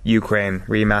of Ukraine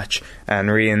rematch, and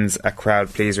Rian's a crowd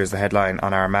pleaser is the headline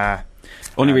on Armagh.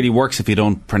 Only really works if you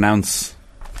don't pronounce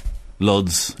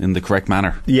Luds in the correct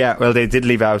manner. Yeah, well, they did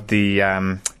leave out the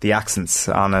accents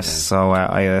on it, so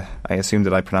I assumed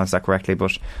that I pronounced that correctly,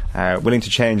 but willing to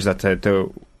change that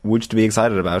to would to be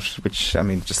excited about, which, I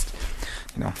mean, just,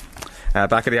 you know.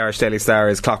 Back at the Irish Daily Star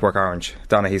is Clockwork Orange.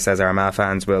 Donaghy says Armagh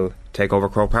fans will take over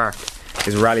Croke Park.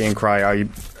 His rallying cry, I'm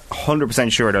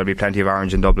 100% sure there'll be plenty of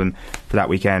orange in Dublin for that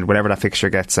weekend, whatever that fixture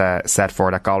gets set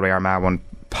for, that Galway Armagh one,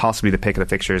 possibly the pick of the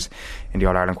fixtures in the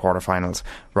All-Ireland quarter-finals.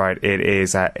 Right, it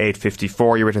is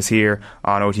 8:54. You're with us here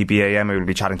on OTBAM. We will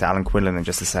be chatting to Alan Quinlan in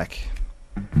just a sec.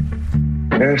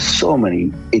 There are so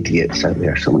many idiots out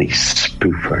there, so many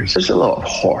spoofers. There's a lot of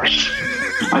horse.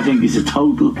 I think he's a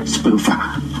total spoofer.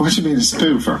 What do you mean a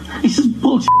spoofer? He's a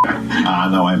bullshit.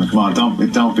 No, Eamon, come on, don't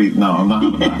be. No, I'm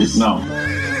not. Yes. No.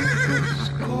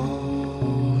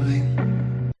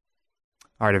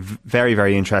 Alright, a very,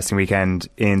 very interesting weekend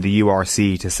in the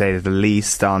URC, to say the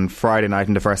least. On Friday night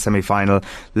in the first semi-final,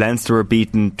 Leinster were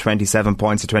beaten 27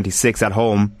 points to 26 at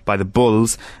home by the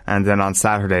Bulls, and then on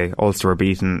Saturday, Ulster were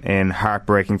beaten in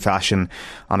heartbreaking fashion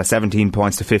on a 17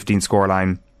 points to 15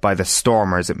 scoreline by the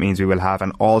Stormers. It means we will have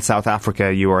an all South Africa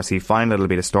URC final. It'll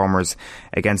be the Stormers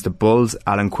against the Bulls.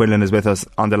 Alan Quinlan is with us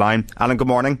on the line. Alan, good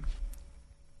morning.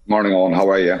 Morning, Owen. How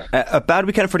are you? A bad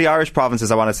weekend for the Irish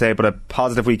provinces, I want to say, but a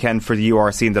positive weekend for the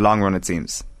URC in the long run, it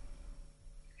seems.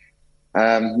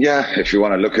 Yeah, if you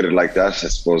want to look at it like that, I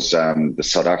suppose the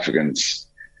South Africans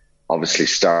obviously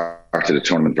started the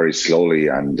tournament very slowly,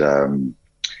 and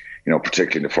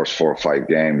particularly in the first 4 or 5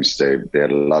 games, they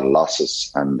had a lot of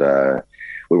losses, and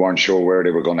we weren't sure where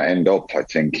they were going to end up. I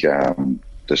think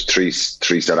there's three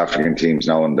South African teams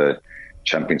now in the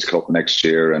Champions Cup next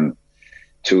year, and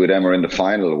 2 of them are in the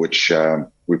final, which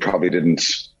we probably didn't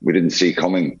see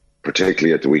coming,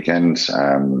 particularly at the weekend.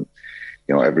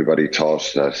 Everybody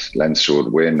thought that Leinster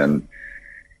would win, and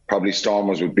probably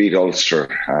Stormers would beat Ulster,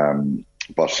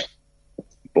 but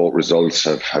both results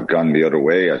have gone the other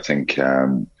way. I think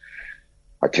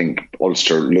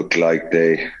Ulster looked like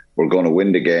they were going to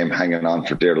win the game, hanging on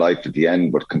for dear life at the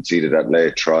end, but conceded that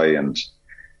late try, and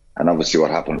obviously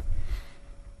what happened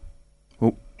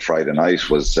Friday night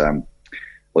was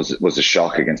was a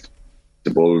shock against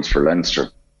the Bulls for Leinster.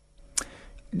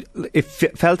 It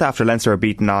felt after Leinster were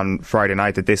beaten on Friday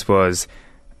night that this was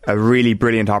a really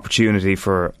brilliant opportunity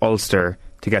for Ulster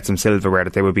to get some silverware,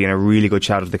 that they would be in a really good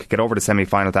shout if they could get over the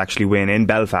semi-final to actually win in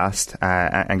Belfast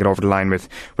and get over the line with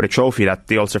a trophy that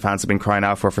the Ulster fans have been crying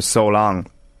out for so long.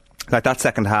 Like that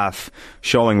second half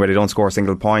showing where they don't score a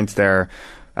single point, they're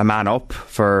a man up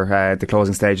for the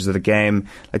closing stages of the game.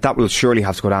 Like that will surely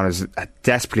have to go down as a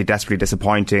desperately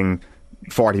disappointing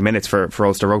 40 minutes for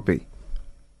Ulster Rugby.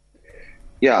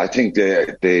 Yeah, I think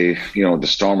the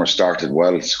Stormers started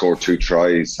well, scored 2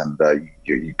 tries, and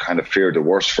you kind of feared the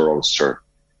worst for Ulster.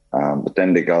 But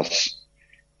then they got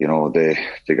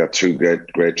 2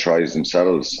 great tries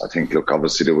themselves. I think, look,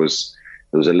 obviously there was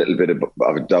a little bit of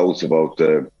a doubt about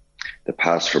the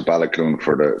pass for Balakoon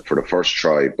for the first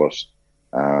try, but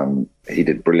he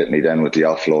did brilliantly then with the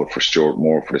offload for Stuart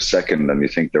Moore for the second, and you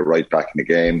think they're right back in the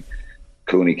game.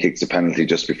 Cooney kicks the penalty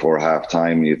just before half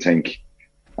time. You think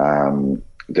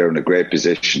they're in a great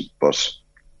position, but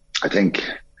I think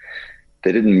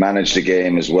they didn't manage the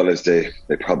game as well as they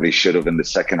probably should have in the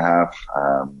second half.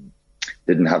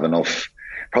 Didn't have enough,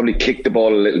 probably kicked the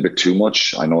ball a little bit too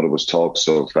much. I know there was talks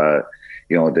of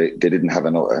they didn't have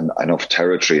enough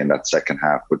territory in that second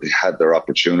half, but they had their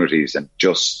opportunities and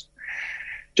just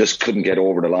couldn't get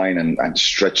over the line and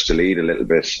stretch the lead a little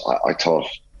bit. I thought,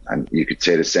 and you could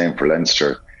say the same for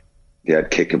Leinster. They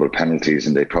had kickable penalties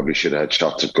and they probably should have had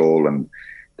shots at goal, and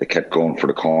they kept going for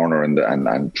the corner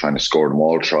and trying to score them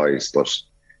all tries. But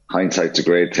hindsight's a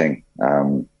great thing.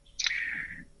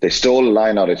 They stole a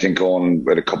line out, I think, on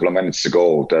with a couple of minutes to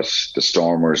go that the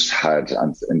Stormers had,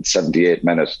 and in 78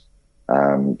 minutes,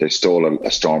 they stole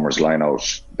a Stormers line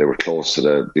out. They were close to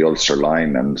the Ulster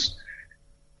line, and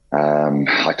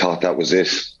I thought that was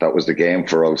it. That was the game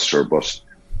for Ulster, but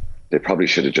they probably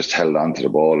should have just held on to the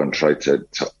ball and tried to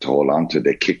hold on to it.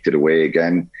 They kicked it away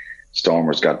again.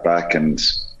 Stormers got back, and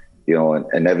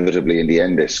inevitably in the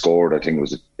end they scored. I think it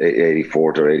was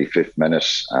 84th or 85th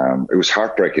minute. It was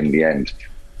heartbreaking in the end.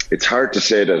 It's hard to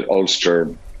say that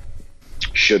Ulster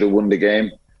should have won the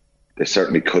game. They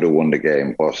certainly could have won the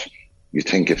game, but you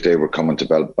think if they were coming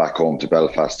back home to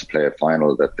Belfast to play a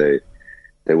final, that they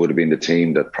would have been the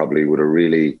team that probably would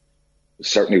have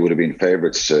certainly would have been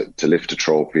favourites to lift the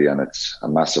trophy, and it's a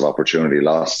massive opportunity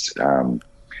lost.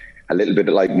 A little bit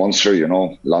like Munster,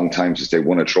 long time since they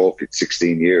won a trophy. It's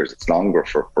 16 years. It's longer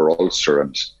for Ulster,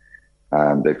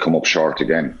 and they've come up short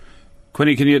again.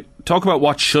 Quinny, can you talk about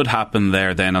what should happen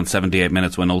there then on 78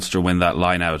 minutes when Ulster win that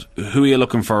line out? Who are you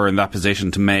looking for in that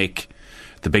position to make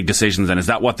the big decisions then? Is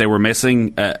that what they were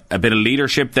missing? A bit of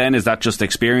leadership then? Is that just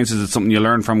experience? Is it something you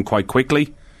learn from quite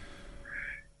quickly?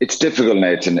 It's difficult,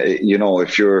 Nathan.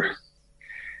 If you're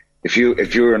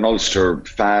an Ulster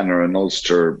fan or an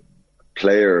Ulster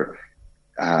player,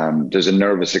 there's a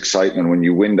nervous excitement when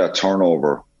you win that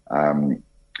turnover.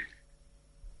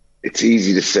 It's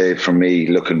easy to say from me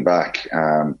looking back,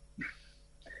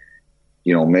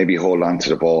 maybe hold on to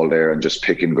the ball there and just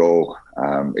pick and go.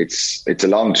 It's a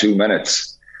long 2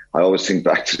 minutes. I always think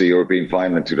back to the European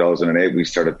final in 2008. We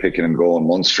started picking and going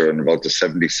Munster in about the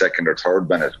 72nd or 3rd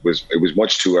minute. It was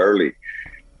much too early.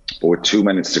 But with 2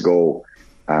 minutes to go,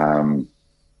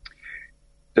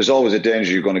 there's always a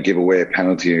danger you're going to give away a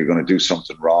penalty and you're going to do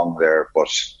something wrong there. But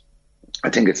I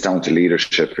think it's down to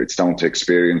leadership. It's down to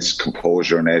experience,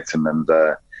 composure, Nathan, and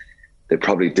they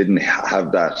probably didn't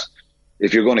have that.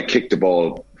 If you're going to kick the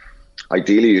ball,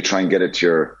 ideally you try and get it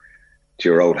to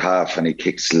your out half, and he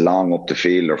kicks long up the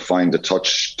field, or find the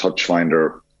touch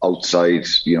finder outside,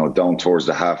 down towards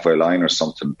the halfway line or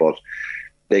something. But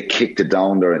they kicked it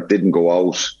down there and it didn't go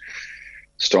out.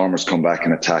 Stormers come back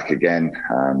and attack again.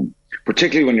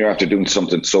 Particularly when you're after doing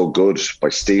something so good by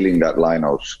stealing that line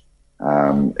out.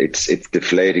 It's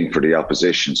deflating for the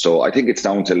opposition. So I think it's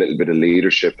down to a little bit of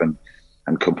leadership and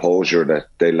composure that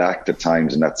they lacked at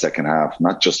times in that second half,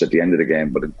 not just at the end of the game,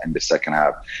 but in the second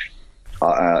half.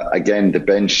 Again, the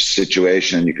bench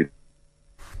situation, you could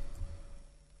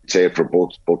say for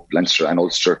both Leinster and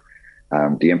Ulster,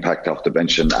 the impact off the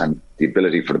bench and the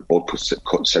ability for both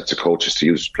sets of coaches to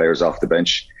use players off the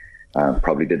bench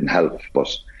probably didn't help. But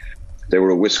they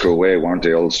were a whisker away, weren't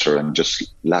they, Ulster, and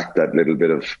just lacked that little bit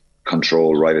of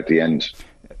control right at the end.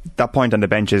 That point on the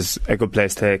bench is a good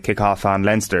place to kick off on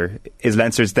Leinster. Is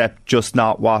Leinster's depth just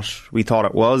not what we thought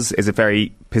it was? Is it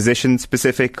very position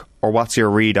specific, or what's your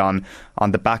read on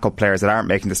the backup players that aren't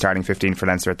making the starting 15 for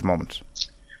Leinster at the moment?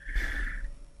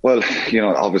 Well,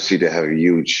 obviously they have a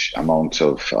huge amount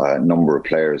of number of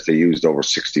players. They used over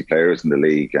 60 players in the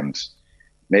league, and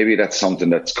maybe that's something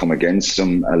that's come against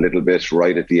them a little bit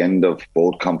right at the end of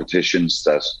both competitions,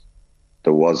 that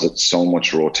there was so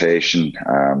much rotation.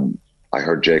 I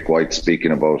heard Jake White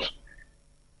speaking about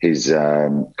his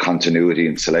continuity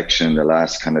and selection in the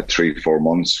last kind of 3-4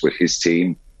 months with his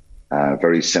team.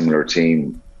 Very similar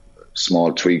team,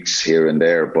 small tweaks here and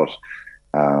there. But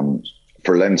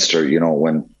for Leinster,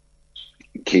 when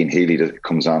Cian Healy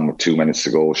comes on with 2 minutes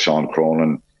to go, Sean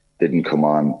Cronin didn't come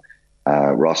on.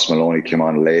 Ross Maloney came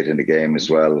on late in the game as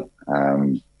well.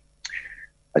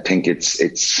 I think it's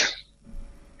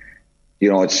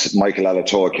Michael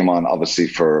Alatoa came on obviously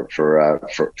for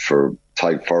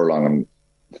Tadhg Furlong and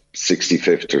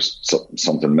 65th or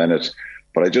something minute,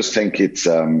 but I just think it's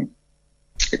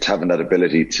having that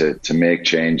ability to make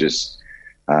changes,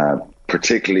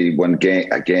 particularly when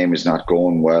a game is not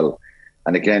going well.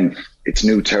 And again, it's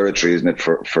new territory, isn't it,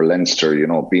 for Leinster?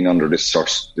 Being under this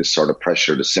sort of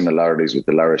pressure, the similarities with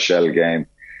the La Rochelle game.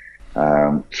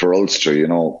 For Ulster,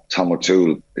 Tom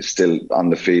O'Toole is still on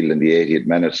the field in the 80th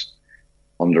minute.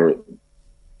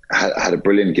 Had a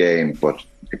brilliant game, but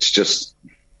it's just,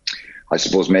 I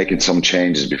suppose, making some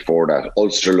changes before that.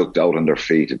 Ulster looked out on their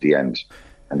feet at the end,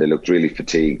 and they looked really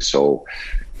fatigued. So,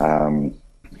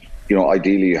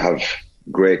 ideally you have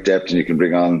great depth and you can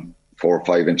bring on 4 or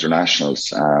 5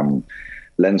 internationals.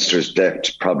 Leinster's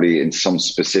depth probably in some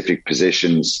specific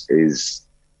positions is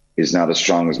not as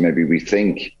strong as maybe we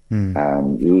think.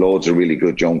 Loads of really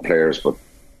good young players, but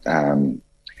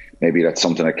maybe that's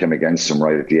something that came against them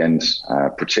right at the end,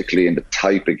 particularly in the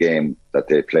type of game that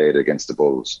they played against the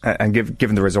Bulls. And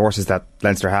given the resources that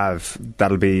Leinster have,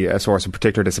 that'll be a source of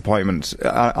particular disappointment.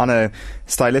 On a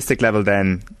stylistic level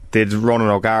then, did Ronan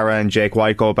O'Gara and Jake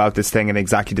White go about this thing in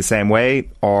exactly the same way,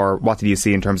 or what did you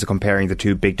see in terms of comparing the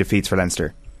 2 big defeats for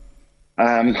Leinster?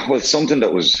 Well, something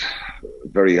that was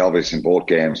very obvious in both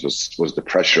games was the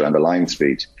pressure and the line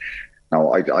speed.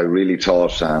 Now, I really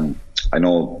thought, I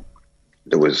know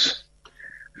there was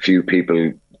a few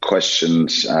people questioned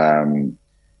the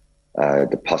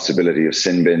possibility of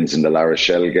sin bins in the La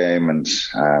Rochelle game and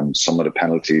some of the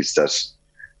penalties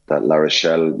that La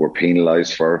Rochelle were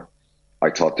penalised for. I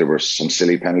thought there were some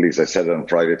silly penalties. I said it on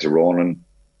Friday to Ronan.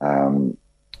 And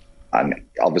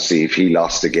obviously, if he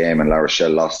lost the game and La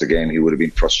Rochelle lost the game, he would have been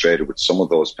frustrated with some of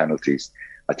those penalties.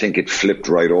 I think it flipped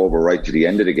right to the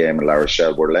end of the game in La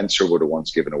Rochelle, where Leinster were the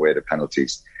ones giving away the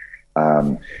penalties.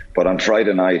 But on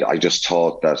Friday night, I just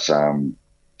thought that,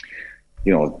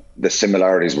 the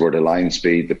similarities were the line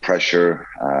speed, the pressure,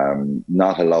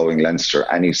 not allowing Leinster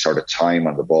any sort of time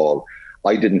on the ball.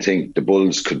 I didn't think the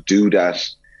Bulls could do that.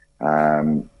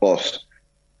 But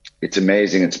it's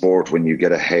amazing in sport when you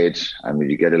get ahead and when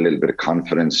you get a little bit of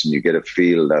confidence and you get a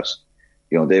feel that,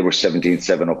 they were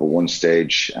 17-7 up at one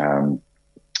stage, and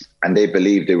they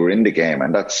believed they were in the game.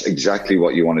 And that's exactly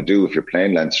what you want to do if you're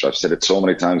playing Leinster. I've said it so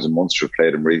many times, and Munster have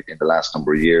played them in the last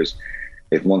number of years.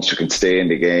 If Munster can stay in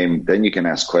the game, then you can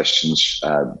ask questions,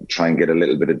 try and get a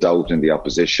little bit of doubt in the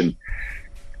opposition.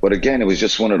 But again, it was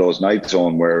just one of those nights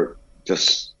on where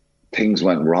just things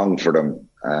went wrong for them.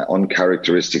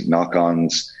 Uncharacteristic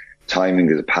knock-ons, timing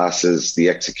of the passes, the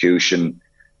execution.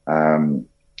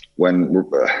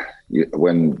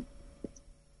 When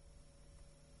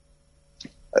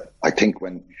I think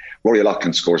when Rory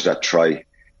Loughlin scores that try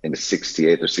in the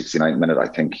 68th or 69th minute, I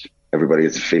think everybody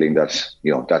has a feeling that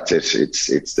that's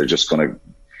it. They're just going to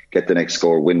get the next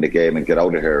score, win the game, and get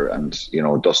out of here, and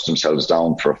dust themselves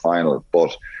down for a final.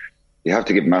 But you have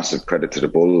to give massive credit to the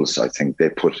Bulls. I think they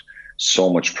put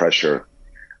so much pressure.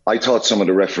 I thought some of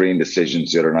the refereeing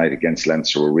decisions the other night against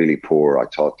Leinster were really poor. I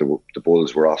thought the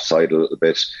Bulls were offside a little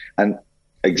bit. And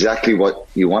exactly what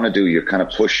you want to do, you're kind of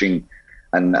pushing.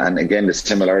 And again, the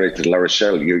similarity to La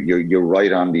Rochelle, you're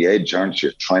right on the edge, aren't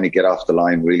you? Trying to get off the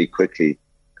line really quickly.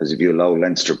 Because if you allow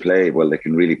Leinster play, well, they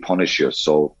can really punish you.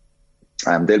 So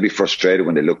they'll be frustrated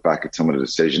when they look back at some of the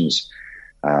decisions.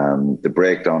 The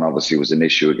breakdown obviously was an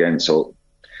issue again. So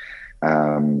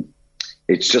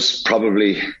it's just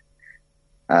probably...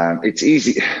 it's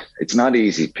easy. It's not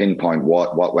easy to pinpoint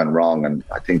what went wrong, and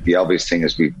I think the obvious thing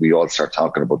is we all start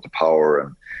talking about the power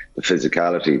and the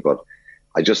physicality. But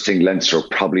I just think Leinster are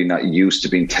probably not used to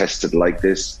being tested like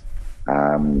this.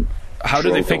 How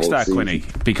do they fix that, Quinny?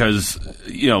 Because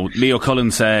Leo Cullen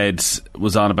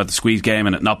was on about the squeeze game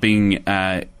and it not being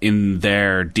in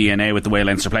their DNA with the way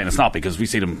Leinster play. And it's not, because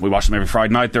we watch them every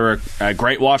Friday night. They're a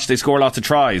great watch. They score lots of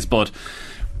tries, but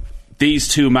these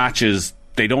 2 matches,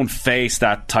 they don't face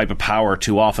that type of power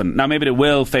too often. Now, maybe they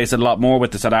will face it a lot more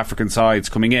with the South African sides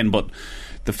coming in, but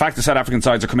the fact the South African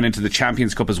sides are coming into the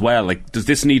Champions Cup as well, does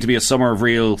this need to be a summer of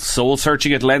real soul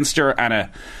searching at Leinster and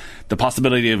the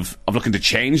possibility of looking to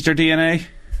change their DNA?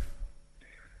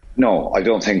 No, I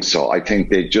don't think so. I think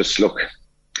they just look...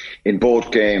 in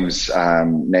both games,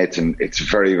 Nathan, it's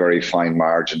very, very fine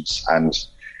margins, and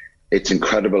it's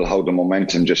incredible how the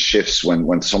momentum just shifts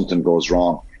when something goes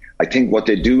wrong. I think what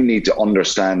they do need to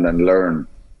understand and learn,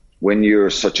 when you're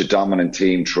such a dominant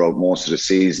team throughout most of the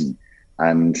season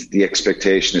and the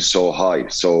expectation is so high.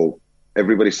 So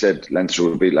everybody said Leinster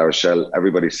will beat La Rochelle.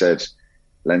 Everybody said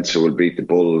Leinster will beat the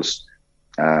Bulls.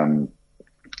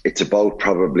 It's about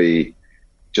probably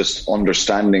just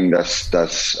understanding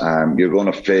that you're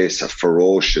going to face a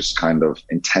ferocious kind of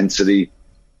intensity.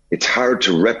 It's hard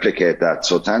to replicate that.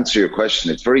 So to answer your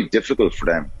question, it's very difficult for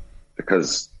them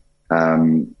because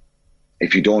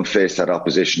if you don't face that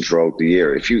opposition throughout the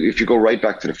year, if you go right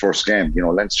back to the first game,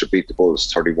 Leinster beat the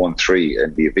Bulls 31-3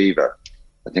 in the Aviva.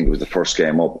 I think it was the first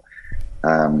game up.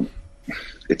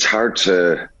 It's hard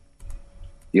to,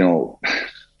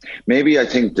 maybe I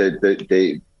think that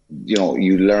they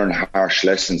you learn harsh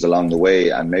lessons along the way,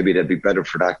 and maybe they'd be better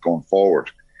for that going forward.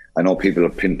 I know people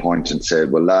have pinpointed and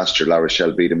said, well, last year La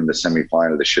Rochelle beat them in the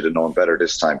semi-final. They should have known better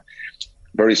this time.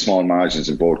 Very small margins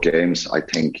in both games. I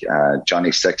think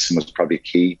Johnny Sexton was probably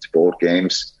key to both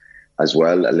games as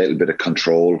well. A little bit of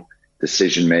control,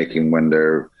 decision making when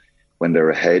they're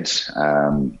ahead.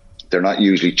 They're not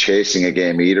usually chasing a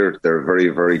game either. They're a very,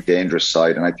 very dangerous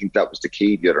side, and I think that was the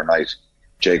key the other night.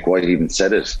 Jake White even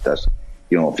said it, that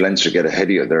if Leinster get ahead of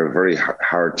you, they're a very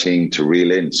hard team to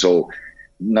reel in. So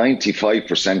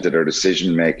 95% of their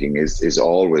decision making is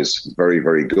always very,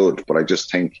 very good. But I just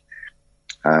think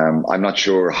I'm not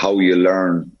sure how you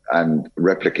learn and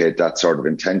replicate that sort of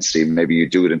intensity. Maybe you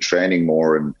do it in training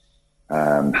more and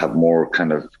have more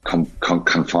kind of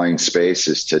confined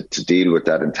spaces to deal with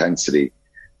that intensity.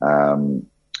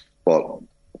 But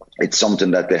it's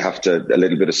something that they have to, a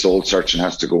little bit of soul searching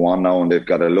has to go on now, and they've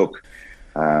got to look.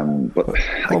 But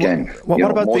again,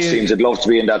 most teams would love to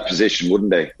be in that position, wouldn't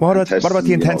they? What about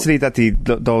the intensity that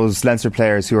those Leinster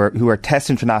players who are Test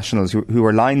internationals, who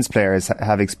are Lions players,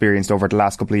 have experienced over the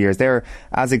last couple of years? They're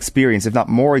as experienced, if not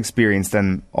more experienced,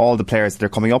 than all the players that they're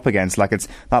coming up against. Like, it's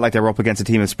not like they were up against a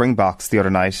team of Springboks the other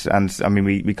night. And I mean,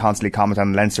 we constantly comment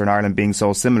on Leinster and Ireland being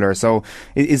so similar. So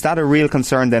is that a real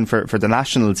concern then for the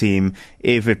national team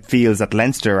if it feels that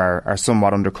Leinster are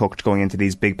somewhat undercooked going into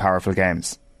these big, powerful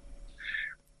games?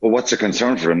 Well, what's a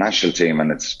concern for a national team,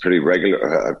 and it's pretty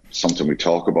regular, something we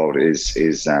talk about is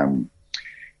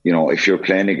if you're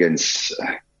playing against,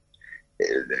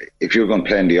 if you're going to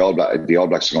play in the All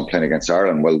Blacks are going to play against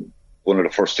Ireland, well, one of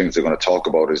the first things they're going to talk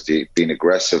about is being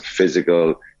aggressive,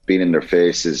 physical, being in their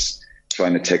faces,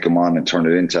 trying to take them on and turn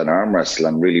it into an arm wrestle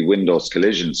and really win those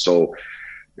collisions. So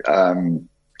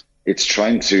it's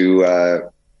trying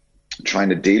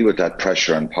to deal with that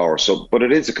pressure and power. So, but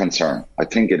it is a concern. I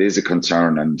think it is a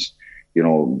concern, and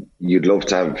you'd love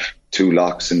to have two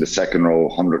locks in the second row,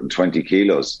 120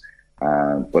 kilos.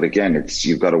 But again,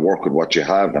 you've got to work with what you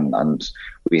have, and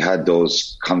we had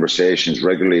those conversations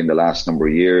regularly in the last number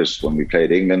of years when we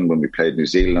played England, when we played New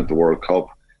Zealand at the World Cup.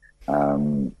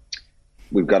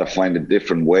 We've got to find a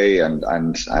different way and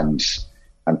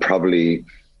probably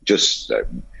just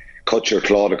cut your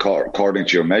cloth according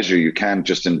to your measure. You can't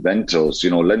just invent those.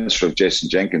 Leinster have Jason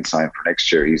Jenkins signed for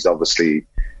next year. He's obviously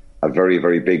a very,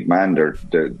 very big man. They're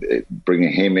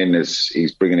bringing him in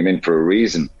he's bringing him in for a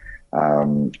reason.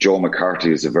 Joe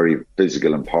McCarthy is a very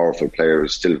physical and powerful player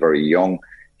who's still very young.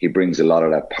 He brings a lot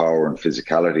of that power and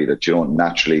physicality that you don't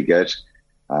naturally get.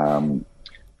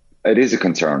 It is a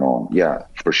concern, yeah,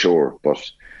 for sure.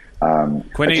 But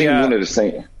Quinny, I think one of the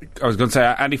things, I was going to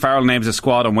say, Andy Farrell names a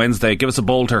squad on Wednesday. Give us a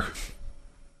bolter.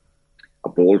 A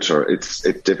bolter. It's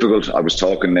difficult. I was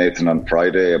talking, Nathan, on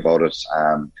Friday about it.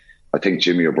 I think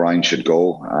Jimmy O'Brien should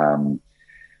go. I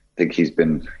think he's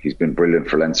been brilliant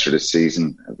for Leinster this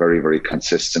season. Very, very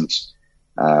consistent.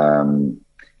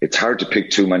 It's hard to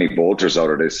pick too many bolters out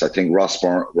of this. I think Ross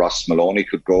Maloney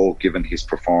could go, given his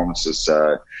performances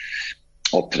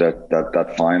up to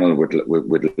that final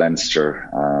with Leinster.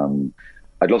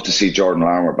 I'd love to see Jordan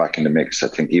Larmour back in the mix. I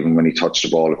think even when he touched the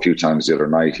ball a few times the other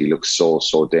night, he looks so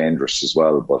dangerous as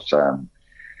well. But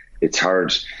it's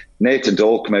hard. Nathan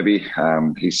Doak, maybe.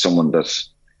 He's someone that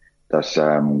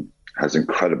has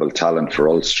incredible talent for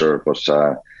Ulster,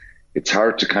 but it's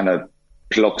hard to kind of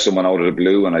pluck someone out of the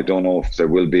blue, and I don't know if there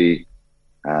will be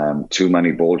too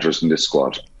many bolters in this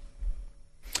squad.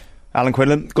 Alan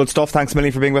Quinlan, good stuff. Thanks a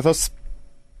million for being with us.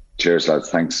 Cheers, lads.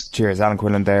 Thanks. Cheers. Alan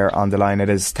Quinlan there on the line. It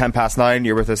is 9:10.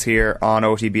 You're with us here on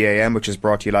OTB AM, which is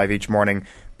brought to you live each morning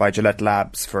by Gillette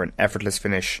Labs for an effortless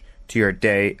finish to your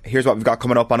day. Here's what we've got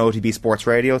coming up on OTB Sports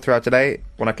Radio throughout today.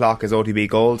 1 o'clock is OTB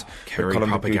Gold. Kerry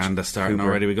propaganda starting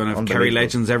already. We're going to have Kerry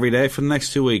legends every day for the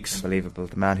next 2 weeks. Unbelievable.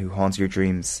 The man who haunts your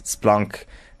dreams. Splunk.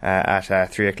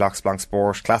 at 3 o'clock Splunk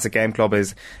Sport. Classic Game Club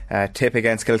is Tip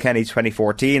against Kilkenny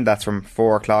 2014. That's from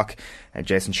 4 o'clock. And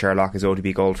Jason Sherlock is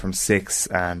OTB Gold from 6.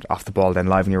 And Off the Ball then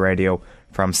live on your radio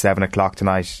from 7 o'clock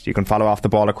tonight. You can follow Off the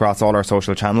Ball across all our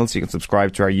social channels. You can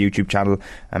subscribe to our YouTube channel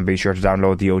and be sure to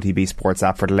download the OTB Sports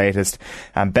app for the latest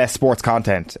and best sports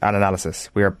content and analysis.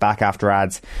 We are back after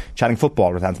ads chatting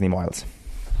football with Anthony Moyles.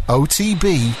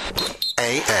 OTB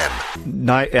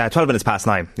AM. 12 minutes past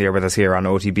 9. You're with us here on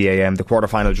OTB AM. The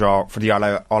quarter-final draw for the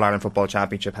All-Ireland Football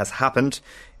Championship has happened.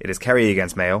 It is Kerry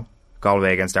against Mayo,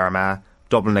 Galway against Armagh,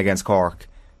 Dublin against Cork,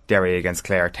 Derry against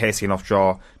Clare. Tasty enough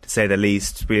draw, to say the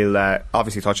least. We'll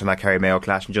obviously touch on that Kerry-Mayo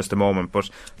clash in just a moment, but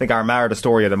I think Armagh are the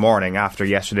story of the morning after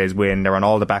yesterday's win. They're on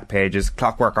all the back pages.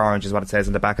 Clockwork Orange is what it says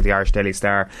in the back of the Irish Daily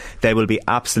Star. They will be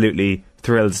absolutely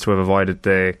thrilled to have avoided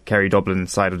the Kerry-Dublin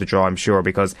side of the draw, I'm sure,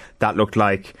 because that looked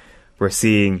like we're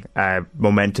seeing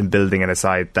momentum building in a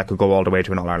side that could go all the way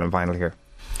to an All-Ireland final here.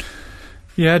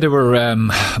 Yeah, they were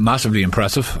massively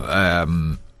impressive.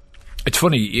 It's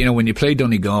funny, when you play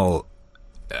Donegal,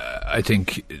 I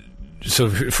think, so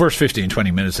first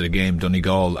 15-20 minutes of the game,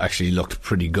 Donegal actually looked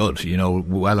pretty good,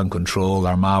 well in control.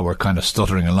 Armagh were kind of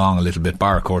stuttering along a little bit,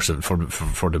 bar of course for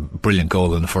the brilliant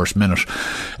goal in the first minute.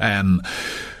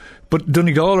 But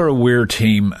Donegal are a weird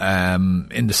team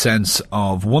in the sense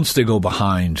of once they go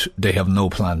behind, they have no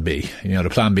plan B. The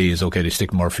plan B is, okay, they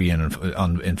stick Murphy in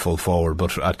full forward,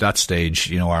 but at that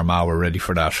stage, Armagh were ready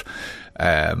for that.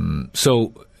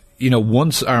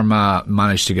 Once Armagh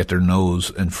managed to get their nose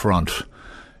in front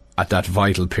at that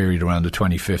vital period around the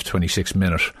 25th, 26th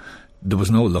minute, there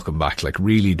was no looking back. Like,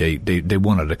 really, they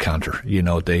won at a canter.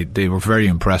 They were very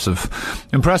impressive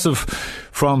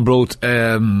from both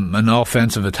an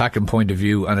offensive attacking point of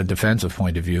view and a defensive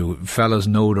point of view. Fellas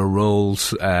know their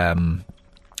roles.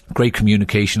 Great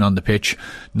communication on the pitch,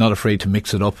 not afraid to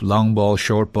mix it up, long ball,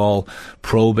 short ball,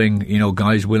 probing,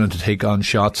 guys willing to take on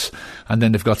shots. And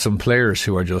then they've got some players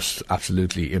who are just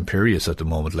absolutely imperious at the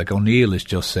moment. Like O'Neill is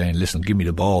just saying, listen, give me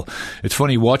the ball. It's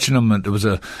funny watching him, and there was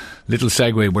a little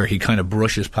segue where he kind of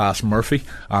brushes past Murphy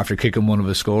after kicking one of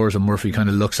his scores, and Murphy kind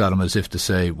of looks at him as if to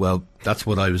say, well, that's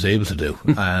what I was able to do,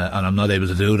 and I'm not able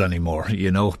to do it anymore,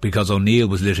 because O'Neill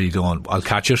was literally going, I'll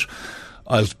catch it,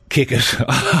 I'll kick it,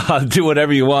 I'll do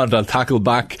whatever you want, I'll tackle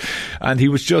back. And he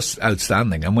was just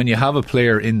outstanding. And when you have a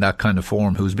player in that kind of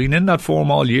form, who's been in that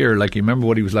form all year, like you remember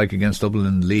what he was like against Dublin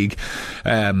in the league,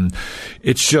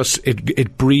 it's just,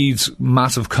 it breeds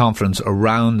massive confidence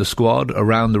around the squad,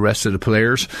 around the rest of the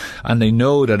players. And they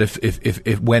know that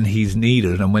if when he's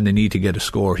needed and when they need to get a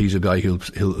score, he's a guy who'll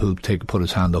put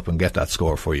his hand up and get that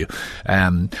score for you.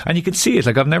 And you can see it.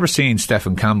 Like, I've never seen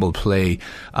Stephen Campbell play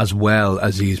as well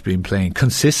as he's been playing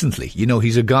consistently.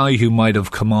 He's a guy who might have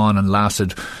come on and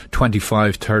lasted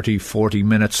 25, 30, 40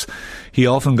 minutes. He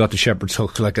often got the shepherd's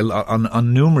hook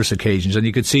on numerous occasions, and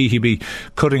you could see he'd be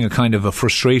cutting a kind of a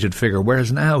frustrated figure,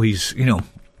 whereas now he's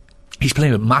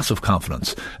playing with massive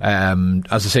confidence.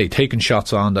 As I say, taking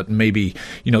shots on that maybe,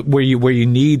 where you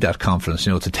need that confidence,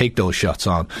 to take those shots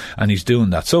on, and he's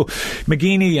doing that. So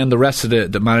McGeeney and the rest of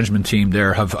the management team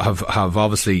there have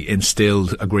obviously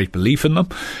instilled a great belief in them.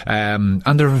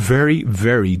 And they're a very,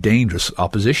 very dangerous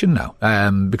opposition now.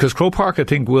 Because Croke Park, I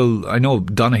think, I know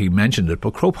Donaghy mentioned it,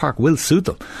 but Croke Park will suit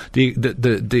them.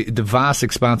 The vast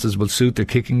expanses will suit their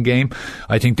kicking game.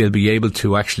 I think they'll be able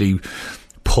to actually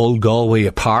pull Galway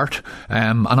apart,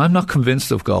 and I'm not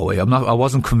convinced of Galway. I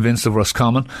wasn't convinced of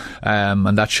Roscommon,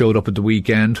 and that showed up at the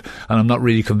weekend. And I'm not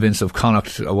really convinced of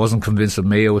Connacht. I wasn't convinced of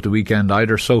Mayo at the weekend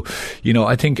either. So,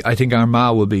 I think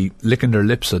Armagh will be licking their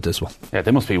lips at this one. Yeah, they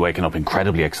must be waking up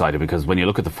incredibly excited, because when you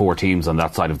look at the four teams on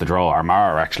that side of the draw, Armagh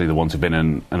are actually the ones who've been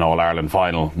in an All-Ireland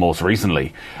final most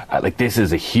recently. This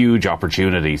is a huge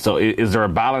opportunity. So, is there a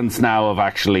balance now of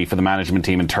actually for the management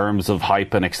team in terms of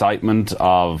hype and excitement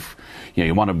of,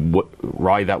 you want to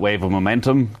ride that wave of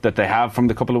momentum that they have from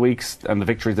the couple of weeks and the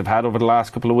victories they've had over the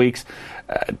last couple of weeks,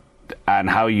 and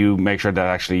how you make sure that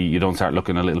actually you don't start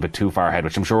looking a little bit too far ahead,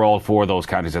 which I'm sure all four of those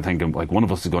counties are thinking, like, one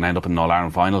of us is going to end up in an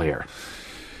All-Ireland final here.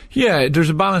 Yeah, there's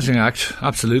a balancing act,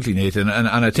 absolutely, Nathan, and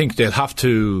I think they'll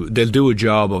do a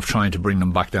job of trying to bring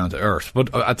them back down to earth.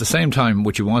 But at the same time,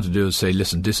 what you want to do is say,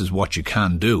 listen, this is what you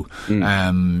can do.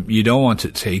 You don't want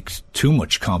to take too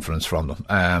much confidence from them,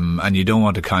 and you don't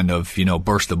want to kind of,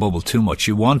 burst the bubble too much.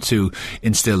 You want to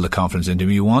instill the confidence into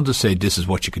them. You want to say, this is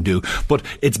what you can do. But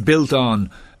it's built on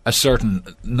a certain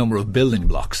number of building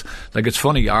blocks. Like, it's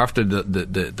funny, after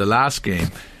the last game,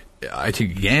 I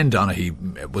think again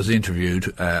Donaghy was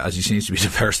interviewed, as he seems to be the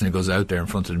person who goes out there in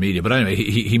front of the media. But anyway,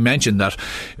 he mentioned that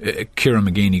Kieran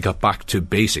McGeeney got back to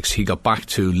basics. He got back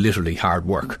to literally hard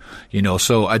work.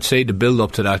 So I'd say the build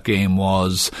up to that game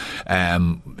was,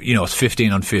 it's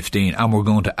 15 on 15, and we're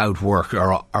going to outwork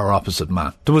our opposite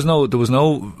man. There was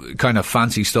no kind of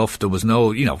fancy stuff. There was no,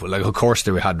 like of course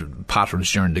they had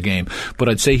patterns during the game, but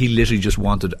I'd say he literally just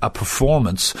wanted a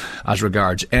performance as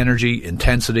regards energy,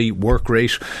 intensity, work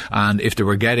rate. And if they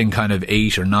were getting kind of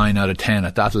 8 or 9 out of 10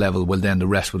 at that level, well, then the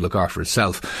rest would look after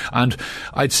itself. And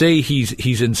I'd say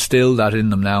he's instilled that in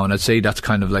them now, and I'd say that's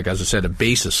kind of like, as I said, a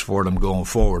basis for them going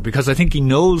forward. Because I think he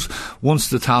knows once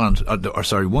the talent,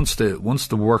 once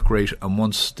the work rate and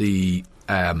once the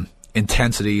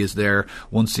intensity is there,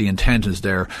 once the intent is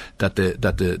there, that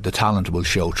the talent will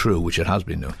show through, which it has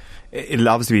been doing. It'll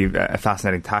obviously be a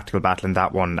fascinating tactical battle in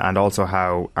that one, and also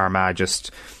how Armagh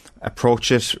just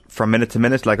approach it from minute to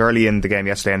minute. Like early in the game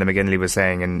yesterday, and McGinley was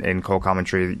saying in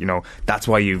co-commentary, that's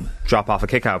why you drop off a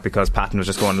kick out, because Patton was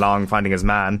just going long, finding his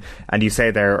man. And you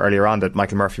say there earlier on that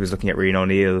Michael Murphy was looking at Rian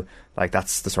O'Neill, like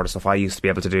that's the sort of stuff I used to be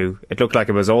able to do. It looked like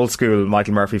it was old school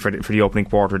Michael Murphy for the opening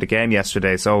quarter of the game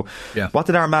yesterday. So what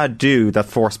did Armagh do that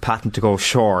forced Patton to go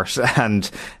short,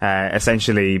 and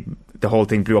essentially the whole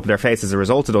thing blew up in their face as a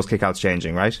result of those kick-outs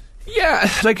changing, right?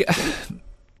 Yeah, like,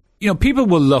 people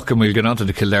will look, and we'll get onto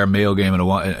the Kildare Mayo game in a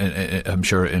while, I'm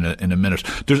sure in a minute.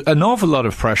 There's an awful lot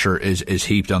of pressure is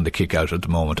heaped on the kick out at the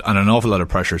moment, and an awful lot of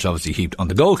pressure is obviously heaped on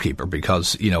the goalkeeper,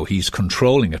 because he's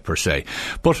controlling it per se.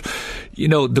 But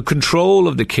the control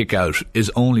of the kick out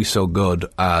is only so good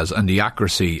as, and the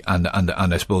accuracy and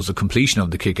I suppose the completion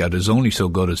of the kick out is only so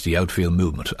good as the outfield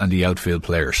movement and the outfield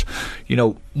players.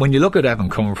 When you look at Evan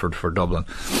Comerford for Dublin,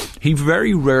 he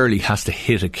very rarely has to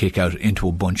hit a kick out into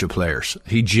a bunch of players.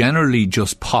 He generally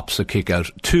just pops a kick out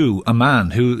to a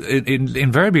man who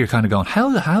invariably you're kind of going,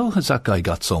 how has that guy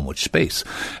got so much space?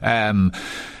 There's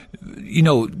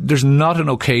not an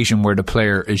occasion where the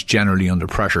player is generally under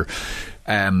pressure.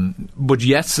 But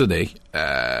yesterday,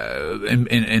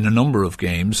 in a number of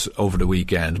games over the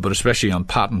weekend, but especially on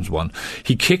Patton's one,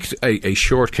 he kicked a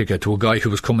short kick out to a guy who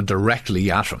was coming directly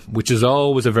at him, which is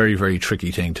always a very, very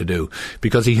tricky thing to do,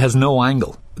 because he has no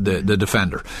angle, the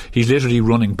defender. He's literally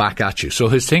running back at you. So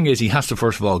his thing is, he has to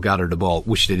first of all gather the ball,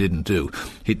 which they didn't do.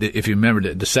 If you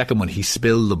remember the second one, he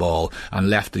spilled the ball and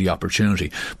left the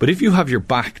opportunity. But if you have your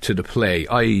back to the play,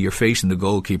 i.e. you're facing the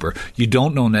goalkeeper, you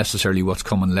don't know necessarily what's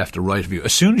coming left or right of you.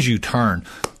 As soon as you turn,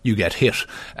 you get hit,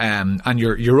 and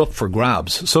you're up for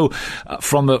grabs. So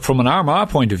from an Armagh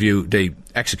point of view, they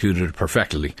executed it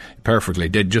perfectly.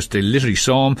 They literally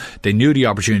saw him, they knew the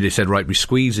opportunity, they said, right, we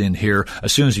squeeze in here,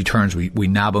 as soon as he turns we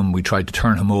nab him, we tried to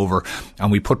turn him over,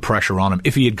 and we put pressure on him.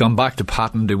 If he had gone back to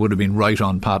Patton, they would have been right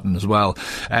on Patton as well.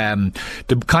 The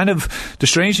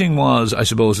strange thing was, I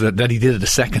suppose, that he did it a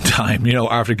second time.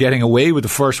 After getting away with the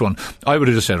first one, I would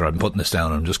have just said, right, I'm putting this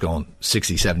down, I'm just going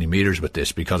 60-70 metres with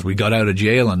this, because we got out of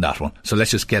jail on that one, so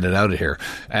let's just get it out of here.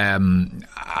 And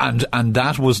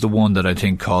that was the one that I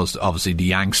think caused obviously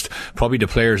the angst. Probably the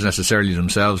players necessarily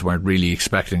themselves weren't really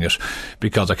expecting it,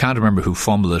 because I can't remember who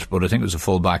fumbled it, but I think it was a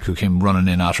full-back who came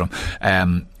running in at him.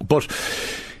 But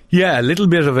yeah, a little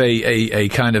bit of a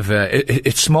kind of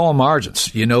it's small margins,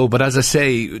 but as I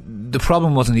say, the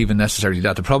problem wasn't even necessarily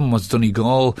that. The problem was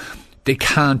Donegal, they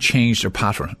can't change their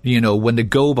pattern. When they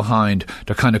go behind,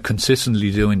 they're kind of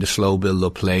consistently doing the slow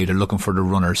build-up play. They're looking for the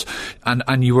runners.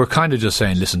 And you were kind of just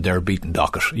saying, listen, they're beating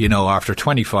Dockett. After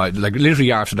 25, like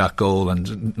literally after that goal,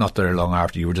 and not very long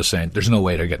after, you were just saying, there's no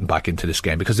way they're getting back into this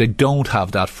game, because they don't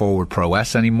have that forward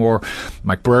prowess anymore.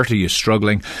 McBurty is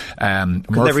struggling. Can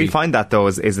they refine that, though,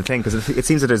 is the thing? Because it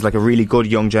seems that there's like a really good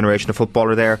young generation of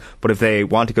footballer there, but if they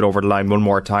want to get over the line one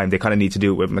more time, they kind of need to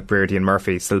do it with McBurty and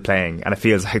Murphy still playing. And it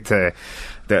feels like it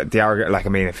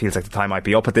feels like the time might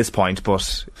be up at this point,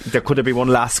 but there could be one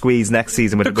last squeeze next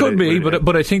season. But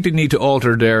I think they need to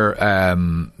alter their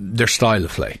style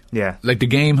of play. Yeah, like the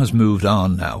game has moved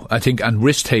on now, I think, and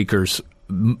risk takers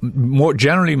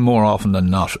more often than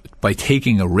not, by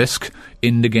taking a risk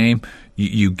in the game,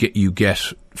 you get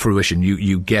fruition.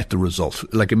 You get the result.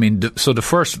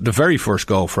 The very first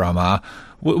goal for Armagh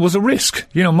was a risk.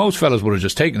 Most fellas would have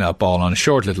just taken that ball on a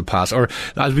short little pass, or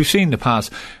as we've seen in the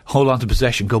past, hold on to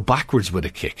possession, go backwards with a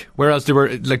kick. Whereas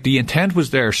the intent was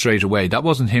there straight away. That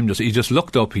wasn't him. He just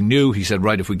looked up. He knew. He said,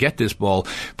 right, if we get this ball,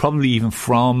 probably even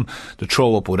from the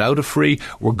throw up without a free,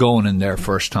 we're going in there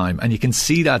first time. And you can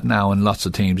see that now in lots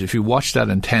of teams. If you watch that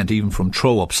intent, even from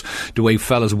throw ups, the way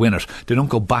fellas win it, they don't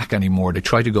go back anymore. They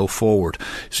try to go forward.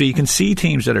 So you can see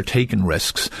teams that are taking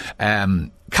risks,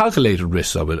 calculated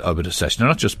risks, I would assess. They're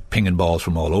not just pinging balls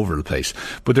from all over the place,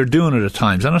 but they're doing it at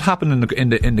times. And it happened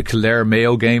in the Kildare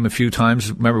Mayo game a few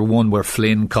times. Remember one where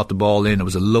Flynn caught the ball in. It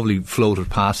was a lovely floated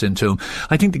pass into him.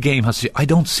 I think the game has to. I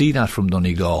don't see that from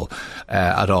Donegal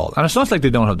at all. And it's not like they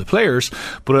don't have the players,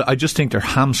 but I just think they're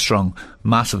hamstrung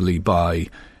massively by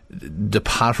the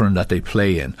pattern that they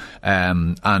play in,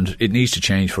 and it needs to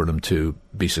change for them to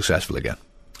be successful again.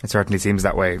 It certainly seems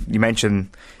that way. You mentioned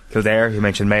Kildare, you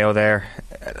mentioned Mayo there.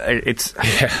 It's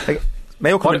like,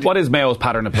 Mayo. What is Mayo's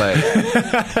pattern of play?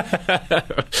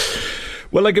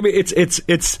 Well, like, I mean,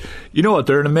 it's you know what,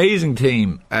 they're an amazing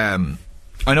team.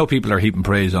 I know people are heaping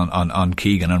praise on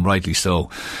Keegan, and rightly so,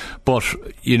 but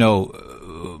you know,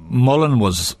 Mullen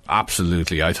was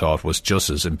absolutely, I thought, was just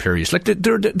as imperious. Like,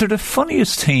 they're the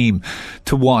funniest team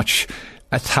to watch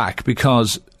attack,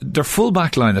 because their full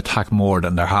back line attack more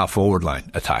than their half forward line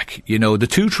attack. You know, the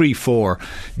 2-3-4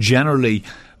 generally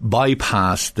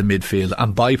bypass the midfield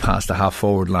and bypass the half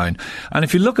forward line. And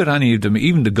if you look at any of them,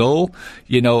 even the goal,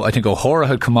 you know, I think O'Hara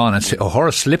had come on and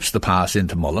O'Hara slips the pass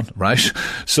into Mullen, right?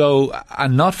 So,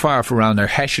 and not far from around there,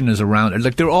 Hessian is around it.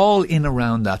 Like, they're all in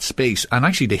around that space. And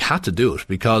actually they had to do it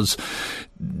because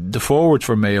the forwards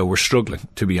for Mayo were struggling,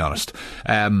 to be honest.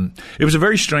 It was a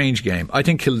very strange game. I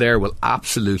think Kildare will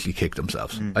absolutely kick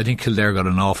themselves. I think Kildare got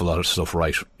an awful lot of stuff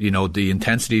right. You know, the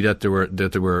intensity that they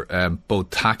were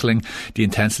both tackling, the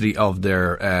intensity of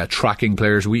their tracking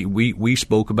players. We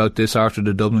spoke about this after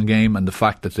the Dublin game, and the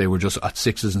fact that they were just at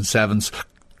 6s and 7s.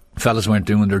 Fellas weren't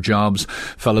doing their jobs,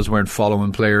 fellas weren't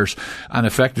following players, and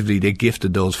effectively they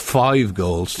gifted those 5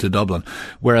 goals to Dublin.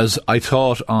 Whereas I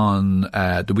thought on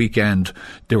the weekend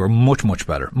they were much, much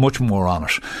better, much more on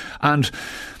it. And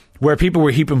where people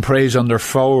were heaping praise on their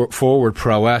forward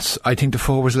prowess, I think the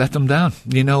forwards let them down.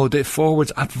 You know, the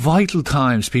forwards at vital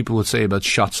times, people would say about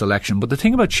shot selection, but the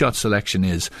thing about shot selection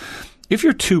is, if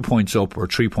you're 2 points up or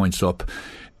 3 points up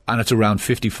and it's around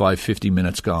 50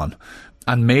 minutes gone,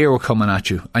 and Mayo are coming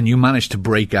at you, and you manage to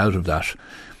break out of that,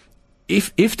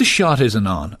 if the shot isn't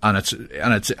on and it's a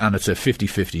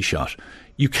 50-50 shot,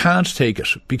 you can't take it,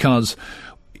 because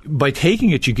by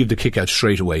taking it you give the kick out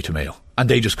straight away to Mayo, and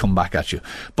they just come back at you.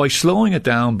 By slowing it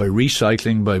down, by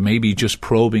recycling, by maybe just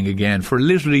probing again for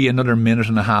literally another minute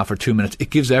and a half or 2 minutes, it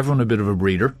gives everyone a bit of a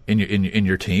breather in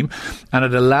your team, and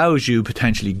it allows you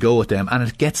potentially go at them, and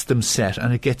it gets them set,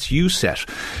 and it gets you set.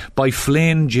 By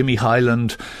Flynn, Jimmy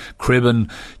Hyland,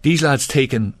 Cribben, these lads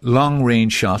taking long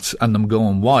range shots and them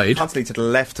going wide, constantly to the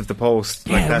left of the post.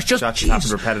 Yeah, like that just happened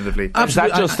repetitively. Is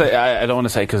that just I don't want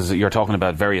to say, because you're talking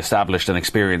about very established and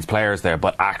experienced players there,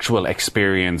 but actual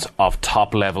experience of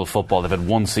top level football. They've had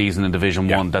one season in Division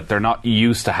 1, that they're not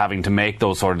used to having to make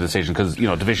those sort of decisions, because, you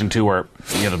know, Division 2 are,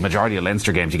 you know, the majority of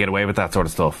Leinster games, you get away with that sort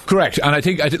of stuff. Correct. And I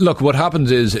think look, what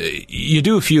happens is you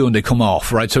do a few and they come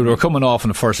off, right? So they're coming off in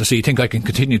the first, so you think, I can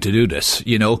continue to do this,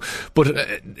 you know, but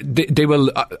they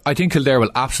will, I think Kildare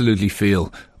will absolutely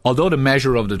feel, although the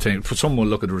measure of the team, for someone will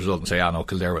look at the result and say, no,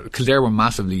 Kildare were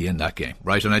massively in that game,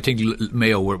 right? And I think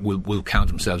Mayo will count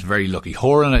themselves very lucky.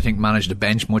 Horan, I think, managed the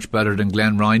bench much better than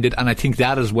Glenn Ryan did, and I think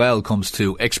that as well comes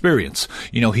to experience.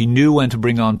 You know, he knew when to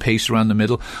bring on pace around the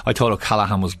middle. I thought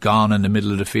O'Callaghan was gone in the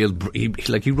middle of the field.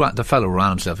 The fellow ran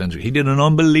himself into it. He did an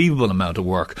unbelievable amount of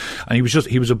work, and he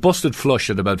was a busted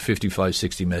flush at about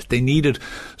 55-60 minutes. They needed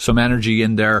some energy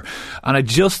in there, and I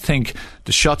just think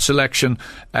the shot selection,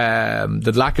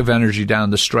 the lack of energy down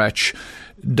the stretch,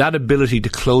 that ability to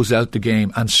close out the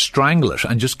game and strangle it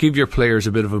and just give your players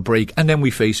a bit of a break, and then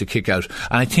we face a kick out.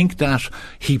 And I think that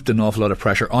heaped an awful lot of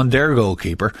pressure on their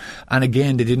goalkeeper, and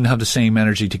again they didn't have the same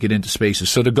energy to get into spaces.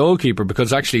 So the goalkeeper,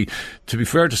 because actually, to be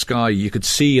fair to Skye, you could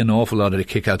see an awful lot of the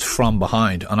kick outs from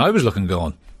behind, and I was looking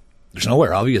going, there's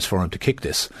nowhere obvious for him to kick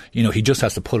this. You know, he just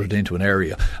has to put it into an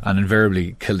area, and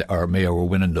invariably Mayo were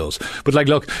winning those. But like,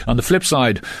 look, on the flip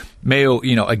side, Mayo,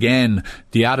 you know, again,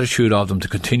 the attitude of them to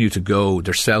continue to go,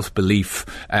 their self-belief,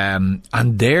 and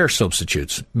their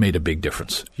substitutes made a big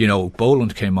difference. You know,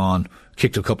 Boland came on,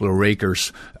 kicked a couple of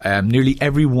rakers. Nearly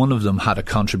every one of them had a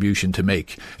contribution to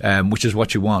make, which is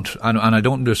what you want. And I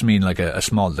don't just mean like a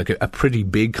small, like a pretty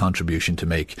big contribution to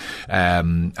make.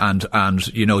 And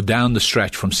you know, down the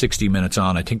stretch from 60 minutes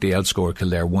on, I think they outscored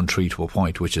Kildare 1-3 to a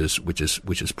point, which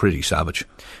is pretty savage.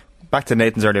 Back to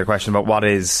Nathan's earlier question about what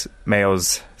is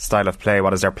Mayo's style of play,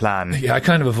 what is their plan? Yeah, I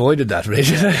kind of avoided that,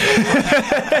 Rachel.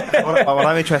 What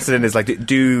I'm interested in is, like,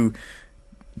 do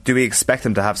we expect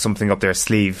them to have something up their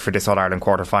sleeve for this All-Ireland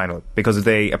quarter-final? Because if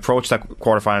they approach that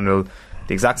quarter-final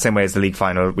the exact same way as the league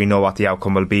final, we know what the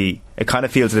outcome will be. It kind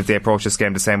of feels as if they approach this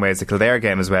game the same way as the Kildare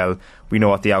game as well. We know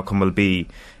what the outcome will be.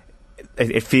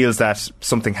 it feels that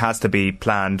something has to be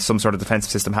planned, some sort of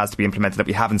defensive system has to be implemented that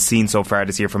we haven't seen so far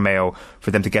this year from Mayo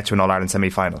for them to get to an All-Ireland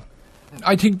semi-final.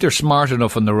 I think they're smart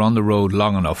enough and they're on the road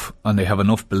long enough and they have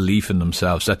enough belief in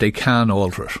themselves that they can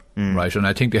alter it, right? And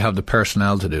I think they have the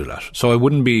personnel to do that. So I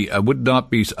would not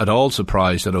be at all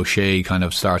surprised that O'Shea kind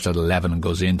of starts at 11 and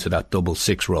goes into that double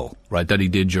 6 role, right, that he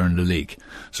did during the league.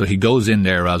 So he goes in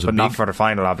there as but not for the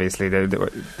final, obviously. They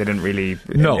didn't really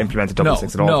implement a double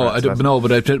 6 at all.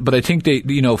 But I think they,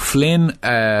 Flynn,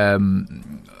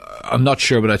 I'm not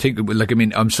sure, but I think,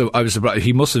 I was surprised.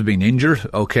 He must have been injured,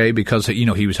 okay, because he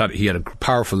had a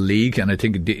powerful league, and I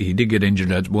think he did get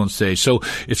injured at one stage. So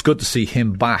it's good to see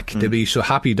him back. They'll be so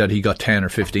happy that he got 10 or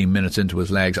 15 minutes into his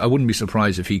legs. I wouldn't be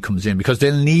surprised if he comes in, because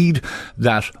they'll need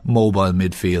that mobile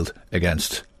midfield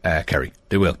against Kerry.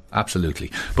 They will,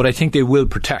 absolutely. But I think they will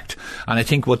protect, and I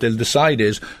think what they'll decide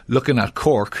is, looking at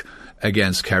Cork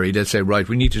against Kerry, they'll say, right,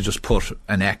 we need to just put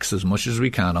an X as much as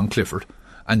we can on Clifford,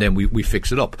 and then we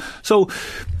fix it up. So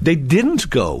they didn't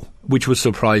go, which was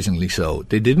surprisingly so.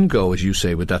 They didn't go, as you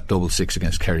say, with that double 6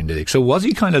 against Kerry in the league. So was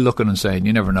he kind of looking and saying,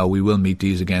 you never know, we will meet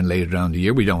these again later down the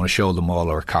year. We don't want to show them all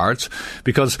our cards,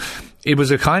 because it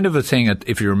was a kind of a thing,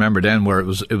 if you remember then, where it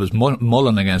was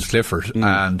Mullen against Clifford,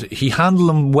 and he handled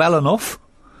them well enough.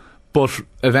 But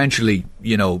eventually,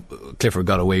 Clifford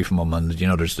got away from him, and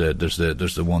there's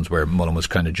the ones where Mullen was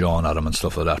kind of jawing at him and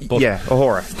stuff like that. But,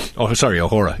 O'Hora. Oh, sorry,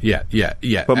 O'Hora. Yeah.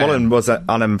 But Mullen was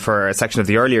on him for a section of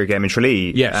the earlier game in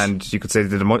Tralee. Yes. And you could say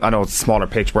that I know it's a smaller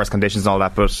pitch, worse conditions and all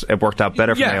that, but it worked out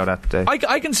better for Mayo that day.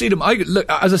 I can see them. Look,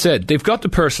 as I said, they've got the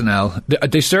personnel.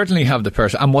 They certainly have the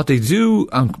personnel. And what they do,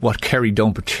 and what Kerry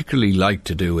don't particularly like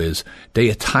to do, is they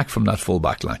attack from that full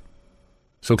back line.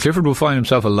 So Clifford will find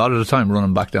himself a lot of the time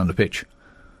running back down the pitch.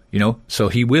 So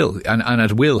he will, and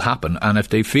it will happen. And if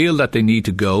they feel that they need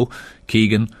to go,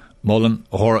 Keegan, Mullen,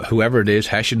 or whoever it is,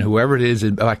 Hessian, whoever it is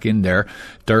back in there,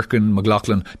 Durkin,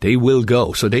 McLaughlin, they will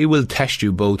go. So they will test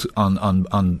you both on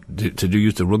to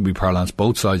use the rugby parlance,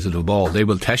 both sides of the ball. They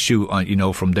will test you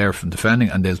from there, from defending,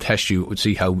 and they'll test you,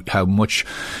 see how much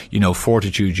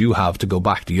fortitude you have to go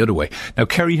back the other way. Now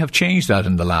Kerry have changed that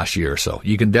in the last year or so.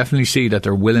 You can definitely see that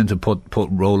they're willing to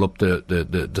roll up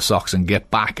the socks and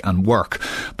get back and work.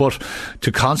 But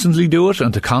to constantly do it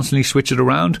and to constantly switch it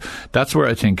around, that's where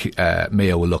I think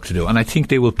Mayo will look to do. And I think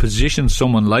they will position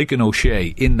someone like an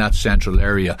O'Shea in that central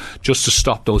area just to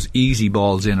stop those easy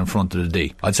balls in front of the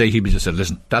D. I'd say he'd be just said,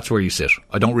 listen, that's where you sit.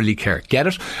 I don't really care. Get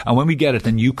it, and when we get it,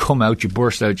 then you come out, you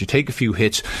burst out, you take a few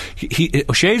hits.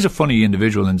 O'Shea's a funny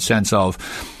individual in the sense of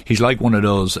he's like one of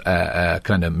those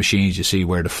kind of machines you see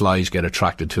where the flies get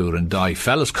attracted to it and die.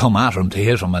 Fellas come at him to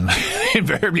hit him, and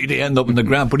invariably they end up in the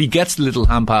ground. But he gets the little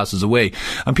hand passes away,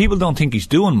 and people don't think he's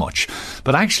doing much.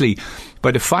 But actually, by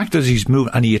the fact that he's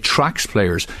moving and he attracts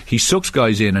players, he sucks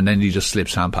guys in and then he just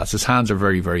slips hand passes. His hands are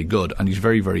very, very good, and he's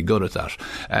very, very good at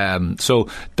that. So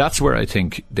that's where I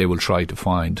think they will try to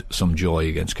find some joy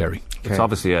against Kerry. It's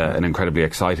obviously an incredibly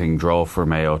exciting draw for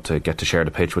Mayo to get to share the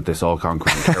pitch with this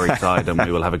all-conquering Kerry side, and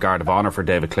we will have a guard of honour for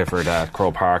David Clifford at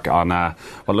Croke Park on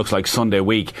what looks like Sunday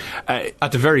week.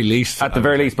 At the very least.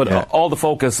 But all the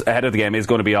focus ahead of the game is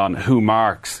going to be on who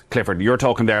marks Clifford. You're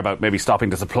talking there about maybe stopping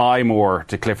to supply more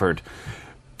to Clifford,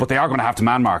 but they are going to have to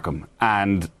man-mark him,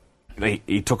 and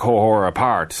he took O'Hora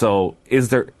apart. So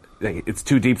it's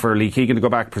too deep for Lee Keegan to go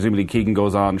back. Presumably Keegan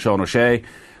goes on Sean O'Shea.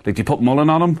 Do you put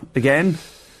Mullen on him again?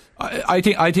 I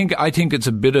think it's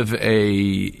a bit of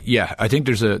I think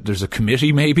there's a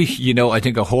committee maybe. I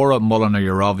think O'Hora and Mullen are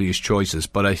your obvious choices,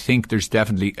 but I think there's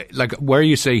definitely, like where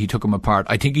you say he took him apart,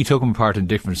 I think he took him apart in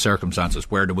different circumstances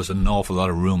where there was an awful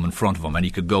lot of room in front of him and he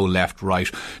could go left,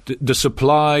 right. The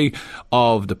supply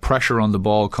of the pressure on the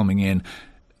ball coming in,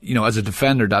 as a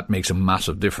defender, that makes a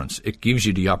massive difference. It gives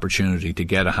you the opportunity to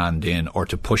get a hand in or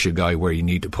to push a guy where you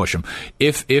need to push him.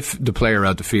 If the player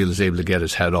out the field is able to get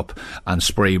his head up and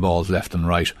spray balls left and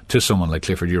right to someone like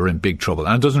Clifford, you're in big trouble.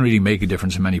 And it doesn't really make a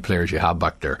difference how many players you have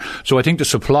back there. So I think the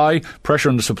supply, pressure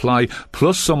on the supply,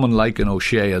 plus someone like an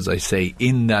O'Shea, as I say,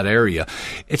 in that area.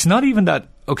 It's not even that.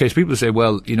 Okay, so people say,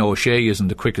 well, O'Shea isn't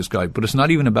the quickest guy, but it's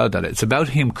not even about that. It's about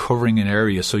him covering an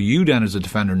area. So you then as a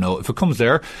defender know if it comes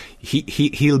there,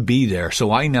 he'll be there.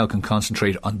 So I now can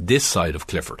concentrate on this side of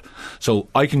Clifford. So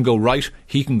I can go right,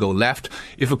 he can go left.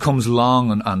 If it comes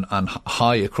long and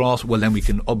high across, well then we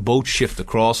can both shift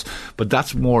across. But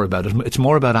that's more about it. It's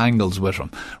more about angles with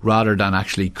him rather than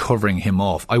actually covering him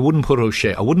off. I wouldn't put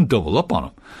O'Shea, I wouldn't double up on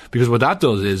him, because what that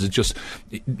does is it just,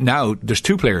 now there's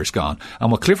two players gone,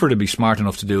 and what Clifford would be smart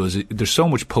enough to do is there's so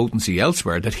much potency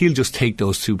elsewhere that he'll just take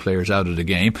those two players out of the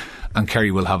game, and Kerry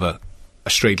will have a a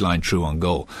straight line through on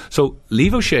goal. So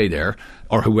leave O'Shea there,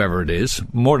 or whoever it is,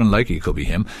 more than likely it could be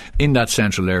him, in that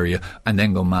central area, and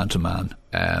then go man to man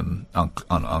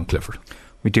on Clifford.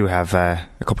 We do have a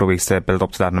couple of weeks to build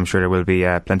up to that, and I'm sure there will be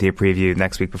plenty of preview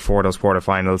next week before those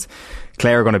quarterfinals.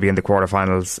 Clare are going to be in the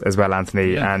quarterfinals as well,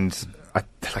 Anthony, and I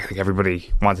think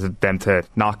everybody wanted them to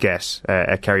not get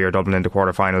Kerry or Dublin into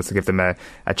quarterfinals to give them a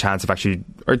chance of actually,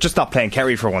 or just not playing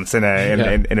Kerry for once in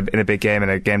a big game, in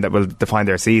a game that will define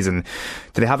their season.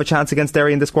 Do they have a chance against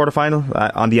Derry in this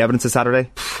quarterfinal on the evidence of Saturday?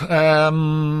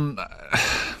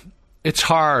 It's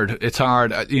hard.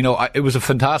 It was a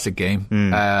fantastic game.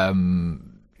 I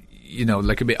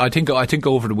think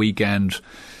over the weekend,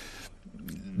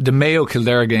 the Mayo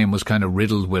Kildare game was kind of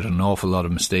riddled with an awful lot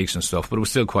of mistakes and stuff, but it was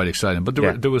still quite exciting. But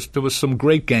there was some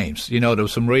great games. There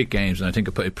was some great games, and I think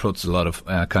it puts a lot of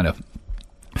kind of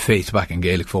faith back in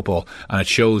Gaelic football, and it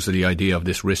shows the idea of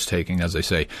this risk taking, as I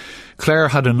say. Clare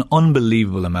had an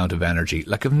unbelievable amount of energy.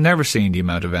 Like, I've never seen the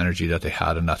amount of energy that they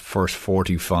had in that first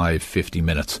 45-50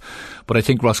 minutes. But I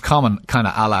think Roscommon, kind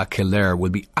of a la Kildare, will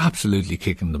be absolutely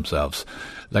kicking themselves.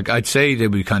 Like, I'd say they'll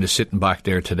be kind of sitting back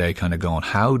there today kind of going,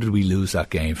 how did we lose that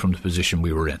game from the position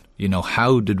we were in?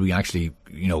 How did we actually,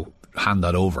 hand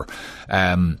that over?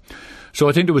 So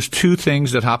I think there was two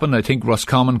things that happened. I think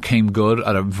Roscommon came good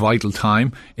at a vital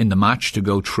time in the match to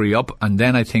go 3 up, and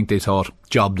then I think they thought,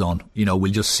 job done,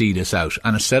 we'll just see this out.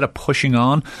 And instead of pushing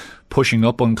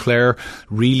up on Clare,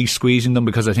 really squeezing them,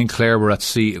 because I think Clare were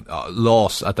at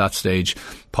loss at that stage.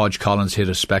 Podge Collins hit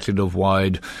a speculative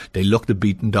wide. They looked a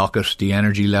beaten docket. The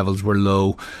energy levels were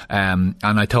low. And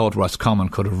I thought Roscommon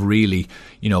could have really,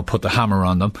 put the hammer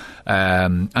on them.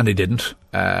 And they didn't.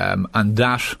 And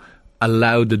that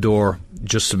allowed the door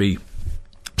just to be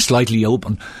slightly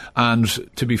open. And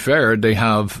to be fair, they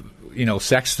have,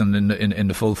 Sexton in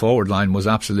the full forward line was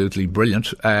absolutely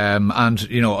brilliant. And,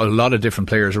 a lot of different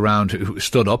players around who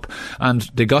stood up, and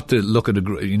they got to look at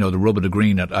the rub of the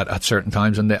green at certain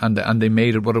times, and they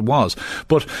made it what it was.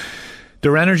 But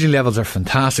their energy levels are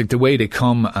fantastic. The way they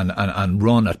come and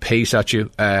run at pace at you.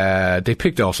 They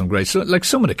picked off some great. So, like,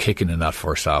 some of the kicking in that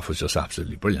first half was just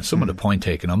absolutely brilliant. Some of the point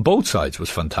taking on both sides was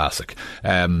fantastic.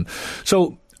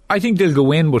 So I think they'll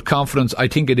go in with confidence. I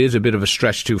think it is a bit of a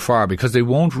stretch too far, because they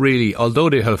won't really,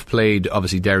 although they have played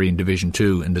obviously Derry in Division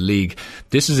 2 in the league,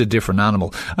 this is a different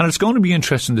animal. And it's going to be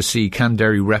interesting to see, can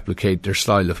Derry replicate their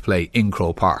style of play in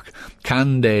Croke Park?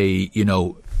 Can they,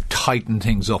 tighten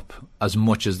things up as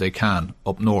much as they can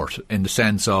up north, in the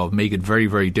sense of make it very,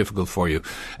 very difficult for you,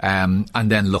 and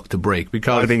then look to break.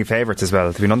 Because they're being favourites as well.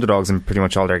 They've been underdogs in pretty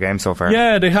much all their games so far.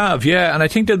 Yeah, they have. Yeah, and I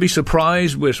think they'll be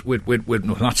surprised with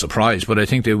not surprised, but I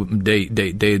think they'll be.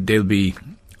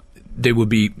 They would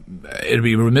be. It'd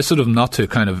be remiss of them not to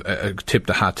kind of tip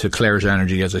the hat to Clare's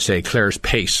energy, as I say, Clare's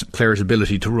pace, Clare's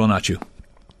ability to run at you,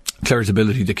 Clare's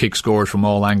ability to kick scores from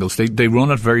all angles. They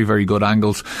run at very, very good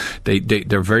angles.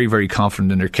 They're very, very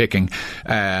confident in their kicking.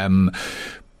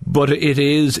 But it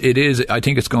is, I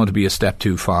think it's going to be a step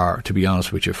too far, to be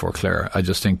honest with you, for Clare. I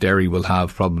just think Derry will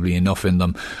have probably enough in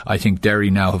them. I think Derry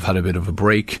now have had a bit of a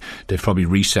break. They've probably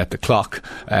reset the clock.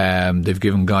 They've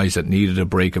given guys that needed a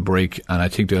break, and I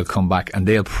think they'll come back, and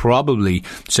they'll probably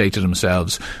say to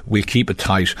themselves, we'll keep it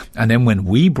tight, and then when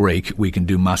we break, we can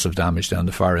do massive damage down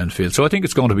the far end field. So I think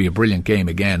it's going to be a brilliant game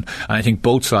again, and I think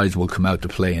both sides will come out to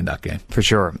play in that game. For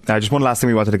sure. Just one last thing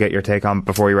we wanted to get your take on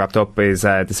before we wrapped up is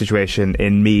the situation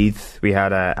in Meath. We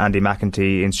had Andy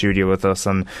McEntee in studio with us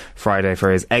on Friday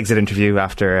for his exit interview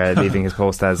after leaving his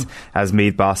post as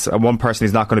Meath boss. One person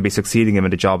who's not going to be succeeding him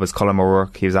in the job is Colm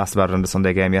O'Rourke. He was asked about it on the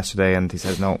Sunday game yesterday, and he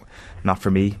said, no, not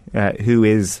for me. Who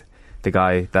is the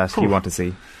guy that you want to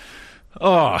see?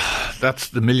 Oh, that's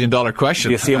the $1 million question.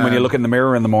 Do you see him when you look in the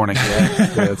mirror in the morning?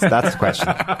 Yeah, that's the question.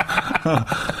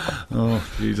 Oh,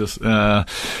 Jesus. No,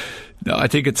 I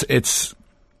think it's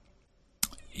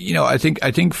I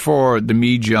think for the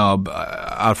Meath job,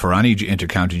 out for any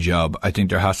inter-county job, I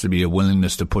think there has to be a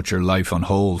willingness to put your life on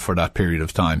hold for that period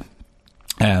of time.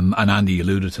 And Andy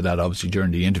alluded to that obviously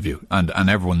during the interview, and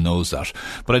everyone knows that.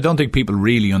 But I don't think people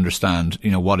really understand,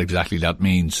 what exactly that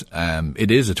means.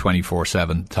 It is a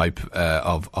 24/7 type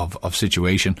of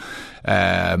situation.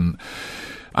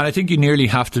 And I think you nearly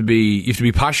have to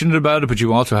be passionate about it, but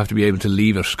you also have to be able to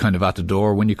leave it kind of at the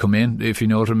door when you come in, if you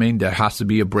know what I mean. There has to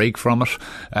be a break from it.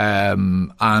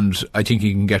 And I think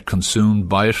you can get consumed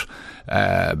by it.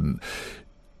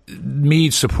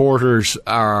 Meath supporters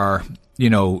are,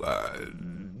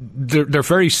 they're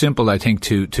very simple, I think,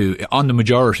 to on the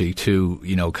majority to,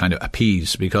 you know, kind of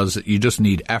appease, because you just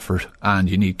need effort and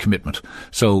you need commitment.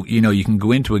 So, you know, you can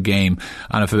go into a game,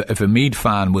 and if a Meath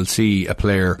fan will see a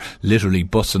player literally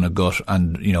busting a gut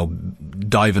and, you know,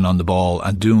 diving on the ball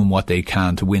and doing what they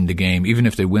can to win the game, even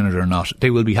if they win it or not, they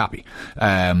will be happy.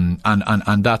 And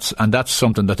that's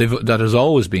something that has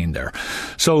always been there.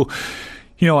 So,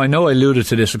 you know I alluded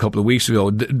to this a couple of weeks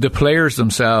ago. The players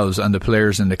themselves and the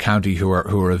players in the county who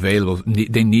are available,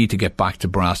 they need to get back to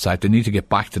brass tack. They need to get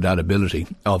back to that ability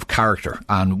of character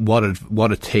and what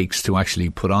it takes to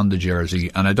actually put on the jersey.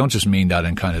 And I don't just mean that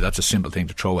in kind of that's a simple thing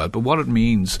to throw out, but what it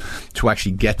means to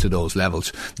actually get to those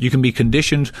levels. You can be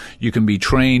conditioned, you can be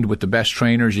trained with the best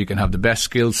trainers, you can have the best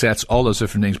skill sets, all those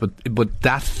different things, but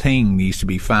that thing needs to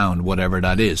be found, whatever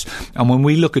that is. And when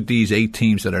we look at these 8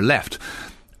 teams that are left,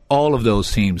 all of those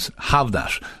teams have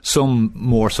that, some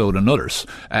more so than others.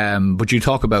 But you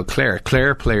talk about Clare.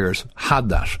 Clare players had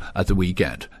that at the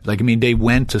weekend. Like, I mean, they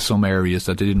went to some areas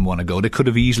that they didn't want to go. They could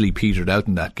have easily petered out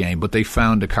in that game, but they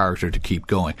found a character to keep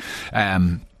going.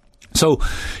 So,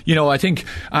 you know, I think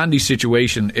Andy's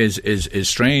situation is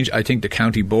strange. I think the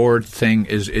county board thing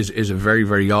is a very,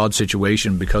 very odd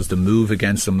situation, because the move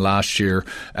against them last year,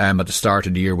 at the start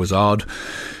of the year, was odd.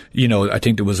 You know, I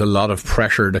think there was a lot of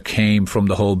pressure that came from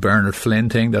the whole Bernard Flynn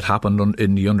thing that happened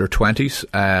in the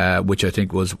under-20s, which I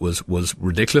think was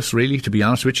ridiculous, really, to be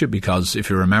honest with you, because if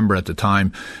you remember at the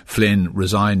time, Flynn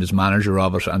resigned as manager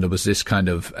of it, and there was this kind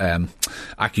of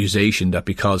accusation that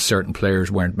because certain players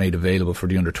weren't made available for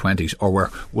the under-20s, or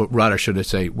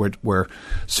were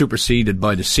superseded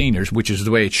by the seniors, which is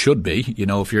the way it should be. You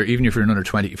know, even if you're an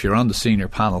under-20, if you're on the senior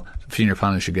panel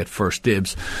should get first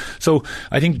dibs. So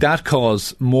I think that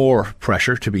caused more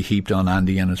pressure to be heaped on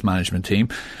Andy and his management team.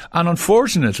 And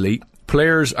unfortunately,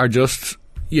 players are just,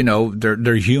 you know,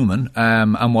 they're human.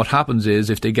 And what happens is,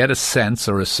 if they get a sense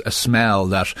or a smell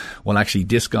that, well, actually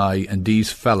this guy and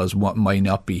these fellas might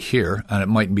not be here, and it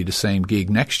mightn't be the same gig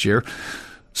next year,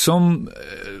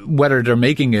 whether they're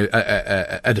making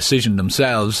a decision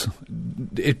themselves,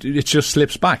 it just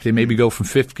slips back. They maybe go from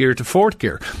 5th gear to 4th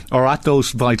gear, or at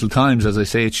those vital times, as I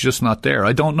say, it's just not there.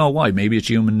 I don't know why. Maybe it's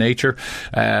human nature.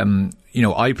 You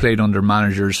know, I played under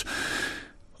managers,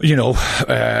 you know,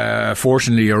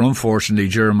 fortunately or unfortunately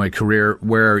during my career,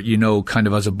 where, you know, kind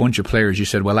of as a bunch of players, you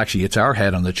said, well, actually, it's our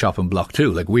head on the chopping block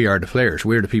too. Like, we are the players.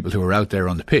 We're the people who are out there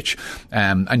on the pitch.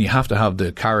 And you have to have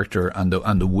the character and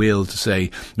the will to say,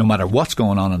 no matter what's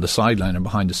going on the sideline and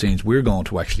behind the scenes, we're going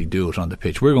to actually do it on the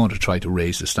pitch. We're going to try to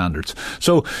raise the standards.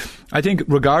 So I think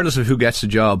regardless of who gets the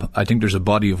job, I think there's a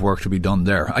body of work to be done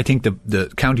there. I think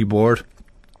the county board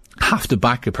have to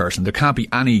back a person. There can't be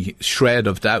any shred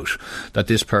of doubt that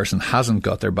this person hasn't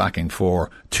got their backing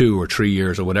for 2 or 3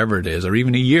 years or whatever it is, or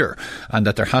even a year, and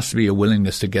that there has to be a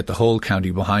willingness to get the whole county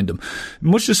behind them.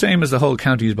 Much the same as the whole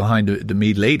county is behind the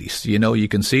Meath ladies. You know, you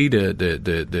can see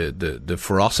the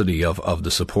ferocity of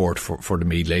the support for the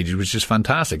Meath ladies, which is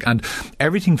fantastic. And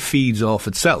everything feeds off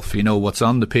itself. You know, what's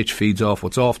on the pitch feeds off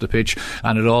what's off the pitch,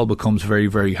 and it all becomes very,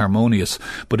 very harmonious.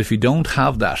 But if you don't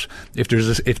have that, if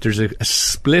there's a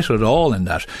split at all in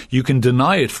that, you can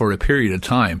deny it for a period of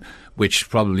time, which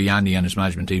probably Andy and his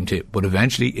management team did, but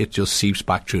eventually it just seeps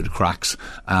back through the cracks,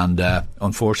 and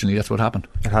unfortunately that's what happened.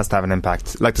 It has to have an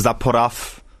impact. Like, does that put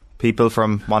off people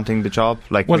from wanting the job?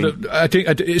 Like, well, I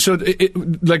think so.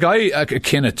 Like, I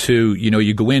akin it to, you know,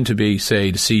 you go in to be, say,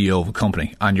 the CEO of a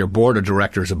company, and your board of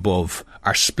directors above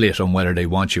are split on whether they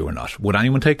want you or not. Would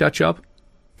anyone take that job?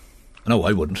 No,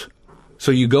 I wouldn't.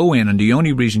 So you go in, and the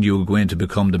only reason you will go in to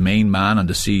become the main man and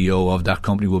the CEO of that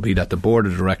company will be that the board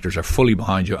of directors are fully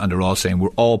behind you, and they're all saying, we're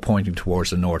all pointing towards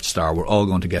the North Star, we're all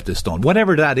going to get this done,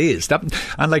 whatever that is.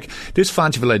 And like, this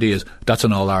fanciful idea is, that's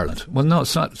an All-Ireland. Well, no,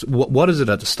 it's not. What is it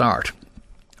at the start?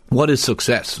 What is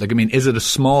success? Like, I mean, is it a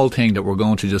small thing that we're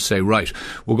going to just say, right,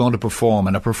 we're going to perform,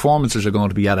 and our performances are going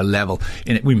to be at a level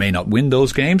in it. We may not win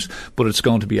those games, but it's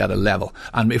going to be at a level.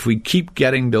 And if we keep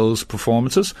getting those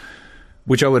performances,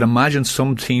 which I would imagine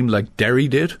some team like Derry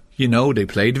did, you know, they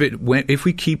played it. If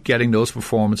we keep getting those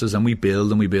performances and we build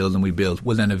and we build and we build,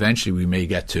 well, then eventually we may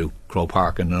get to Croke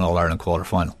Park in an All-Ireland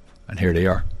quarter-final. And here they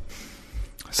are.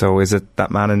 So is it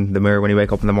that man in the mirror when you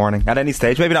wake up in the morning? At any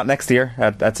stage, maybe not next year,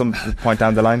 at some point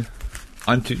down the line?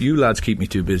 You lads keep me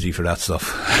too busy for that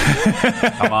stuff.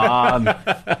 Come on.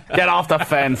 Get off the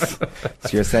fence. So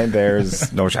you're saying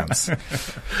there's no chance?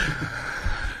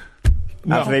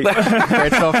 Anthony,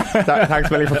 great stuff. Thanks,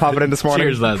 Billy, for popping in this morning.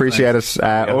 Cheers, lads. Appreciate it.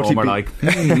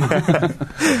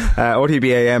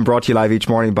 OTBAM brought to you live each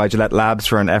morning by Gillette Labs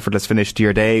for an effortless finish to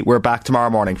your day. We're back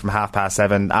tomorrow morning from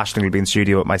 7:30. Aisling will be in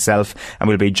studio with myself, and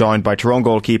we'll be joined by Tyrone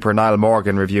goalkeeper Niall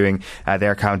Morgan reviewing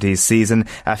their county's season.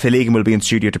 Phil Egan will be in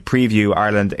studio to preview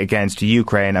Ireland against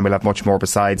Ukraine, and we'll have much more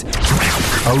besides.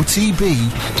 OTB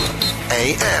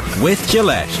AM. With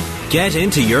Gillette. Get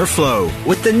into your flow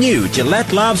with the new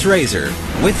Gillette Labs Razor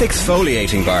with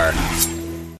exfoliating bar.